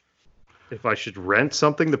know if I should rent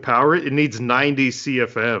something to power it. It needs 90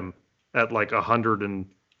 CFM at like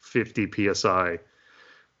 150 psi.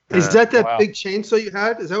 Is that wow. big chainsaw you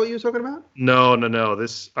had? Is that what you were talking about? No.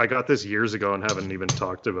 I got this years ago and haven't even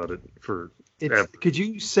talked about it for ever. Could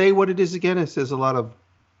you say what it is again? It says a lot of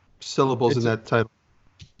syllables in that title.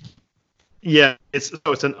 Yeah, it's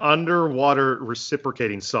an underwater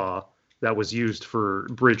reciprocating saw that was used for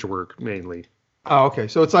bridge work mainly. Oh, okay.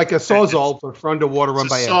 So it's like a sawzall for underwater run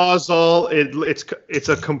by air. Sawzall. It's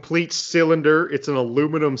a complete cylinder. It's an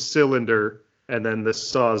aluminum cylinder, and then the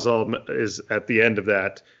sawzall is at the end of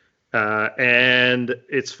that, and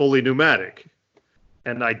it's fully pneumatic.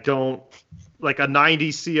 And I don't like a 90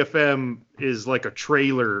 CFM is like a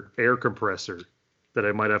trailer air compressor that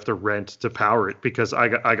I might have to rent to power it because I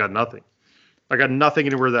got nothing. I got nothing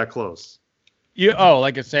anywhere that close.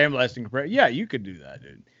 Like a sandblasting compressor. Yeah, you could do that,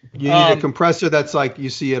 dude. You need a compressor that's like you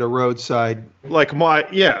see at a roadside. Like my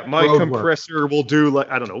compressor will do like,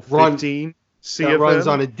 I don't know, 15 CFM. That runs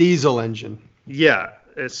on a diesel engine. Yeah.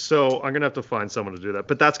 So I'm going to have to find someone to do that.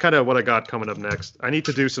 But that's kind of what I got coming up next. I need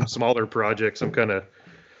to do some smaller projects. I'm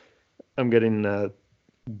getting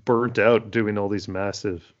burnt out doing all these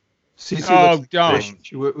massive. Cece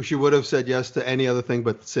don't. She would have said yes to any other thing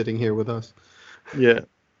but sitting here with us. Yeah.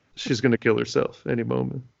 She's going to kill herself any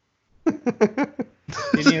moment. Can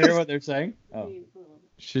you hear what they're saying? Oh,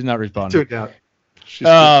 she's not responding. Took out.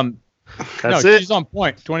 That's it. She's on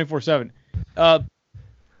point 24/7.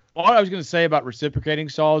 What I was going to say about reciprocating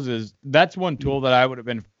saws is that's one tool that I would have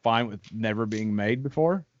been fine with never being made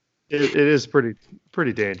before. It is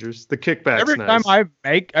pretty dangerous. The kickback's every nice.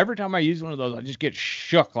 time I use one of those, I just get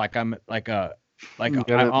shook like I'm like a. You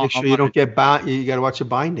gotta make sure you don't get bound. You got to watch your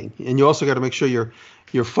binding, and you also got to make sure your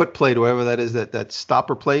foot plate, or whatever that is, that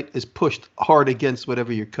stopper plate is pushed hard against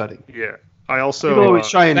whatever you're cutting. Yeah, I also People always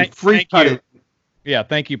try and cut it. Yeah,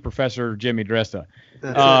 thank you, Professor Jimmy Dresta.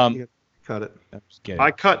 That's it. Cut it. I'm just kidding.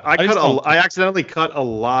 I accidentally cut a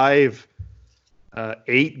live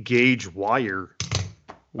 8-gauge wire.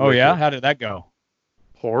 Oh yeah, how did that go?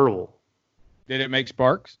 Horrible. Did it make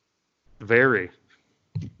sparks? Very.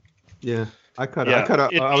 Yeah. I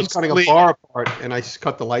was cutting a bar apart, and I just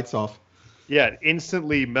cut the lights off. Yeah, it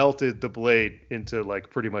instantly melted the blade into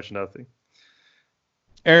like pretty much nothing.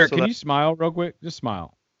 Eric, can you smile real quick? Just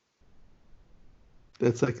smile.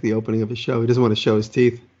 That's like the opening of a show. He doesn't want to show his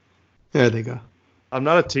teeth. There they go. I'm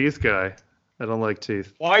not a teeth guy. I don't like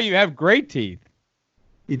teeth. Why you have great teeth?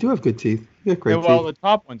 You do have good teeth. You have great teeth. Well, the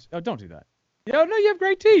top ones. Oh, don't do that. No, you have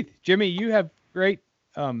great teeth. Jimmy, you have great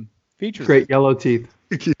features. Great yellow teeth.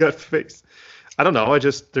 You got face. I don't know.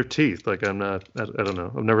 They're teeth. Like I'm not. I don't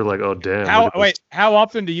know. I'm never like, oh damn. How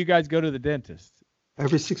often do you guys go to the dentist?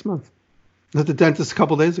 Every 6 months. At the dentist a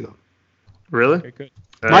couple days ago. Really? Okay, good.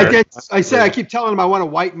 My dentist. I keep telling him I want to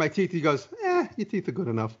whiten my teeth. He goes, your teeth are good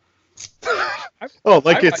enough.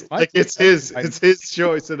 It's his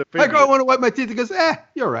choice and opinion. I go, I want to whiten my teeth. He goes,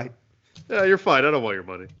 you're right. Yeah, you're fine. I don't want your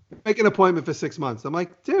money. Make an appointment for 6 months. I'm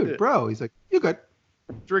like, dude, bro. He's like, you're good.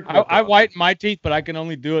 I whiten my teeth, but I can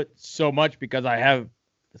only do it so much because I have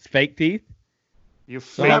fake teeth. You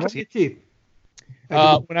fake teeth.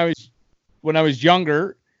 When I was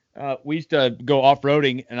younger, we used to go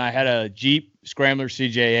off-roading, and I had a Jeep Scrambler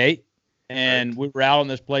CJ8, and we were out on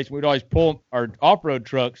this place. We'd always pull our off-road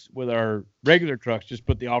trucks with our regular trucks, just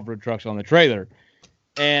put the off-road trucks on the trailer.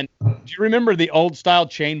 And do you remember the old-style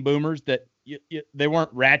chain boomers that they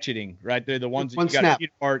weren't ratcheting, right? They're the ones that you got to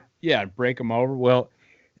heat apart. Yeah, break them over. Well,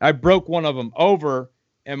 I broke one of them over,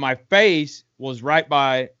 and my face was right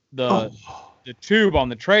by the tube on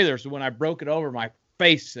the trailer. So when I broke it over, my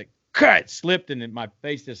face slipped, and my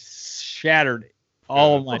face just shattered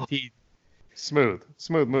all of my teeth. Smooth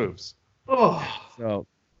moves. So,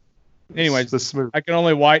 anyways, I can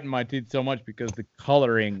only whiten my teeth so much because the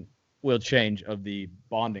coloring will change of the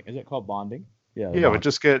bonding. Is it called bonding? Yeah. Yeah, but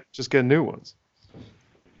just get new ones.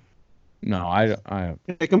 No, I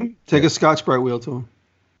take a Scotch-Brite wheel to him.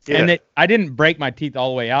 Yeah. And I didn't break my teeth all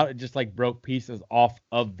the way out. It just like broke pieces off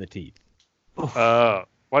of the teeth. Why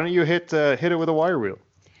don't you hit it with a wire wheel?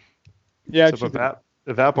 Yeah,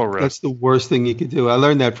 Evapo rest. That's the worst thing you could do. I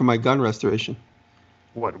learned that from my gun restoration.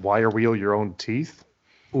 What, wire wheel your own teeth?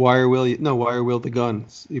 Wire wheel the gun.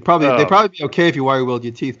 They'd probably be okay if you wire wheeled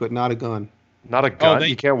your teeth, but not a gun. Not a gun?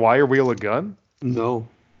 You can't wire wheel a gun? No.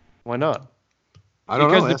 Why not? I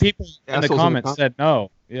don't know. Because the people in the comments said no.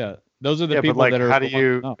 Yeah. Those are the people that are.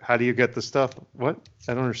 How do you get the stuff? What?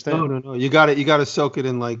 I don't understand. No. You got to soak it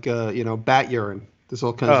in like bat urine. There's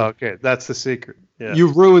all kinds Oh, of. okay. That's the secret. Yeah. You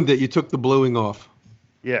ruined it. You took the bluing off.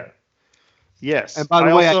 Yeah. Yes. And by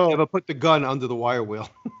the way, also, I never put the gun under the wire wheel.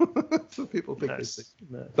 So people think Nice.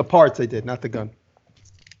 they the parts I did, not the gun.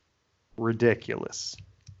 Ridiculous.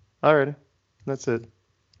 All right. That's it.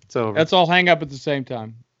 It's over. Let's all hang up at the same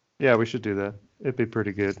time. Yeah, we should do that. It'd be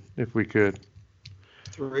pretty good if we could.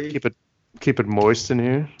 3. Keep it moist in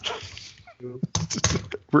here.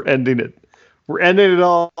 We're ending it. We're ending it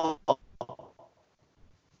all.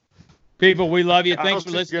 People, we love you. I Thanks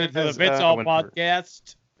don't for think listening to the guys, Bits All whenever.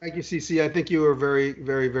 podcast. Thank you, Cece. I think you were a very,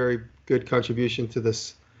 very, very good contribution to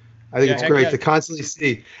this. I think it's heck great yeah. to constantly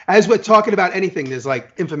see. As we're talking about anything, there's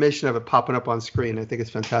like information of it popping up on screen. I think it's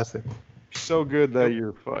fantastic. So good that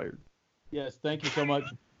you're fired. Yes, thank you so much.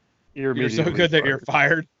 You're You're so immediately good that you're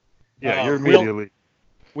fired. Yeah, you're we'll- immediately.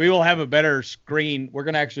 We will have a better screen. We're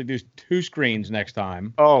going to actually do 2 screens next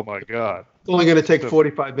time. Oh my God. It's only going to take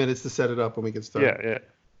 45 minutes to set it up when we get started. Yeah.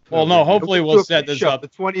 Well, no, hopefully do we'll a set quick this show. up. The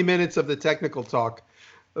 20 minutes of the technical talk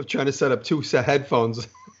of trying to set up 2 set headphones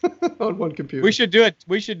on one computer. We should do it.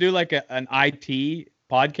 We should do like an IT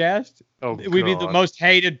podcast. Oh, We'd be the God. most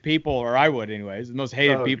hated people, or I would anyways, the most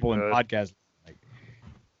hated Oh, people in God. podcasts. Like,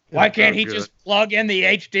 why can't Oh, he good. just plug in the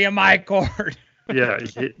HDMI cord? Yeah,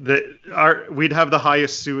 we'd have the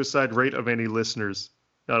highest suicide rate of any listeners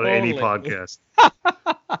on any Totally. podcast.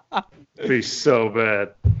 It'd be so bad.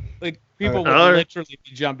 Like people would All right. literally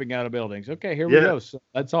be jumping out of buildings. Okay, here we Yeah. go. So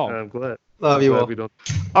that's all. I'm glad. Love you Glad all. we don't.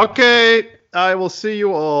 Okay, I will see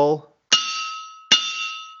you all